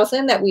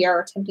 40,000 that we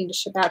are attempting to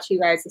ship out to you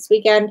guys this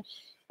weekend.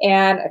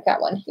 And I've got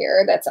one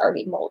here that's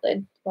already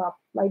molded. Well,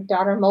 my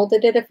daughter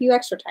molded it a few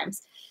extra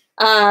times.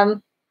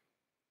 But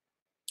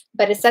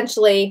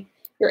essentially,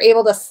 you're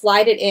able to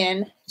slide it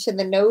in to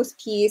the nose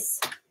piece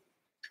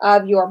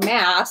of your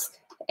mask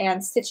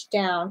and stitch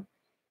down.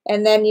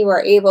 And then you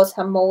are able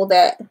to mold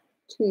it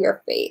to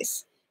your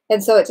face.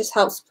 And so it just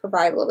helps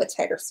provide a little bit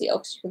tighter seal,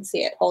 because you can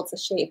see it holds the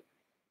shape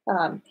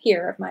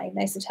here of my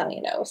nice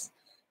Italian nose.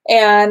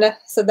 And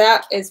so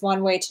that is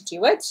one way to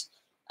do it.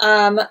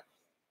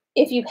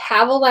 If you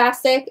have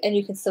elastic and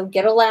you can still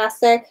get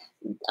elastic,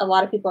 a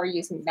lot of people are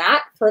using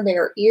that for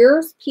their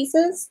ears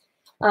pieces.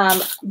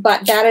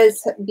 But that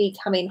is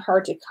becoming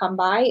hard to come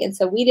by. And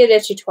so we did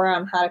a tutorial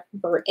on how to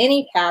convert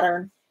any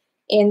pattern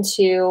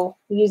into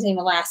using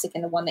elastic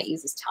into one that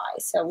uses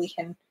ties. So we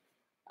can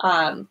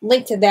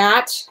link to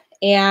that.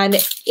 And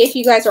if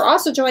you guys are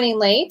also joining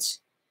late,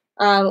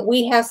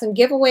 we have some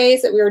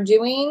giveaways that we are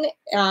doing.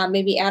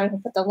 Maybe Adam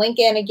can put the link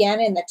in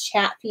again in the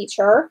chat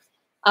feature.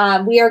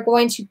 We are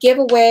going to give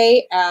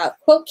away a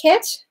quilt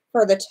kit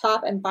for the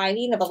top and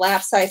binding of a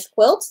lap-size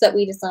quilt that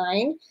we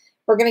designed.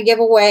 We're going to give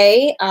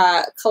away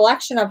a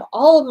collection of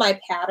all of my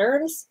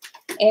patterns,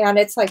 and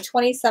it's like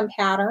 20-some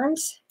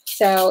patterns.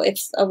 So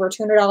it's over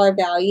 $200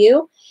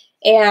 value.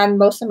 And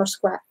most of them are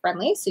scrap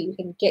friendly, so you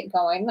can get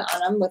going on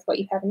them with what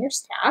you have in your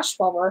stash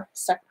while we're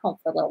stuck at home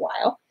for a little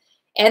while.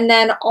 And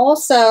then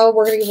also,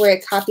 we're going to give away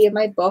a copy of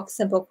my book,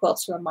 Simple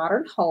Quilts for a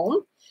Modern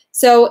Home.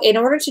 So in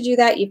order to do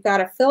that, you've got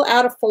to fill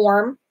out a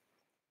form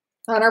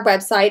on our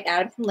website.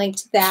 Adam can link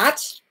to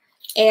that.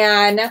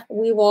 And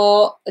we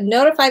will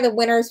notify the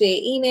winners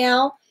via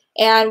email.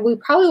 And we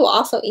probably will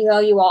also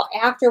email you all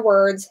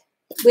afterwards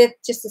with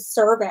just a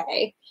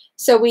survey,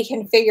 so we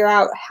can figure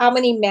out how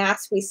many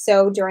masks we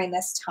sewed during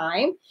this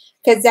time,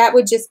 because that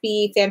would just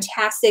be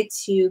fantastic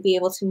to be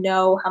able to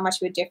know how much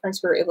of a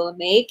difference we were able to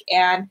make,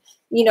 and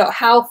you know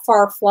how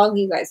far flung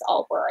you guys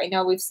all were. I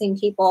know we've seen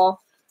people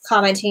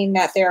commenting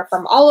that they're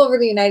from all over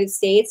the United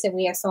States, and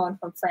we have someone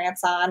from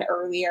France on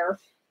earlier.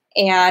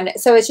 And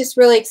so it's just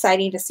really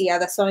exciting to see how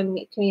the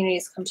sewing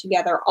communities come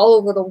together all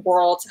over the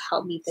world to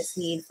help meet this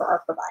need for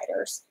our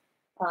providers.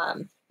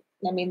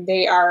 I mean,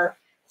 they are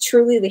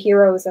truly the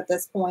heroes at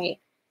this point.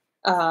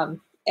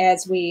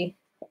 As we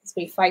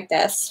fight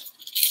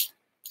this.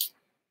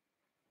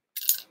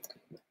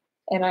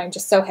 And I'm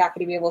just so happy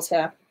to be able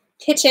to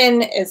pitch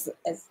in as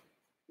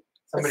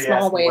Somebody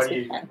small asked me, ways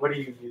we can. what do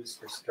you use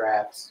for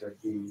straps, or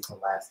do you use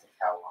elastic?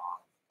 How long?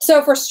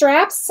 So for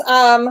straps,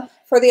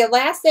 for the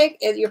elastic,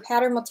 your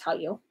pattern will tell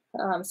you.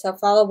 So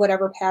follow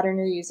whatever pattern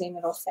you're using,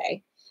 it'll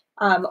say.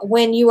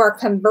 When you are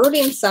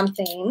converting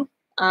something,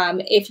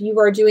 if you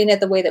are doing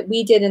it the way that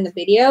we did in the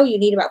video, you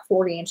need about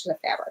 40 inches of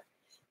fabric.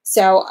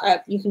 So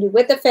you can do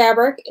with the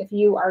fabric if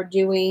you are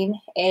doing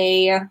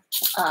a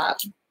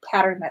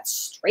pattern that's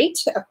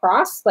straight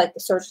across, like the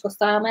surgical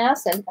style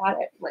mask. I've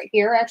got it right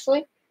here,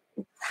 actually.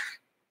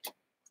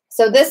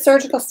 So this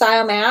surgical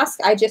style mask,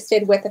 I just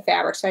did with the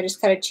fabric. So I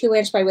just cut a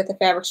 2-inch by width of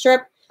fabric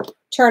strip,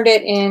 turned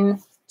it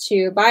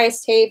into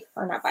bias tape,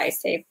 or not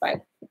bias tape,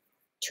 but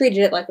treated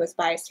it like it was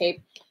bias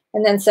tape,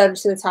 and then sewed it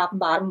to the top and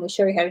bottom. We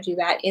show you how to do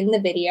that in the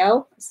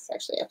video. This is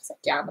actually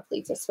upside down. The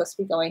pleats are supposed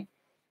to be going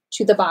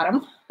to the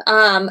bottom.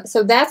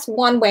 So that's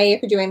one way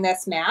if you're doing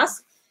this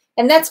mask.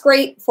 And that's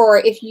great for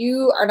if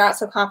you are not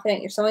so confident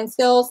in your sewing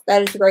skills,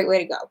 that is a great way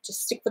to go.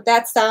 Just stick with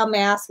that style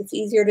mask. It's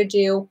easier to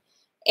do.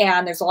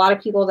 And there's a lot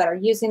of people that are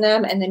using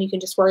them, and then you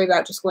can just worry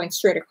about just going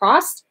straight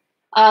across.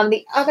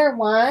 The other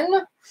one,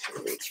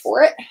 reach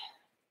for it.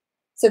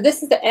 So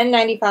this is the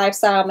N95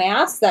 style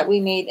mask that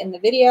we made in the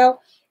video.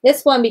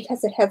 This one,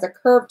 because it has a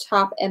curved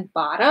top and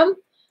bottom,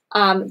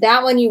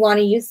 that one you want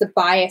to use the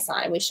bias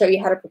on. We show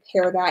you how to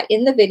prepare that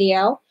in the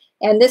video.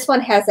 And this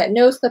one has that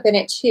nose clip in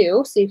it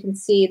too, so you can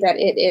see that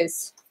it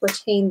is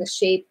retained the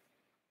shape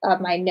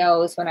of my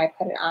nose when I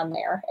put it on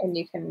there, and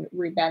you can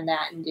rebend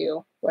that and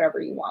do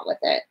whatever you want with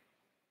it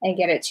and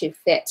get it to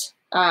fit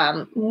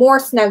more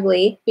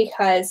snugly,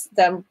 because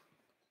the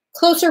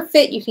closer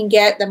fit you can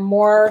get, the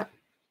more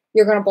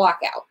you're going to block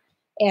out.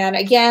 And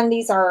again,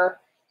 these are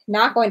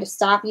not going to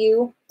stop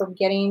you from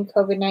getting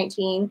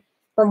COVID-19.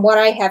 From what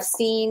I have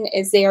seen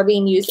is they are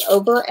being used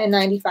over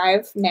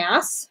N95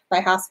 masks by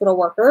hospital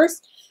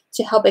workers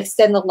to help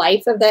extend the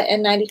life of that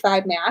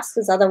N95 mask,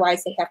 because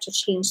otherwise they have to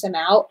change them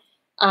out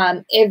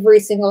every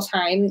single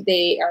time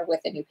they are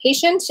with a new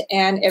patient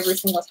and every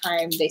single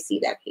time they see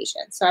that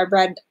patient. So I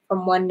read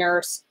from one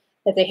nurse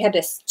that they had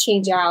to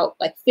change out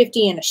like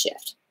 50 in a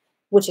shift,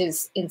 which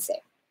is insane.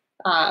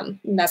 And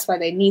that's why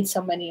they need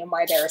so many and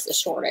why there is a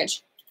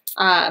shortage.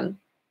 And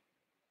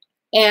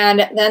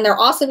then they're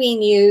also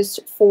being used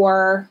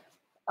for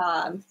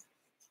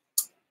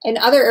in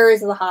other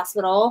areas of the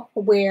hospital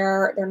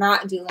where they're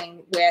not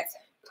dealing with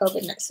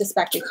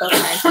suspected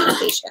COVID-19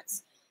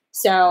 patients.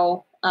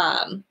 So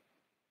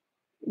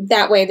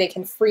that way they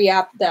can free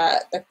up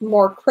the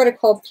more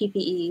critical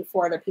PPE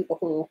for the people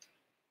who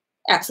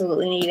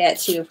absolutely need it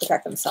to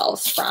protect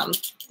themselves from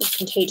this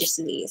contagious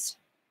disease.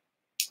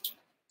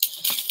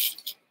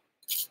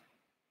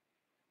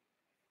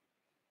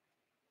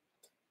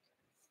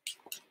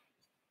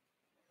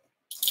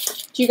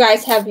 Do you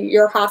guys have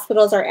your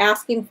hospitals are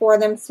asking for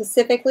them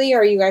specifically, or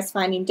are you guys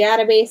finding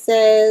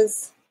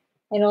databases?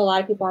 I know a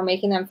lot of people are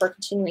making them for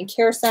continuing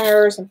care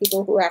centers and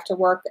people who have to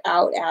work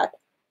out at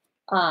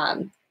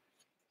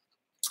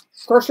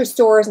grocery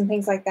stores and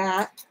things like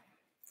that.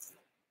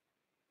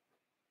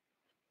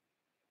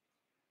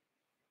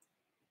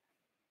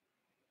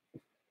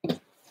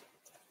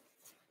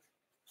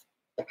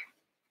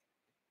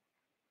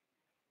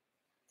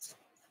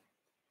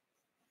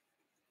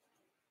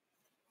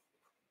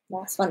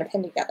 Last one to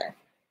pin together.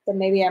 Then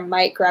maybe I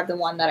might grab the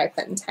one that I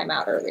put in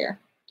timeout earlier.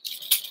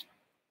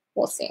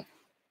 We'll see.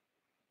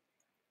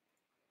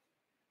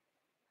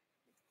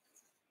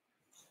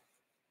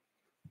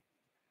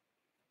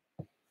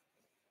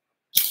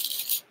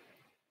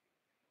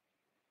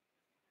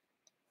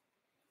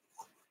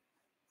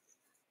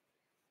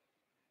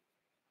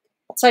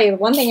 I'll tell you, the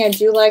one thing I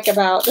do like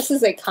about, this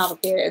is a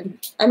complicated,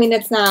 I mean,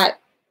 it's not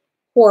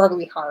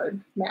horribly hard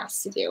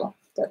mask to do,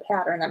 the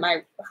pattern that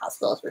my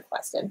hospital has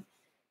requested,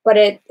 but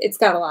it's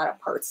got a lot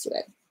of parts to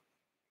it.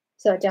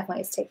 So it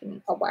definitely is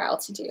taking a while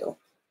to do.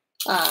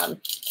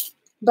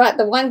 But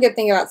the one good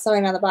thing about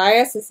sewing on the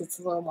bias is it's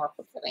a little more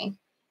forgiving.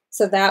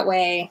 So that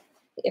way,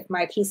 if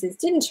my pieces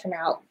didn't turn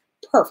out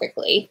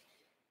perfectly,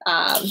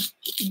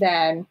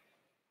 then,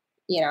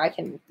 you know, I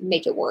can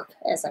make it work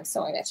as I'm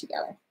sewing it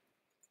together.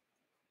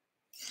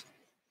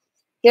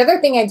 The other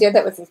thing I did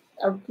that was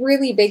a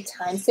really big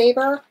time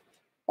saver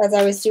as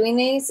I was doing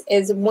these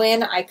is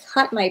when I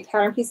cut my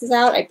pattern pieces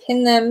out, I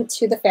pinned them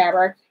to the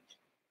fabric,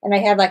 and I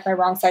had like my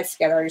wrong sides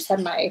together. I just had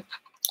my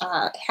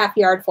half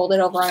yard folded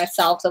over on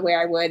itself the way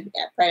I would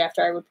right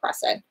after I would press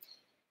it.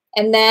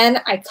 And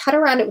then I cut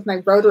around it with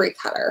my rotary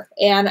cutter.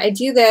 And I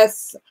do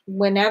this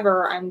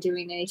whenever I'm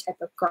doing any type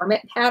of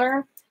garment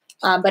pattern,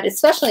 but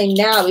especially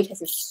now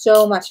because it's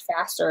so much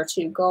faster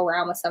to go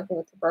around with something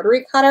with the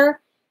rotary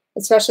cutter,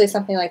 especially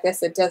something like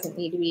this that doesn't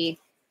need to be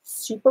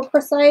super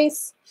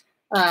precise.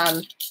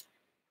 I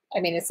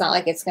mean, it's not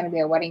like it's going to be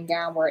a wedding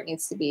gown where it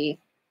needs to be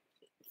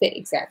fit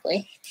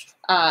exactly.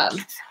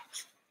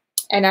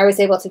 And I was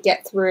able to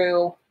get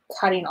through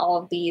cutting all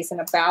of these in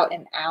about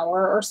an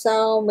hour or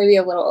so, maybe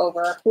a little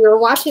over. We were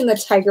watching the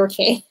Tiger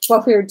King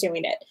while we were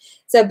doing it.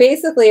 So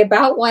basically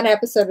about one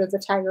episode of the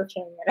Tiger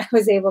King, and I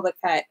was able to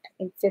cut, I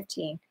think,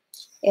 15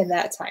 in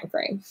that time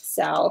frame.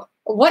 So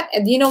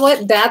you know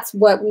what? That's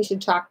what we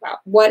should talk about.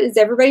 What is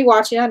everybody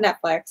watching on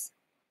Netflix?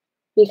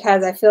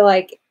 Because I feel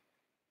like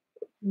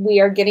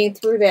we are getting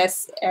through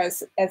this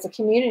as a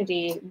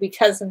community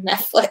because of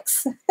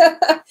Netflix.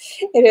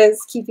 It is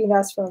keeping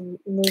us from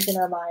losing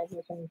our minds.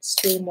 We can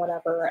stream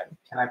whatever. And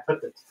can I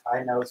put the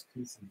tie nose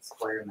piece in the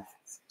square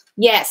mask?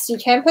 Yes, you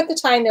can put the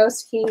tie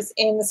nose piece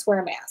in the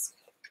square mask.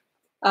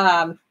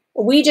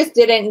 We just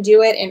didn't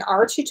do it in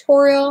our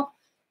tutorial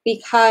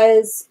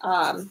because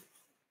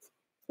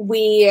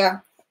we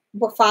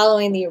were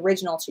following the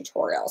original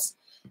tutorials.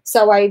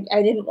 So I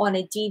didn't want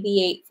to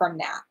deviate from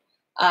that.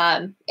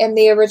 And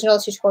the original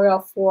tutorial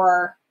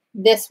for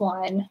this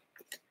one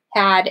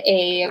had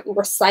a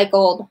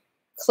recycled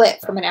clip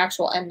from an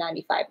actual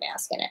N95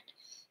 mask in it.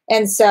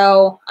 And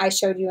so I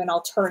showed you an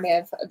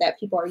alternative that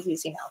people are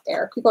using out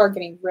there. People are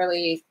getting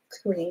really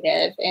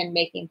creative and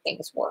making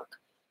things work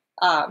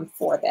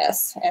for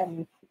this,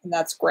 and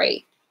that's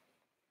great.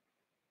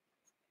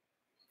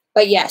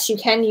 But yes, you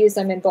can use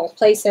them in both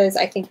places.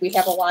 I think we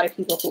have a lot of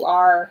people who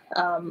are.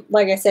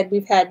 Like I said,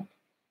 we've had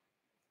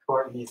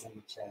Courtney's in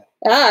the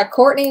chat.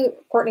 Courtney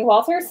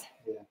Walters.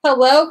 Yeah.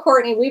 Hello,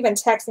 Courtney. We've been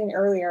texting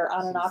earlier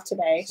on and off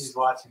today. She's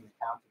watching the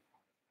counterpart.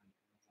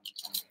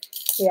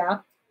 Yeah,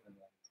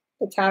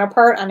 the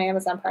counterpart on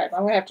Amazon Prime.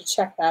 I'm gonna have to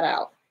check that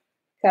out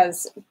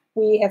because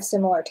we have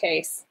similar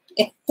tastes.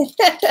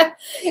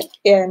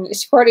 And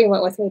Courtney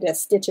went with me to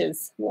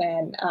Stitches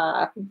when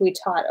we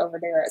taught over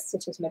there at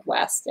Stitches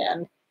Midwest,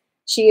 and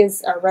she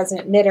is a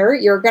resident knitter.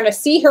 You're gonna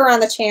see her on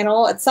the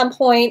channel at some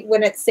point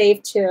when it's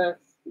safe to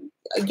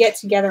get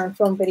together and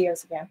film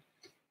videos again.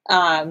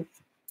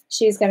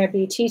 She's going to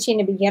be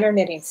teaching a beginner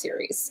knitting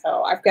series.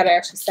 So I've got to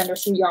actually send her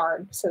some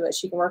yarn so that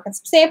she can work on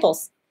some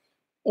samples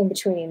in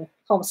between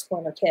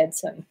homeschooling her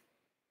kids and,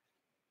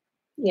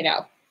 you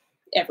know,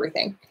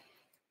 everything.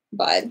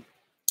 But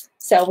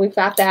so we've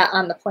got that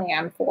on the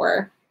plan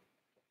for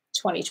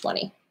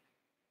 2020.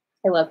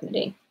 I love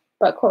knitting,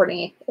 but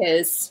Courtney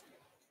is,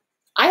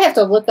 I have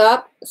to look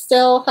up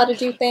still how to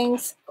do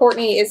things.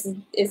 Courtney is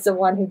the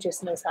one who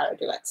just knows how to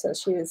do it. So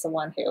she is the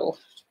one who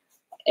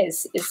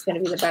is going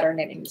to be the better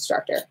knitting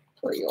instructor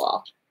for you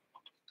all.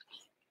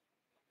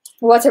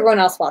 What's everyone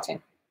else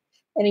watching?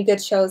 Any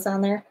good shows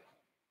on there?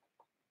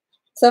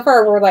 So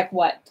far, we're like,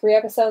 what, 3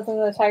 episodes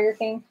into the Tiger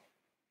King?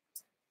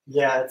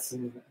 Yeah, it's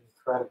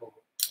incredible.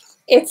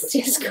 It's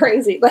just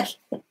crazy. Like,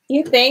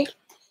 you think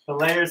the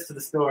layers to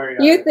the story.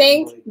 You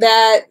think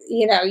that,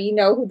 you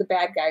know who the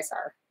bad guys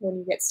are when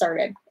you get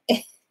started,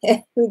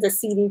 who the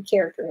CD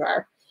characters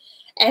are.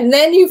 And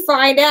then you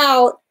find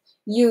out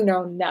you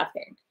know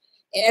nothing.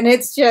 And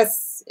it's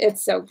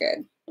so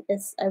good.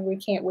 We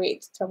can't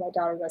wait till my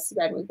daughter goes to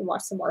bed and we can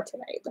watch some more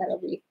tonight. That'll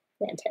be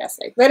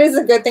fantastic. That is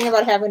a good thing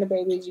about having a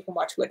baby is you can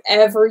watch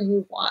whatever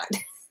you want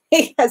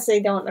because they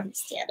don't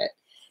understand it.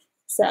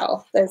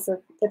 So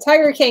the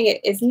Tiger King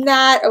is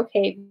not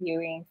okay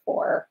viewing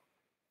for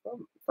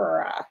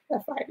a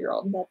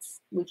 5-year-old.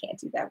 We can't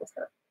do that with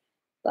her.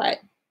 But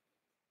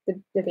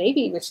the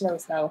baby, which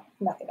knows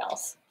nothing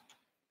else.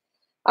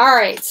 All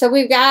right, so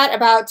we've got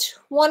about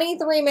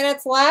 23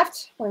 minutes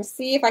left. I'm going to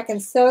see if I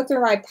can sew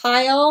through my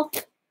pile,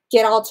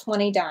 get all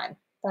 20 done.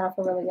 That'll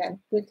feel really good.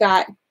 We've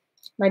got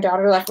my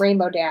daughter left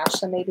Rainbow Dash,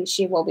 so maybe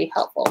she will be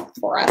helpful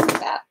for us with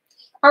that.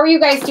 How are you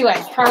guys doing?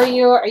 How are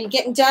you? Are you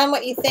getting done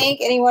what you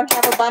think? Anyone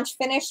have a bunch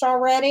finished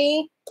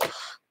already?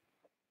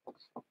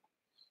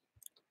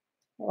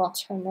 I'll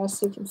turn this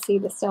so you can see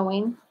the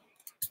sewing.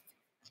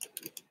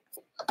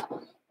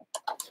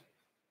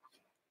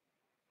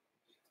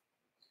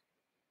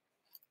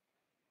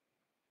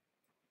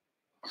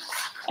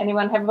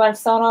 Anyone have a bunch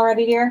sewn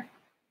already, dear?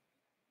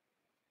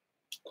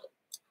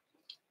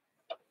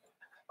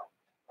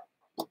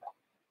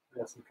 We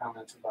have some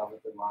comments about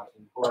what they're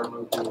watching. Horror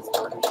movies,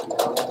 Murder, She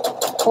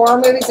Wrote. Horror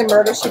movies and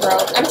Murder, She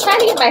Wrote. I'm trying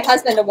to get my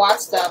husband to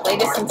watch the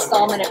latest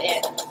installment of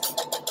It.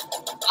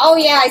 Oh,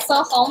 yeah, I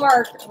saw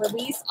Hallmark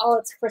release all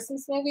its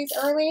Christmas movies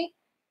early.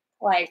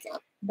 Like,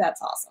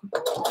 that's awesome.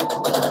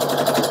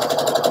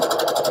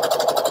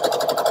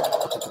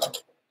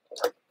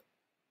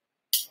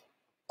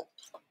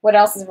 What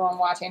else is everyone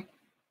watching?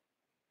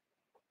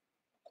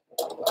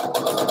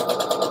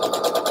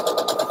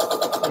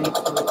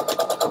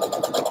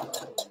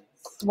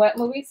 What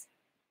movies?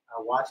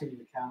 Watching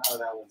the count. Oh,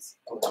 that was.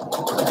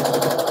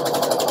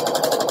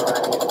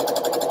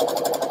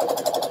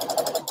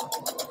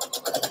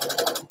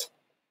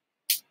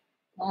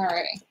 All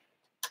right.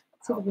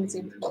 See if we can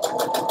see.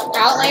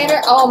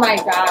 Outlander. Oh my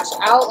gosh,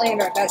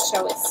 Outlander. That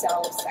show is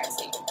so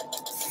sexy.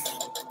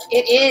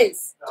 It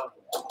is.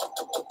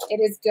 It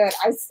is good.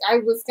 I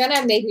was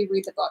gonna maybe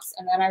read the books,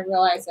 and then I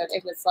realized that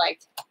it was like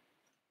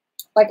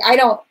I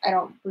don't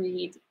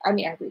read. I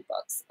mean, I read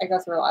books. I go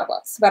through a lot of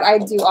books, but I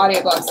do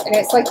audiobooks, and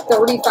it's like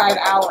 35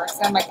 hours.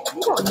 And I'm like, I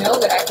don't know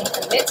that I can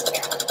commit to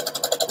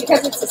that.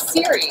 because it's a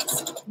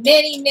series,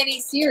 many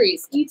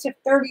series, each of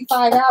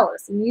 35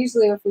 hours. And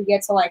usually if we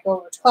get to like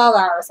over 12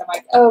 hours, I'm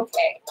like,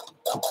 okay.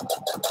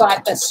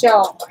 But the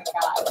show, oh my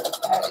God,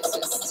 that is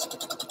just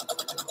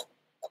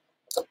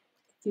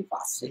too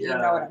fast. You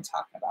know what I'm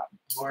talking about.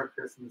 More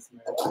Christmas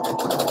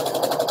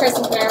marathons.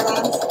 Christmas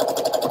marathons.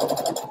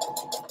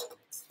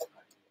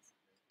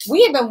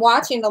 We have been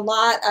watching a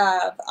lot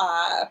of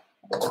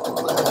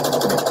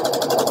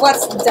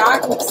what's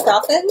Doc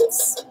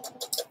McStuffins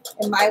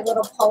and My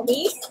Little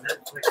Pony.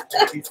 Netflix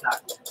Babies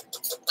documentary.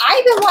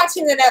 I've been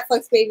watching the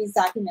Netflix Babies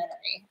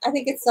documentary. I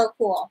think it's so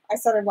cool. I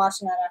started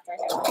watching that after I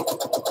had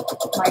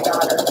my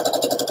daughter.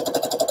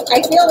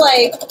 I feel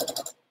like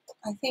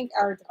I think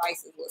our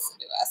devices listen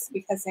to us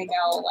because they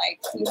know, like,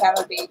 you have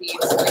a baby,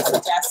 so they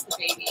suggest the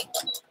baby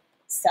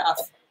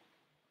stuff.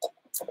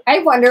 I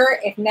wonder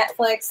if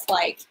Netflix,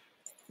 like,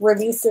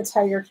 released the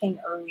Tiger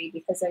King early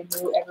because they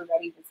knew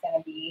everybody was going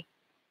to be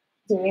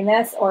doing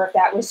this, or if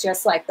that was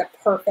just, like, the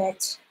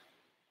perfect,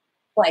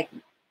 like,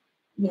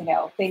 you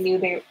know, they knew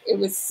it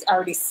was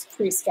already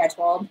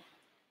pre-scheduled.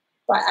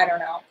 But I don't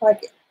know.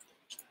 Like,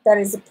 that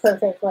is a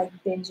perfect, like,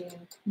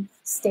 binging,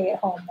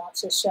 stay-at-home,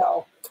 watch a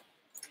show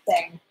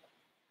thing.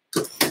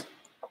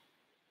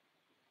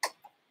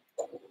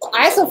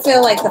 I also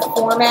feel like the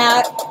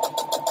format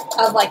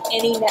of like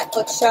any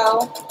Netflix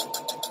show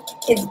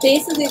is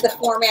basically the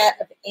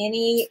format of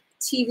any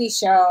TV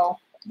show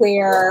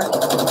where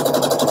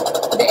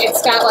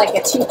it's got like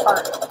a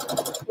two-part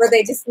where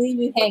they just leave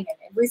you hanging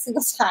every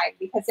single time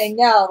because they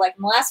know like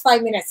in the last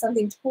 5 minutes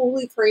something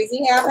totally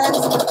crazy happens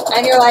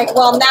and you're like,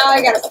 well, now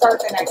I got to start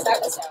the next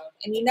episode.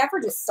 And you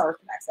never just start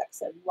the next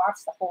episode. You watch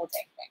the whole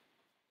dang thing.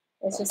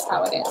 It's just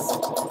how it is.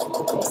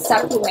 They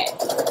suck you in.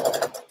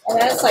 And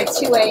then it's like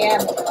 2 a.m.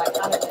 and you're like,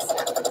 how did this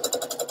happen?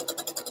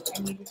 I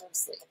need to go to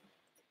sleep.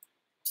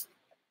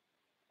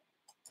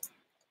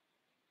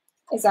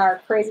 Is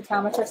our crazy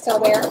commenter still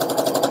there?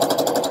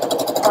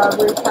 Or our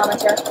rude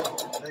commenter?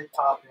 They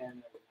pop in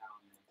every now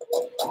and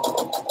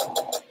then.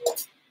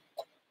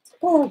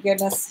 Oh,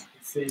 goodness.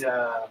 See,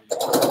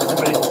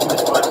 somebody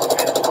was watching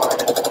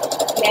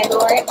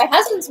Mandalorian. My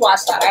husband's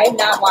watched that. I have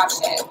not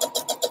watched it.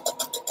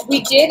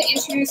 We did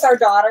introduce our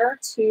daughter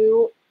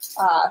to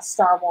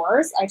Star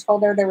Wars. I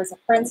told her there was a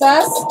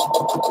princess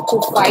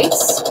who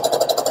fights,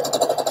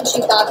 and she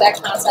thought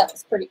that concept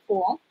was pretty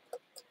cool.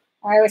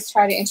 I always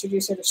try to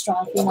introduce her to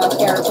strong female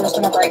characters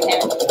whenever I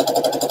can.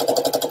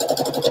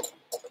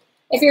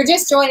 If you're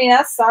just joining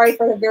us, sorry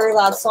for the very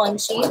loud sewing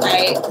machine.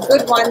 My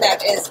good one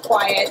that is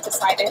quiet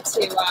decided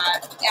to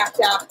act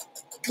up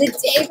the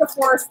day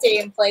before Stay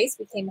in Place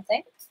became a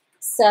thing.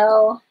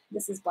 So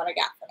this is what I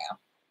got for now.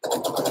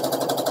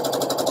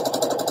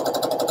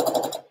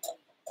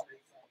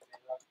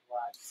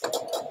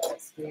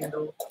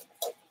 Scandal.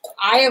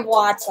 I have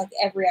watched like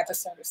every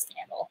episode of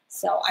Scandal,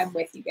 so I'm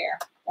with you there.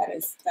 That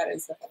is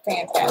a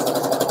fantastic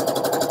show.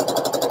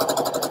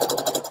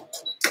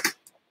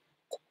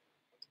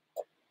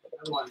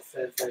 Everyone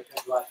says they've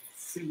been watching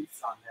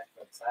Suits on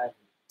Netflix.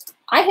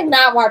 I have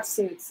not watched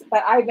Suits,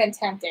 but I've been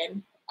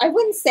tempted. I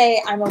wouldn't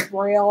say I'm a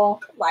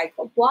royal like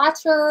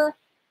watcher.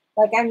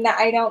 Like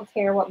I don't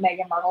care what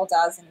Meghan Markle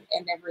does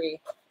in every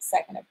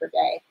second of her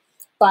day,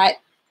 but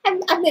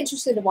I'm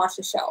interested to watch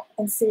the show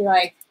and see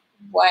like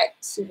what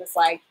she was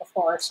like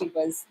before she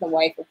was the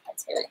wife of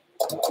Prince Harry.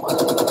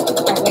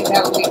 I think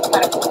that would be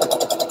kind of cool.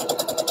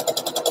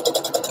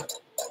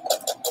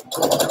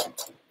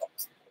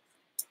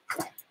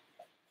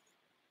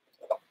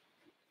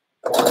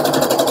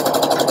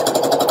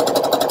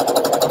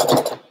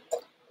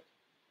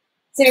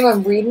 Is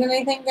anyone reading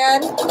anything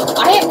good?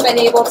 I haven't been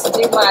able to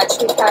do much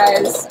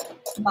because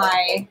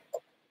like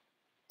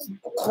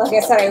I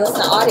said, I listen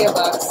to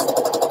audiobooks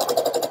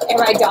and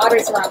my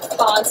daughter's around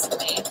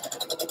constantly.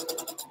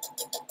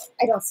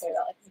 I don't say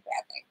that like it's a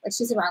bad thing. Like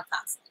she's around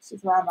constantly.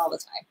 She's around all the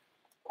time.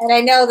 And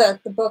I know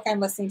that the book I'm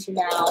listening to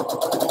now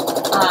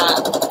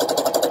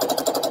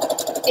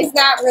is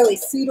not really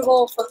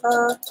suitable for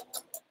her.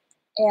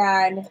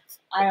 And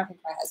I don't think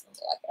my husband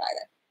will like it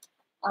either.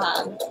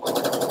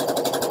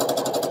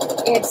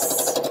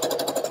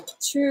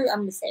 It's true. I'm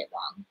going to say it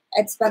wrong.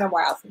 It's been a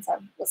while since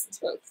I've listened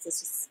to it because it's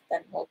just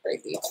been a little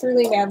crazy.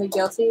 Truly Madly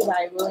Guilty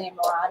by William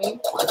Morani.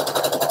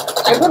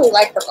 I really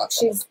like her book.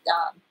 She's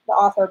the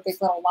author of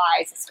Big Little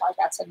Lies. That's how I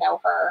got to know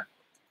her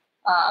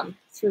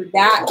through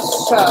that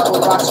show we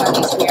watched on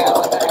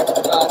HBO. And then I read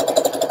the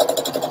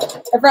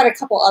book. I've read a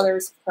couple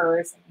others of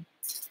hers.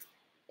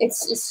 And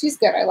she's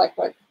good. I like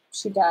what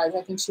she does.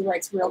 I think she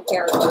writes real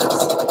characters.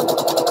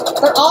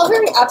 They're all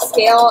very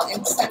upscale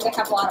and tend to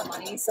have a lot of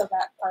money, so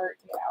that part,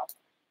 you know,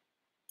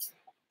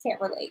 can't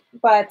relate.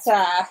 But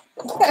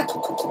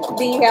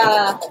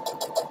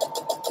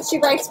she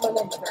writes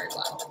women very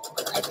well,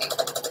 I think.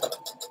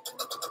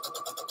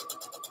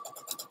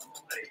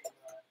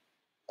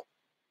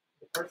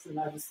 The person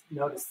I just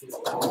noticed this.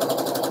 The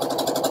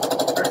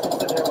person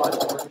said they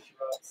watched Murder, She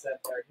Wrote said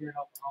they're here in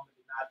Oklahoma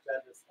do not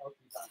judge us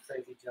Okies on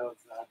Crazy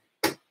Joe's.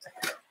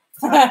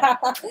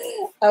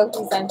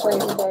 Okies on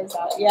Crazy Joe's.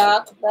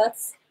 Yeah,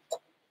 that's.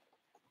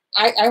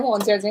 I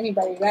won't judge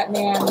anybody. That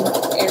man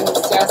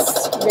is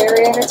just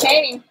very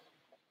entertaining.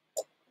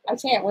 I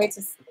can't wait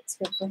to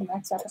for the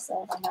next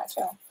episode on that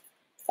show.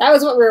 That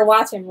was what we were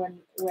watching when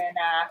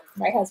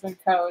my husband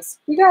goes,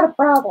 "We got a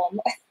problem,"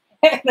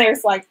 and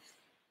there's like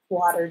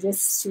water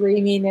just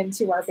streaming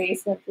into our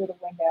basement through the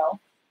window,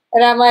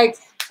 and I'm like,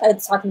 I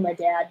was talking to my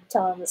dad,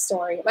 telling him the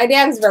story. My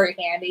dad is very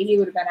handy. He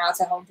would have been out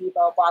to Home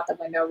Depot, bought the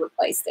window,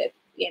 replaced it,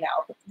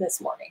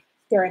 this morning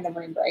during the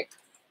marine break,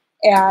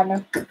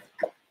 and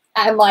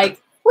I'm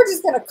like, we're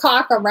just gonna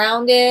caulk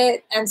around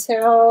it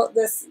until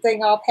this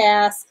thing all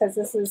passed because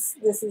this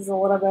is a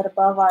little bit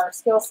above our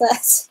skill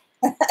set.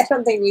 I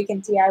don't think we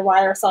can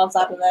DIY ourselves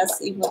out of this,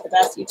 even with the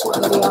best YouTube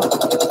video.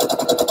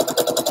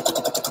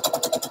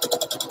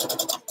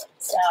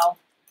 So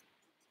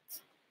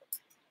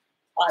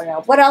I don't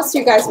know. What else do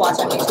you guys watch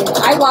on YouTube?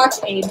 I watch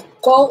a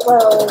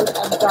boatload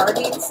of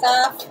gardening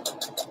stuff.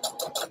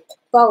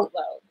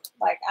 Boatload.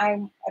 Like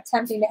I'm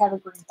attempting to have a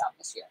green thumb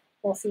this year.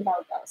 We'll see how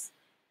it goes.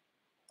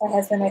 My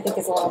husband, I think,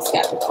 is a little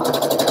skeptical.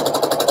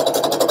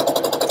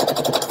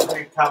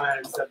 Somebody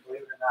commented and said,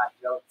 believe it or not,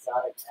 Joe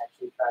Exotic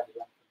actually tried to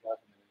run for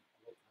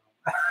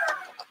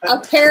governor.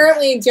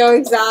 Apparently, Joe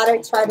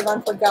Exotic tried to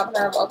run for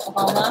governor of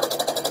Oklahoma.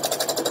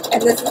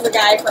 And this is the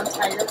guy from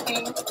Tiger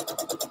King.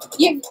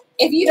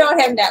 If you don't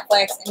have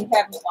Netflix and you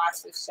haven't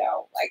watched this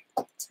show, like,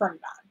 turn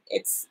it on.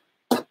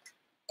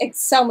 It's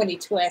so many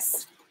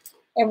twists.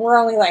 And we're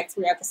only like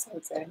 3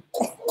 episodes in.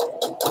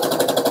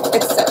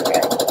 It's so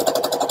good.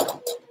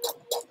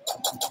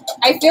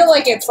 I feel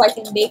like it's like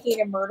a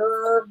Making a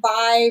Murderer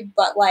vibe,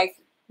 but like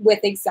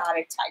with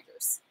exotic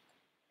tigers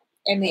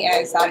in the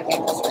exotic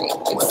industry.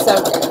 It's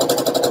so good.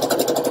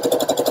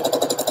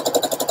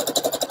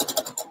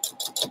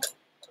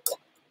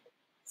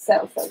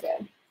 So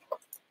good.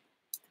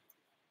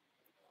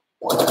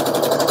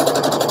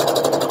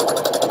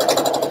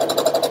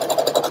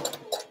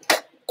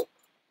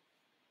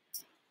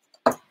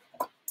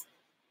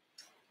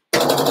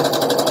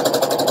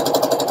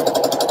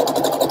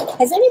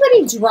 Has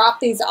anybody dropped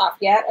these off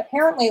yet?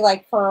 Apparently,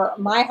 like for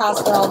my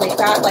hospital, they've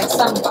got like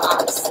some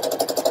box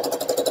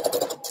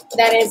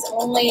that is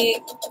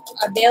only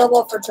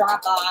available for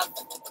drop off,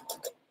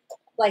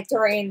 like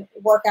during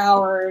work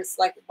hours,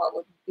 like what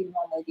would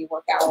normally be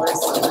work hours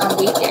on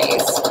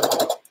weekdays.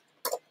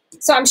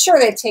 So I'm sure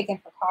they've taken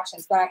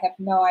precautions, but I have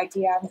no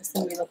idea. I'm just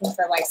going to be looking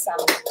for like some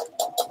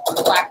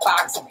black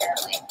box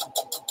apparently.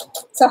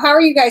 So how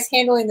are you guys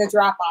handling the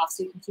drop off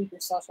so you can keep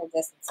your social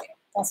distancing?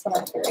 That's what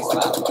I'm curious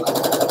about.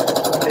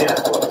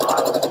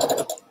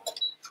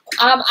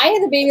 I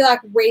had the Baby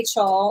Lock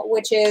Rachel,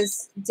 which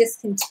is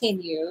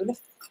discontinued.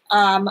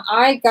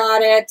 I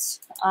got it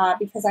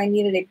because I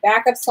needed a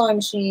backup sewing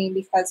machine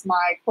because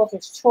my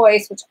Quilter's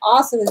Choice, which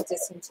also is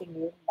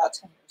discontinued, about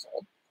 10 years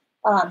old.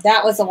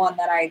 That was the one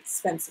that I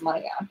spent some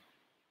money on.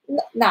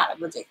 Not a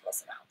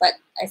ridiculous amount, but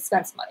I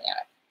spent some money on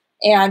it.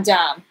 And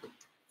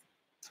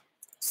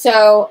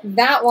so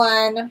that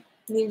one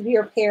needed to be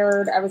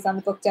repaired. I was on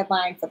the book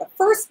deadline for the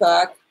first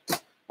book,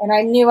 and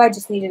I knew I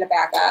just needed a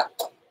backup.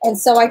 And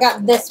so I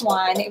got this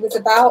one. It was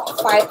about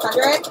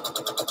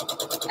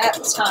 $500 at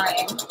the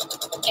time.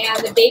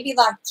 And the Baby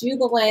Lock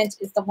Jubilant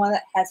is the one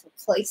that has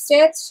replaced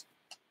it.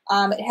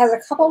 It has a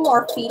couple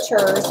more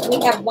features. We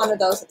have one of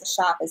those at the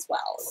shop as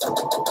well.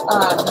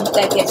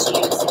 That gets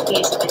used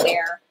occasionally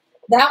there.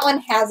 That one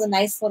has a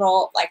nice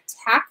little like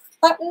tack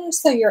button,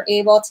 so you're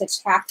able to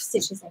tack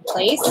stitches in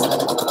place.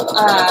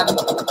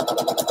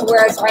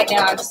 Whereas right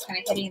now I'm just kind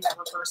of hitting the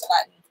reverse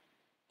button.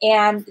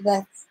 And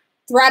the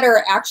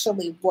threader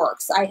actually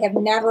works. I have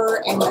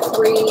never in the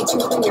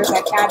 2-3 years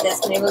I've had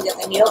this been able to get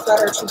the needle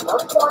threader to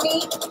work for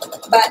me,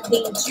 but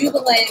the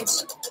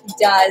Jubilant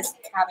does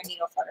have a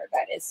needle threader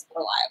that is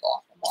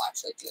reliable and will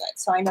actually do it.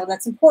 So I know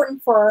that's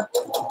important for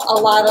a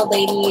lot of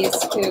ladies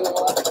who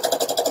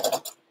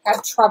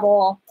have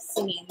trouble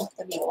seeing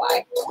the needle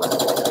eye.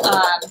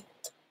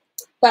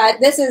 But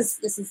this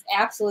is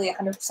absolutely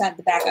 100%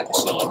 the backup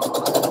machine.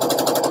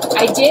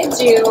 I did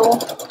do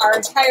our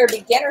entire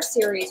beginner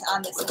series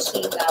on this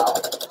machine though,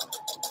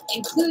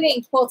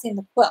 including quilting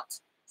the quilt.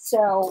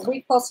 So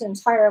we quilted an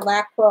entire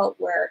lap quilt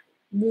where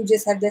you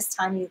just have this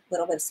tiny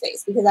little bit of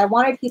space because I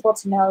wanted people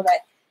to know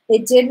that they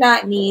did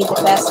not need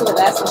the best of the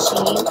best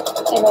machine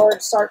in order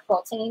to start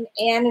quilting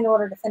and in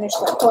order to finish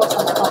their quilt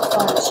on their home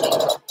sewing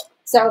machine.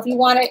 So if you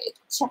want to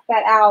check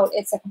that out,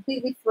 it's a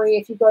completely free.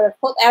 If you go to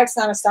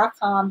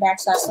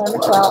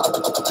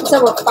quiltaddictsanonymous.com/learn-to-quilt, it's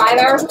over 5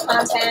 hours of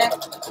content.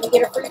 You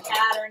get a free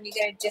pattern. You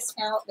get a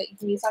discount that you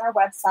can use on our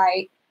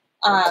website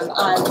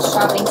on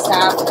shopping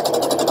stuff.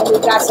 And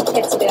we've got some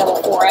kits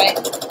available for it.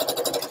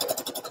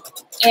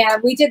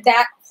 And we did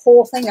that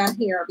whole thing on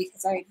here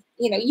because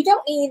you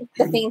don't need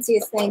the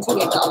fanciest thing to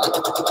get going.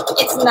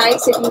 It's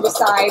nice if you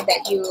decide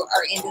that you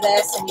are into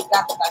this and you've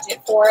got the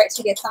budget for it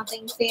to get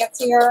something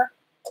fancier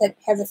that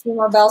has a few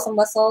more bells and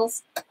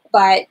whistles,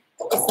 but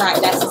it's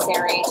not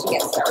necessary to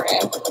get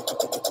started.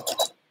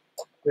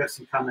 We have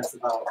some comments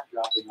about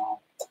dropping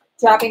off.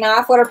 Dropping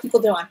off? What are people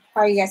doing?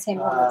 How are you guys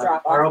handling the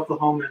drop off? Our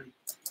Oklahoman,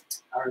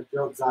 our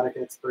Joe Exotic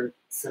expert,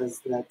 says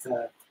that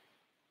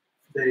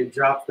They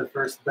dropped the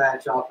first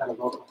batch off at a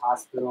local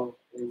hospital.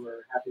 They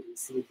were happy to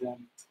receive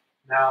them.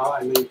 Now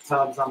I leave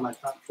tubs on my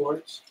front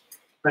porch.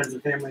 Friends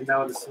and family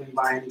know to swing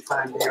by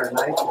anytime, day or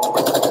night.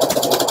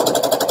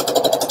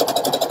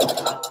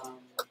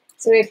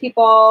 So we have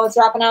people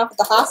dropping off at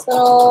the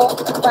hospital,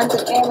 friends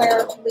and family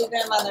are leaving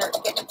them on their,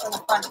 getting them from the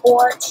front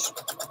porch.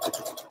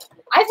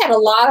 I've had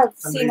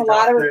seen a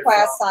lot of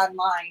requests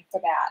online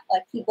for that.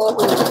 Like people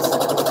who,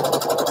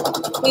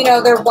 you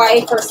know, their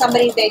wife or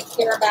somebody they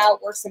care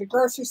about works at a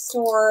grocery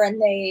store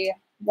and they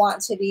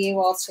want to be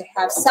able to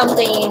have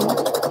something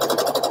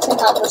to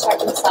help protect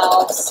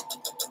themselves.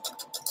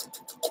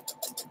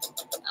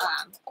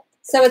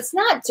 So it's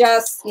not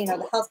just, you know,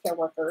 the healthcare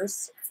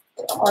workers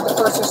or the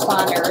first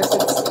responders.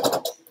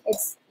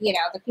 It's you know,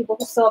 the people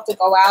who still have to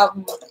go out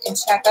and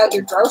check out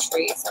your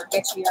groceries or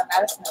get you your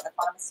medicine at the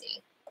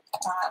pharmacy.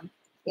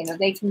 You know,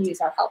 they can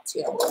use our help too.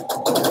 So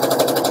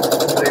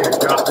you're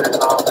dropping it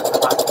off at the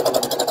hospital.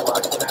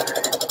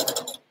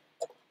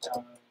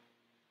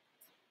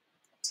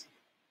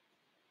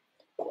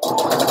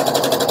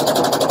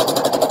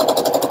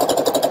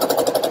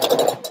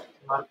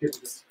 A lot of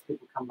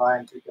people come by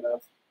and pick it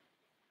up.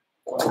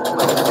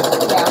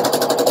 Yeah.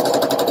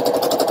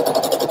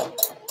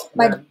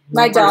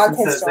 My dog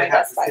has joined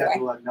us, by the way. A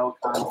no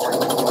contact.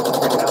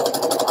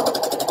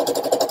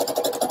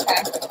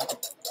 Okay.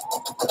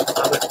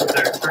 Others for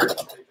their church,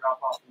 they drop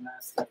off a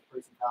mask at a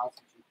person's house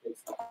and she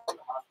takes them to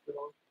the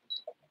hospital.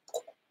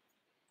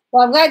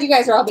 Well, I'm glad you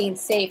guys are all being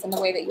safe in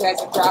the way that you guys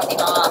are dropping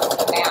off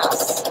the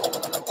masks.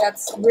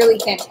 That's really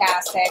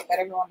fantastic that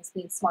everyone is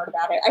being smart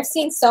about it. I've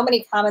seen so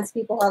many comments.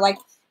 People are like,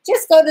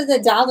 just go to the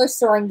dollar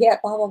store and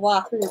get blah, blah,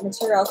 blah for your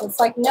materials. It's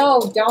like,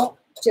 no, don't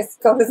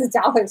just go to the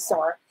dollar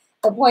store.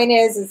 The point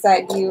is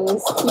that you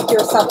keep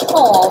yourself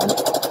home,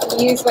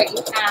 use what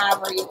you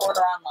have or you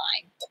order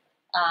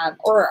online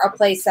or a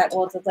place that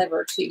will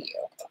deliver to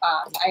you.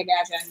 I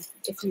imagine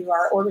if you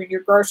are ordering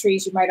your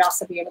groceries, you might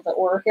also be able to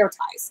order hair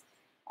ties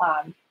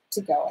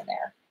to go in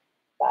there.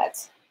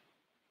 But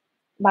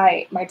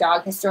my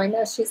dog has joined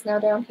us. She's now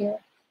down here.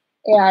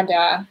 And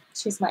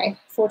she's my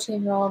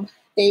 14-year-old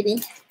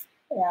baby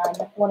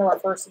and one of our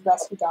first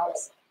rescue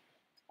dogs.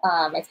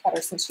 I've had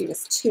her since she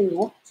was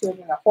 2. She lived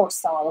in a horse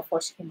stall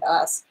before she came to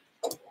us.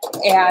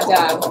 And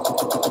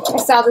I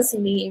saw this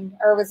meme,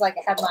 or it was like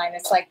a headline.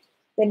 It's like,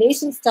 the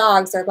nation's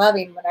dogs are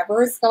loving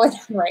whatever is going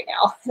on right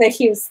now. They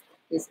use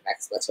an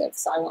expletive,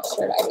 so I won't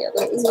share that here.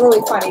 But it was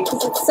really funny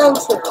because it's so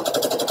true.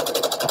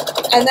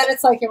 And then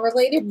it's like, in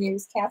related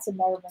news, cats have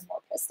never been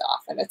more pissed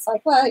off. And it's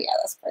like, well, yeah,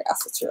 that's pretty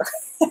also true.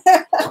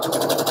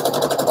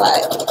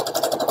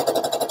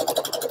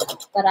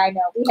 But I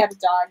know we had a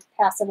dog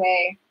pass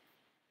away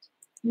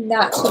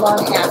not too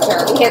long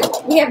after.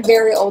 We had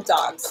very old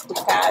dogs. We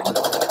had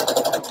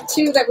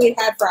 2 that we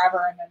had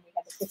forever, and then we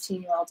had the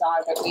 15-year-old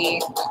dog that we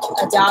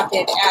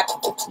adopted at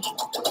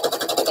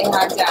 15.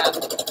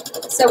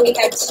 And so we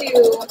had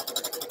 2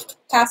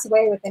 pass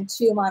away within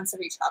 2 months of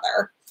each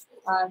other,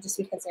 just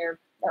because they're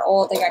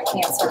old, they got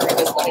cancer, it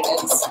is what it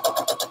is.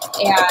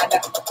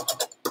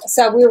 And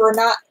so we were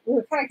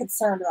kind of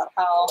concerned about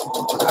how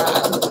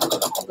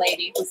the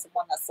lady who's the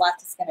one that's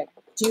left is going to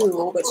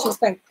do, but she's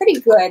been pretty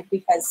good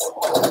because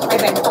I've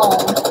been home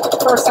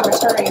first on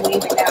maternity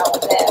leave and now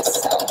with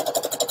this.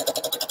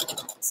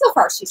 So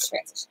far she's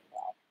transitioned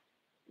well.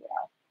 You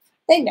know,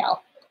 they know.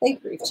 They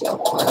grieve too.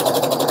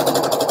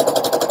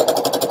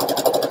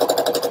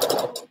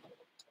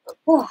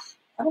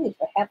 How many do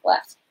I have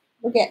left?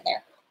 We're getting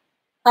there.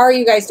 How are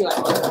you guys doing?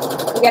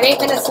 We got 8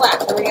 minutes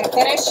left. Are we going to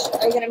finish?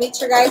 Are you going to meet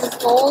your guys'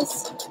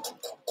 goals?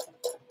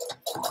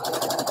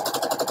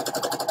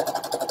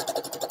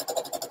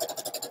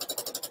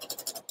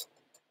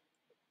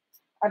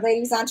 Are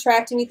ladies on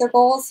track to meet their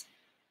goals?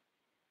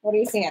 What are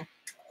you seeing?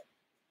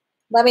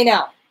 Let me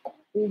know. Are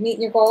you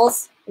meeting your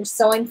goals? You're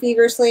sewing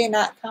feverishly and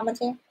not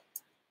commenting?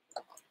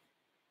 That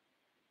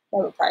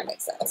would probably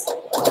make sense.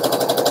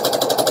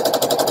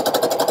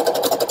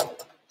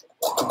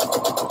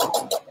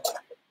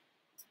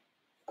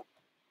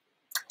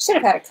 Should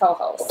have had a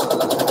co-host.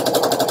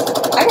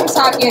 I'm going to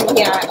talk you into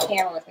being on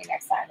camera with me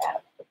next time,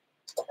 Adam.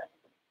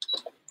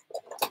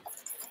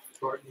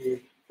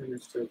 Courtney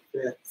finished her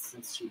 5th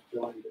since she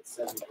joined at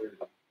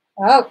 7:30.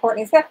 Oh,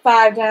 Courtney's got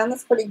 5 down.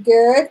 That's pretty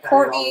good.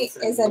 Courtney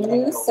is a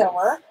new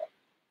sewer,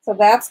 so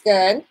that's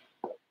good.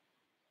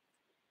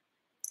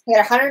 We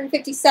got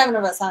 157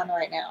 of us on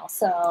right now,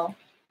 so.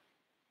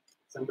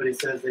 Somebody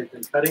says they've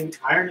been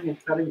ironing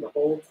and cutting the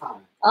whole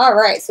time. All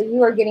right, so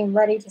you are getting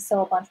ready to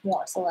sew a bunch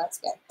more, so that's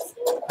good.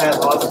 Pat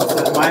Lawson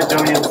says, my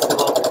Joanne's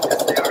still open.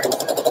 Yes, they already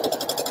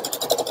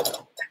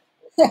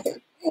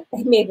said.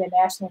 They made the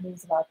national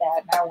news about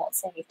that, and I won't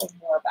say anything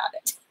more about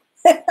it.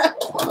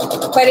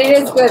 But it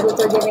is good that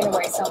they're giving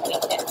away so many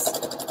kits.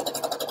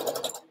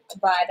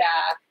 But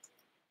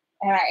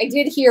and I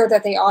did hear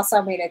that they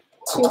also made a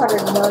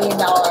 $200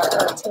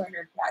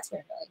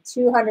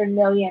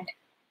 million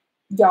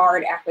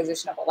yard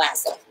acquisition of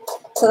elastic.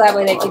 So that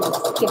way they can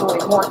give away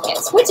more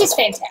kits, which is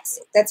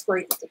fantastic. That's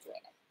great that they're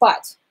doing it.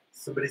 But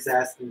Somebody's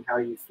asking how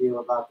you feel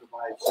about the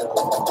live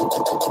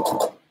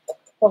show.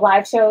 The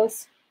live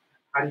shows?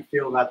 How do you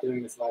feel about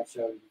doing this live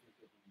show?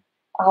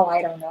 Oh,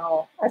 I don't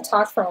know. I've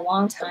talked for a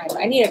long time.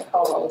 I need a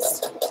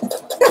co-host.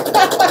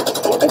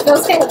 It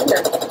feels kind of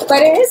weird,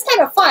 but it is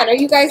kind of fun. Are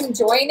you guys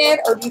enjoying it,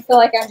 or do you feel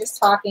like I'm just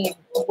talking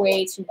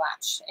way too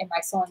much and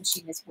my sewing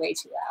machine is way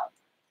too loud?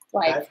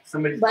 Like,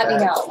 let me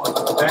know.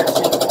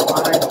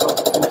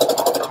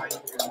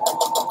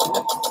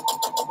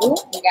 Ooh,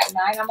 we got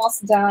 9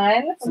 almost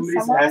done.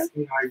 Somebody's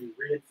asking, are you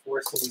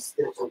reinforcing the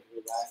stitch with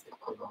elastic?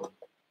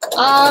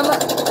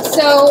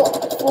 So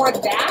for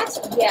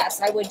that,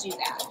 yes, I would do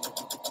that.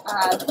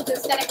 Because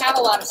it's going to have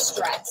a lot of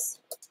stress.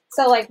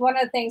 So like one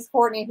of the things,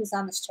 Courtney, who's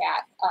on this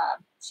chat,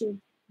 she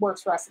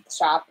works for us at the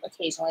shop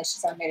occasionally.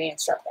 She's our knitting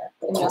instructor,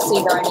 and you'll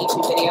see her on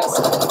YouTube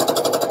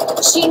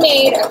videos. She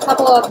made a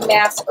couple of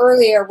maps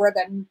earlier where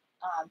the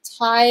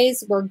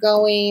ties were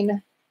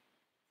going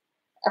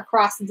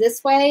across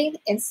this way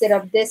instead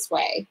of this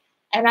way.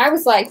 And I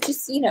was like,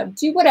 just, you know,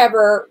 do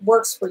whatever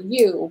works for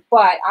you.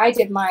 But I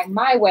did mine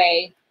my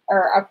way,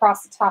 or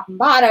across the top and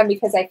bottom,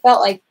 because I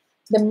felt like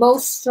the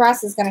most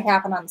stress is going to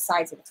happen on the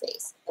sides of the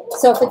face.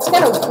 So if it's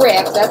going to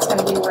rip, that's going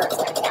to be where it's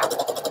going to happen.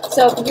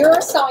 So if you're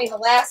sewing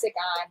elastic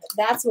on,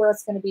 that's where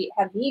it's going to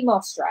have the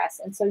most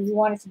stress. And so you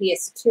want it to be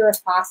as secure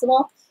as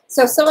possible.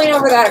 So sewing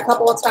over that a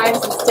couple of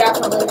times is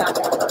definitely not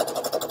going to hurt.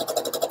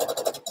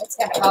 It's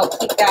going to help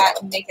keep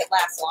that and make it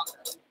last longer.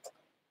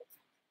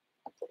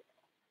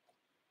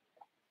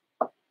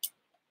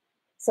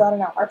 So I don't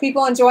know. Are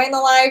people enjoying the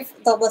live,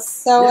 the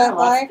sew live?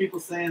 Lots of people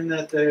saying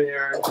that they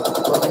are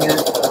loving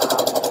it.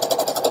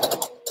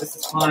 This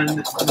is fun.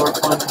 It's more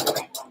fun than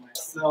doing it by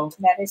myself.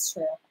 That is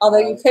true. Although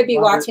you could be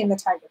watching the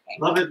Tiger King.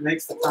 Love it.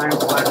 Makes the time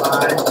fly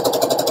by.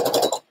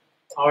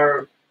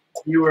 Our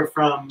viewer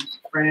from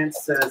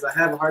France says, I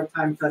have a hard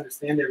time to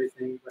understand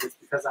everything, but it's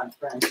because I'm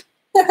French.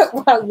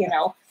 Well, you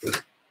know,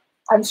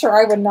 I'm sure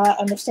I would not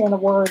understand a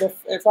word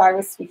if I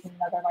was speaking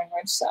another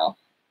language. So.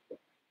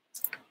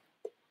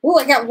 Ooh,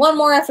 I got one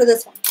more after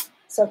this one.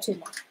 So 2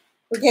 more.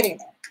 We're getting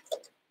there.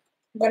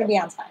 I'm going to be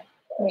on time.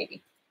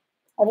 Maybe.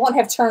 I won't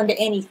have turned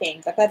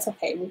anything, but that's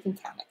okay. We can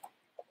count it.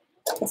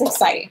 It's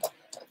exciting.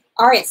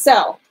 All right,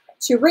 so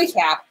to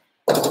recap,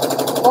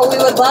 what we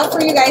would love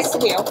for you guys to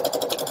do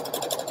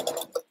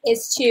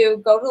is to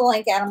go to the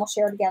link, Adam will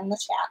share it again in the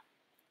chat,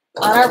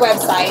 on our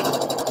website,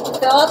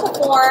 fill out the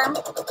form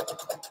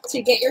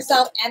to get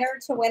yourself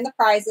entered to win the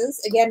prizes.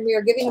 Again, we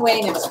are giving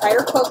away an entire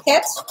quilt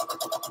kit,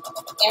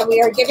 and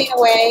we are giving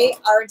away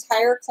our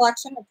entire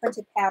collection of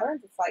printed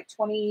patterns. It's like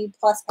 20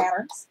 plus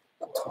patterns.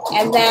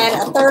 And then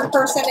a third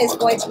person is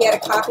going to get a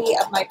copy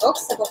of my book,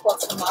 Simple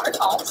Quilts from Modern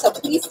Home. So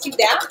please do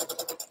that.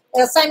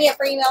 It'll sign you up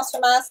for emails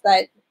from us,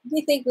 but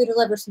we think we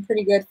deliver some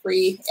pretty good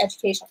free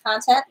educational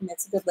content, and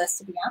it's a good list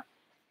to be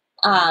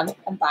on.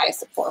 I'm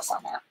biased, of course,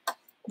 on that.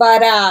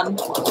 But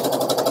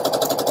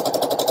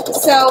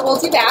so we'll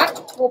do that.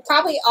 We'll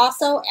probably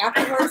also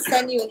afterwards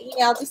send you an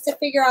email just to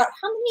figure out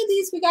how many of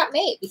these we got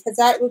made, because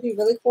that would be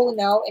really cool to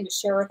know and to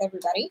share with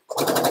everybody.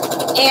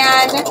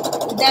 And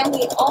then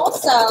we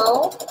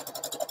also,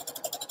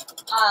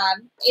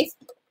 if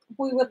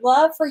we would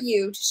love for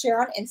you to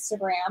share on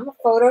Instagram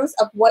photos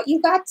of what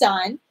you got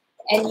done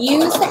and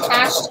use the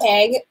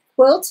hashtag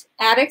Quilt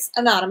Addicts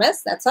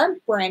Anonymous. That's our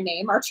brand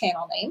name, our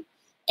channel name.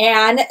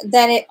 And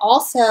then it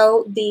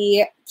also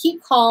the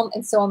Keep Calm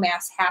and Sew a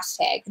Mask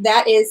hashtag.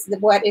 That is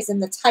what is in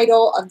the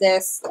title of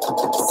this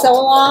sew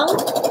along.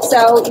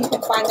 So you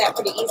can find that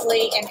pretty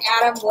easily. And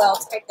Adam will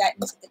type that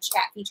into the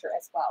chat feature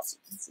as well, so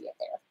you can see it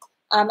there.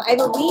 I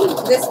believe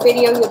this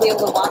video, you'll be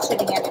able to watch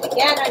it again and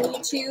again on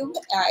YouTube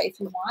if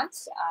you want.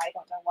 I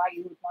don't know why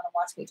you would want to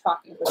watch me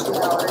talking for 2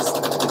 hours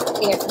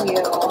if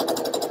you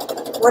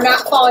were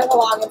not following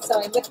along and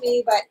sewing with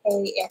me. But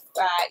hey, if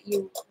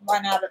you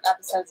run out of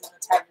episodes of the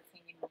Tiger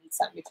King and you need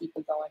something to keep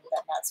you going,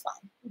 then that's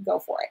fine. Go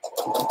for it.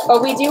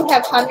 But we do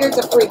have hundreds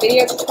of free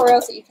video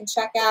tutorials that you can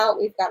check out.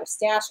 We've got a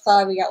stash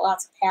club. We got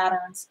lots of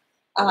patterns.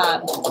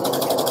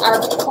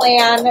 Our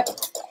plan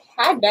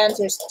had been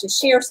to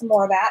share some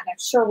more of that, and I'm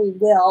sure we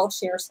will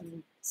share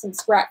some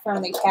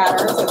scrap-friendly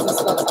patterns as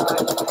this goes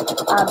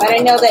on. But I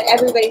know that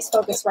everybody's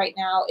focus right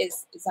now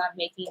is on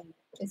making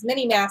as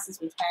many masks as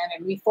we can,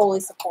 and we fully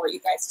support you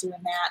guys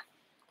doing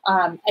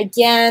that.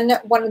 Again,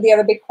 one of the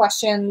other big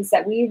questions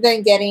that we've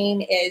been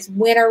getting is,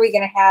 when are we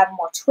going to have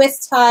more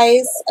twist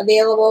ties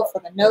available for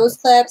the nose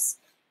clips?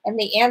 And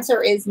the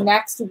answer is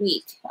next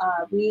week.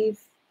 We've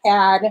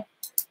had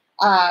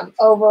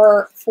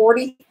over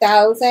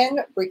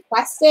 40,000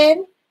 requested,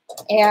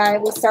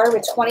 and we started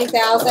with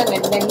 20,000,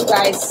 and then you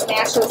guys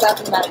snatched those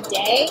up in about a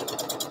day.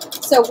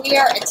 So we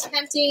are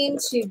attempting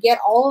to get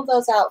all of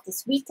those out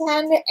this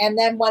weekend, and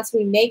then once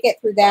we make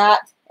it through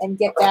that and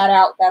get that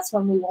out, that's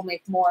when we will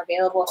make more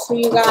available to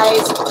you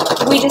guys.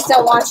 We just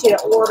don't want you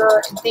to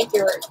order and think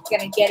you're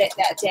going to get it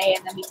that day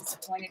and then be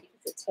disappointed,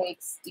 because it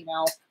takes, you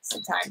know,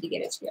 some time to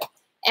get it to you.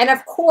 And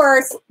of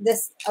course,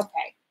 this,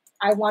 okay,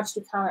 I want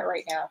you to comment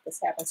right now if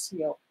this happens to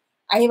you.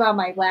 I am on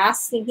my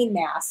last stinking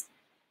mask.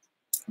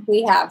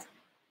 We have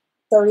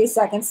 30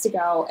 seconds to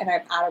go, and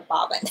I'm out of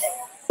bobbin.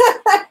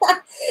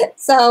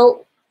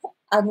 So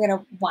I'm going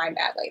to wind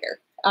that later.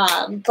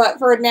 But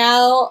for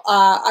now,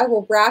 I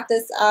will wrap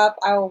this up.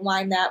 I will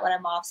wind that when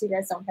I'm off, so you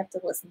guys don't have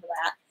to listen to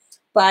that.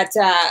 But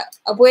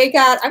I'm going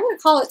to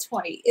call it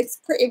 20.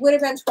 It would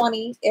have been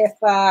 20 if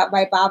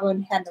my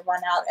bobbin hadn't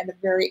run out at a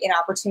very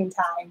inopportune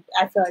time.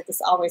 I feel like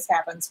this always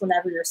happens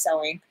whenever you're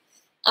sewing.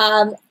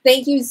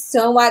 Thank you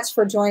so much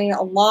for joining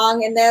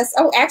along in this.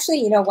 Oh,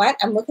 actually, you know what?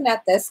 I'm looking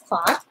at this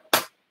clock.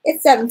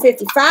 It's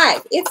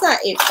 7:55. It's not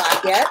 8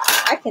 o'clock yet.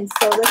 I can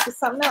sew this with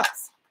something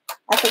else.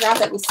 I forgot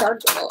that we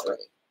started a little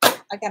early.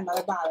 I got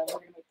another bobbin. We're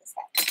going to make this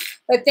happen.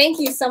 But thank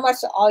you so much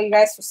to all you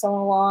guys for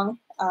sewing along.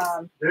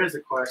 There's a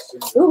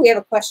question. Ooh, we have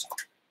a question.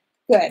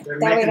 Good. They're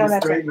that making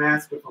a straight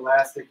mask with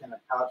elastic and a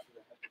pouch for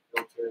the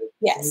HEPA filter.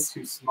 Yes. It's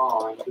too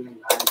small. I'm doing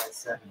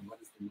 9x7.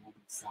 What is the normal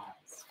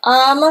size?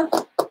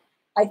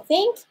 I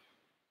think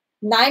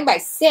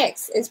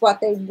 9x6 is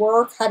what they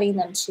were cutting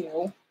them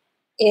to.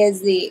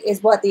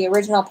 Is what the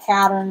original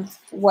pattern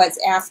was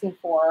asking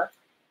for.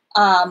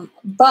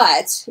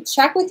 But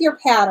check with your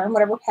pattern,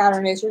 whatever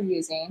pattern it is you're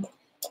using.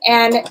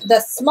 And the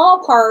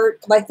small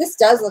part, like this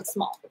does look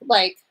small.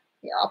 Like,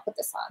 here, I'll put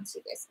this on so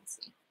you guys can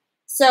see.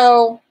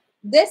 So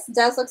this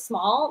does look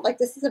small. Like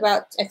this is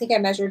about, I think I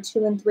measured 2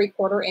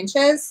 3/4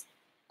 inches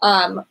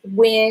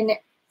when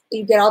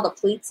you get all the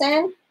pleats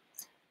in.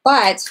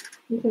 But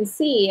you can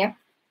see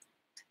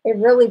it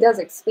really does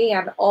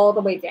expand all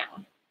the way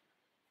down.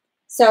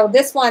 So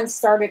this one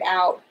started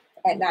out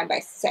at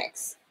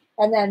 9x6.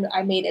 And then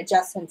I made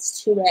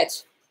adjustments to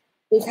it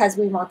because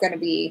we weren't going to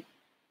be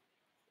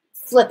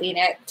flipping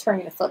it,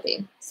 turning to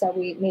flipping. So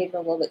we made it a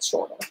little bit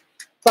shorter.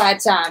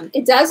 But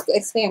it does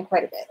expand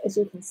quite a bit, as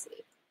you can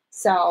see.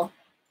 So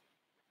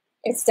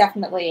it's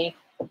definitely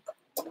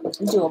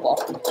doable.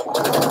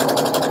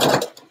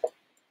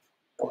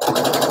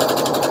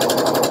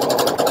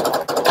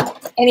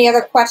 Any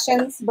other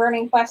questions,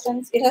 burning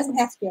questions? It doesn't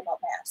have to be about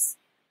masks.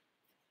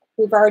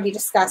 We've already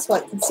discussed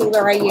what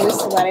concealer I use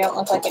so that I don't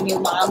look like a new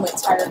mom with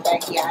tired,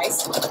 baggy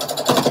eyes.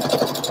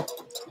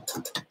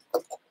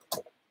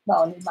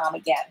 Well, new mom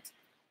again.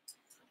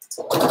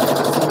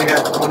 Somebody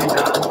got 20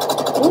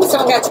 done. Ooh,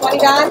 someone got 20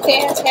 done.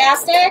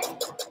 Fantastic.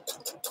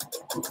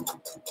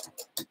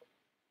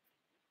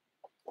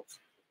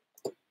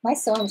 My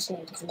sewing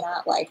machine does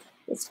not like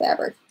this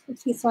fabric. It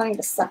keeps wanting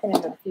to suck it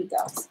into the feed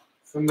dogs.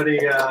 Somebody,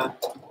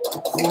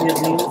 Senior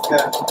Jeans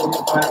got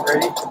 45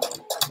 ready.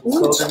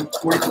 Ooh. So then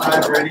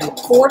 45 ready.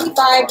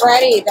 45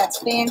 ready. That's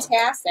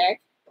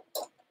fantastic.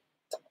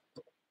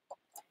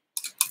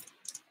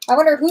 I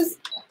wonder who's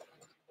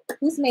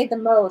made the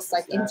most,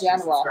 like in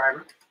general.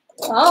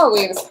 Oh,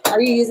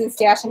 are you using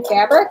Stash and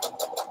Fabric?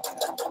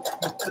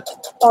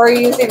 Or are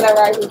you using the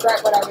I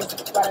regret what I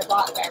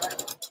bought fabric?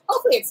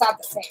 Hopefully it's not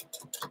the same.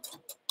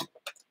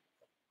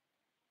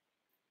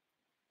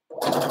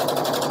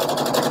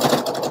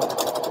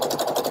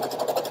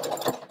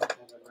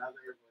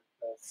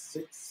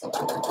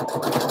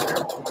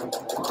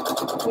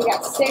 We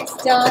got 6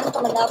 done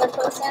from another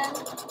person.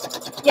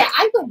 Yeah,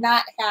 I would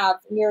not have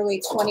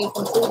nearly 20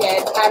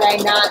 completed had I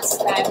not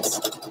spent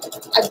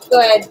a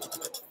good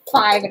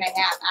 5.5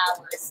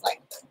 hours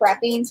like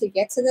prepping to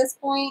get to this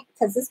point,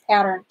 because this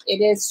pattern,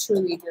 it is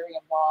truly very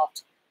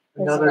involved.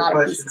 There's another a lot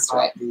question of pieces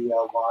about to it.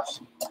 the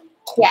washing.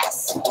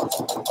 Yes.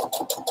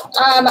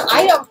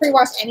 I don't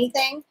pre-wash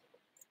anything.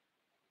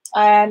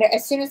 And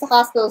as soon as the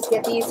hospitals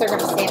get these, they're going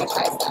to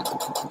sanitize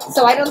them.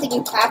 So I don't think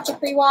you have to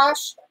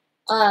pre-wash.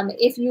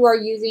 If you are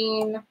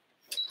using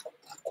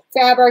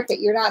fabric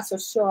that you're not so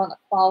sure on the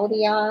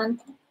quality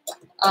on,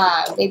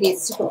 maybe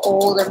it's super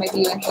old or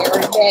maybe you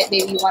inherited it,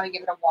 maybe you want to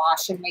give it a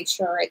wash and make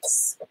sure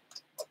it's,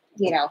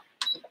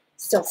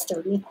 still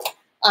sturdy.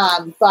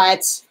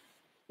 But,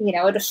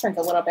 it'll shrink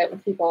a little bit when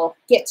people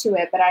get to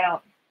it, but I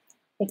don't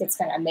think it's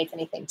going to make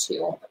anything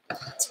too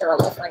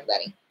terrible for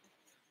anybody.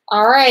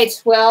 All right,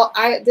 well,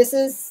 this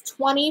is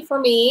 20 for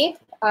me.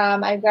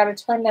 I've got to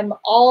turn them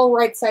all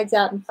right sides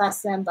out and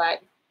press them,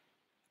 but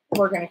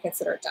we're going to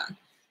consider it done.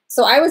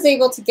 So I was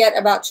able to get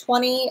about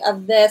 20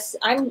 of this.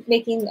 I'm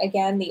making,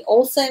 again, the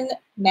Olsen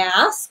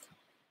mask.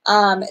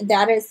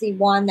 That is the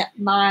one that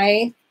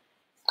my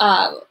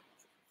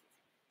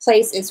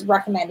place is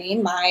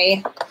recommending,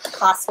 my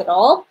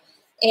hospital.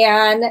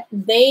 And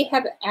they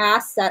have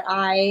asked that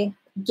I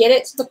get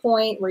it to the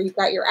point where you've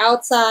got your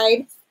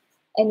outside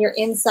and your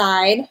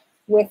inside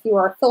with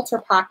your filter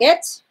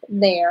pocket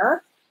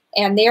there.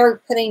 And they are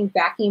putting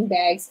vacuum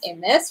bags in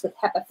this with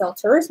HEPA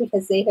filters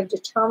because they have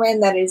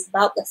determined that it is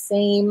about the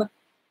same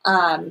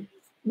amount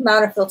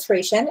of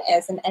filtration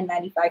as an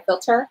N95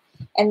 filter.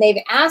 And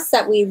they've asked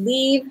that we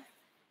leave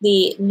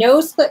the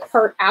nose clip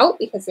part out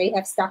because they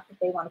have stuff that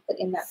they want to put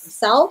in that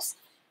themselves.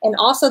 And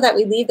also that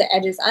we leave the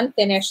edges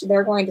unfinished.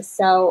 They're going to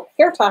sew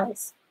hair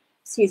ties,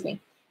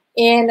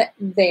 in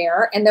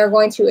there, and they're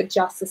going to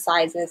adjust the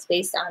sizes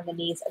based on the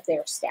needs of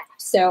their staff.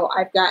 So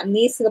I've gotten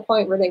these to the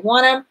point where they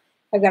want them.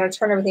 I've got to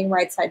turn everything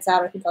right sides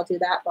out. I think I'll do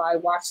that while I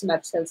watch some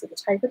episodes of the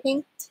Tiger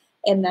King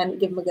and then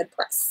give them a good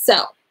press.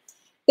 So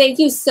Thank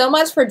you so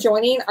much for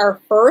joining our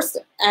first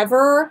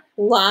ever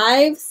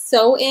live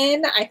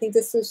sew-in. I think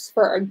this was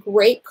for a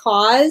great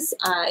cause.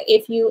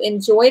 If you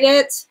enjoyed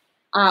it,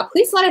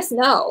 please let us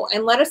know,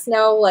 and let us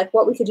know like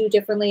what we could do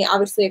differently.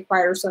 Obviously, a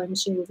quieter sewing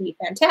machine would be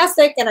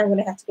fantastic, and I'm going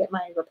to have to get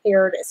mine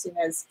repaired as soon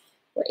as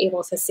we're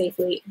able to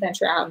safely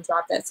venture out and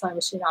drop that sewing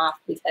machine off,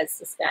 because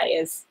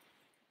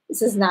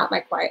this is not my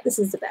quiet. This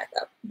is the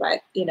backup,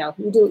 but you know,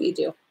 you do what you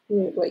do,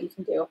 what you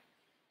can do.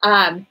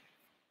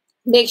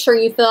 Make sure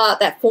you fill out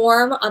that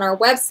form on our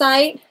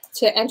website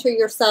to enter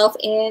yourself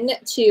in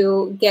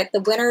to get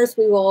the winners.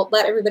 We will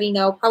let everybody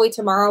know probably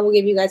tomorrow. We'll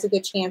give you guys a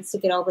good chance to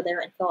get over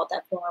there and fill out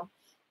that form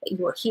that you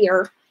were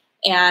here.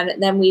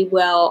 And then we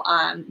will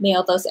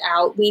mail those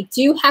out. We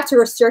do have to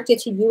restrict it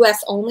to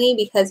US only,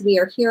 because we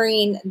are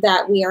hearing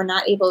that we are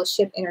not able to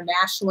ship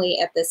internationally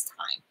at this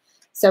time.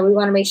 So we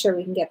want to make sure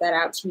we can get that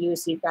out to you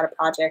so you've got a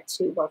project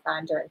to work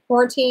on during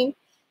quarantine.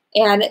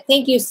 And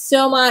thank you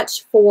so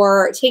much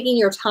for taking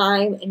your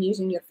time and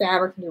using your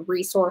fabric and your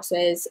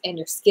resources and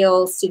your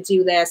skills to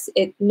do this.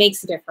 It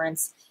makes a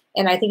difference.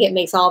 And I think it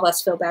makes all of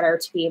us feel better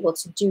to be able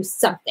to do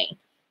something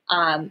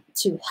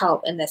to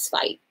help in this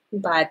fight.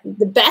 But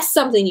the best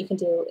something you can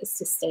do is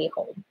to stay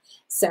home.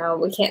 So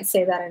we can't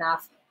say that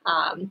enough.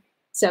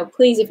 So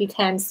please, if you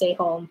can, stay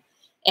home.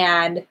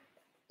 And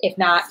if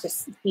not,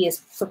 just be as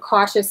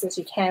precautious as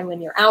you can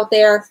when you're out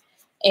there.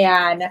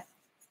 And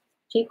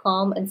keep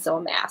calm and sew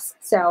a mask.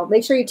 So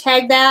make sure you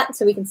tag that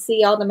so we can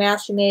see all the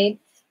masks you made,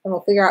 and we'll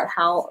figure out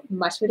how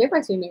much of a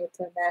difference we made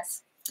to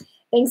this.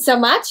 Thanks so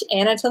much,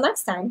 and until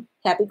next time,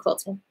 happy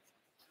quilting.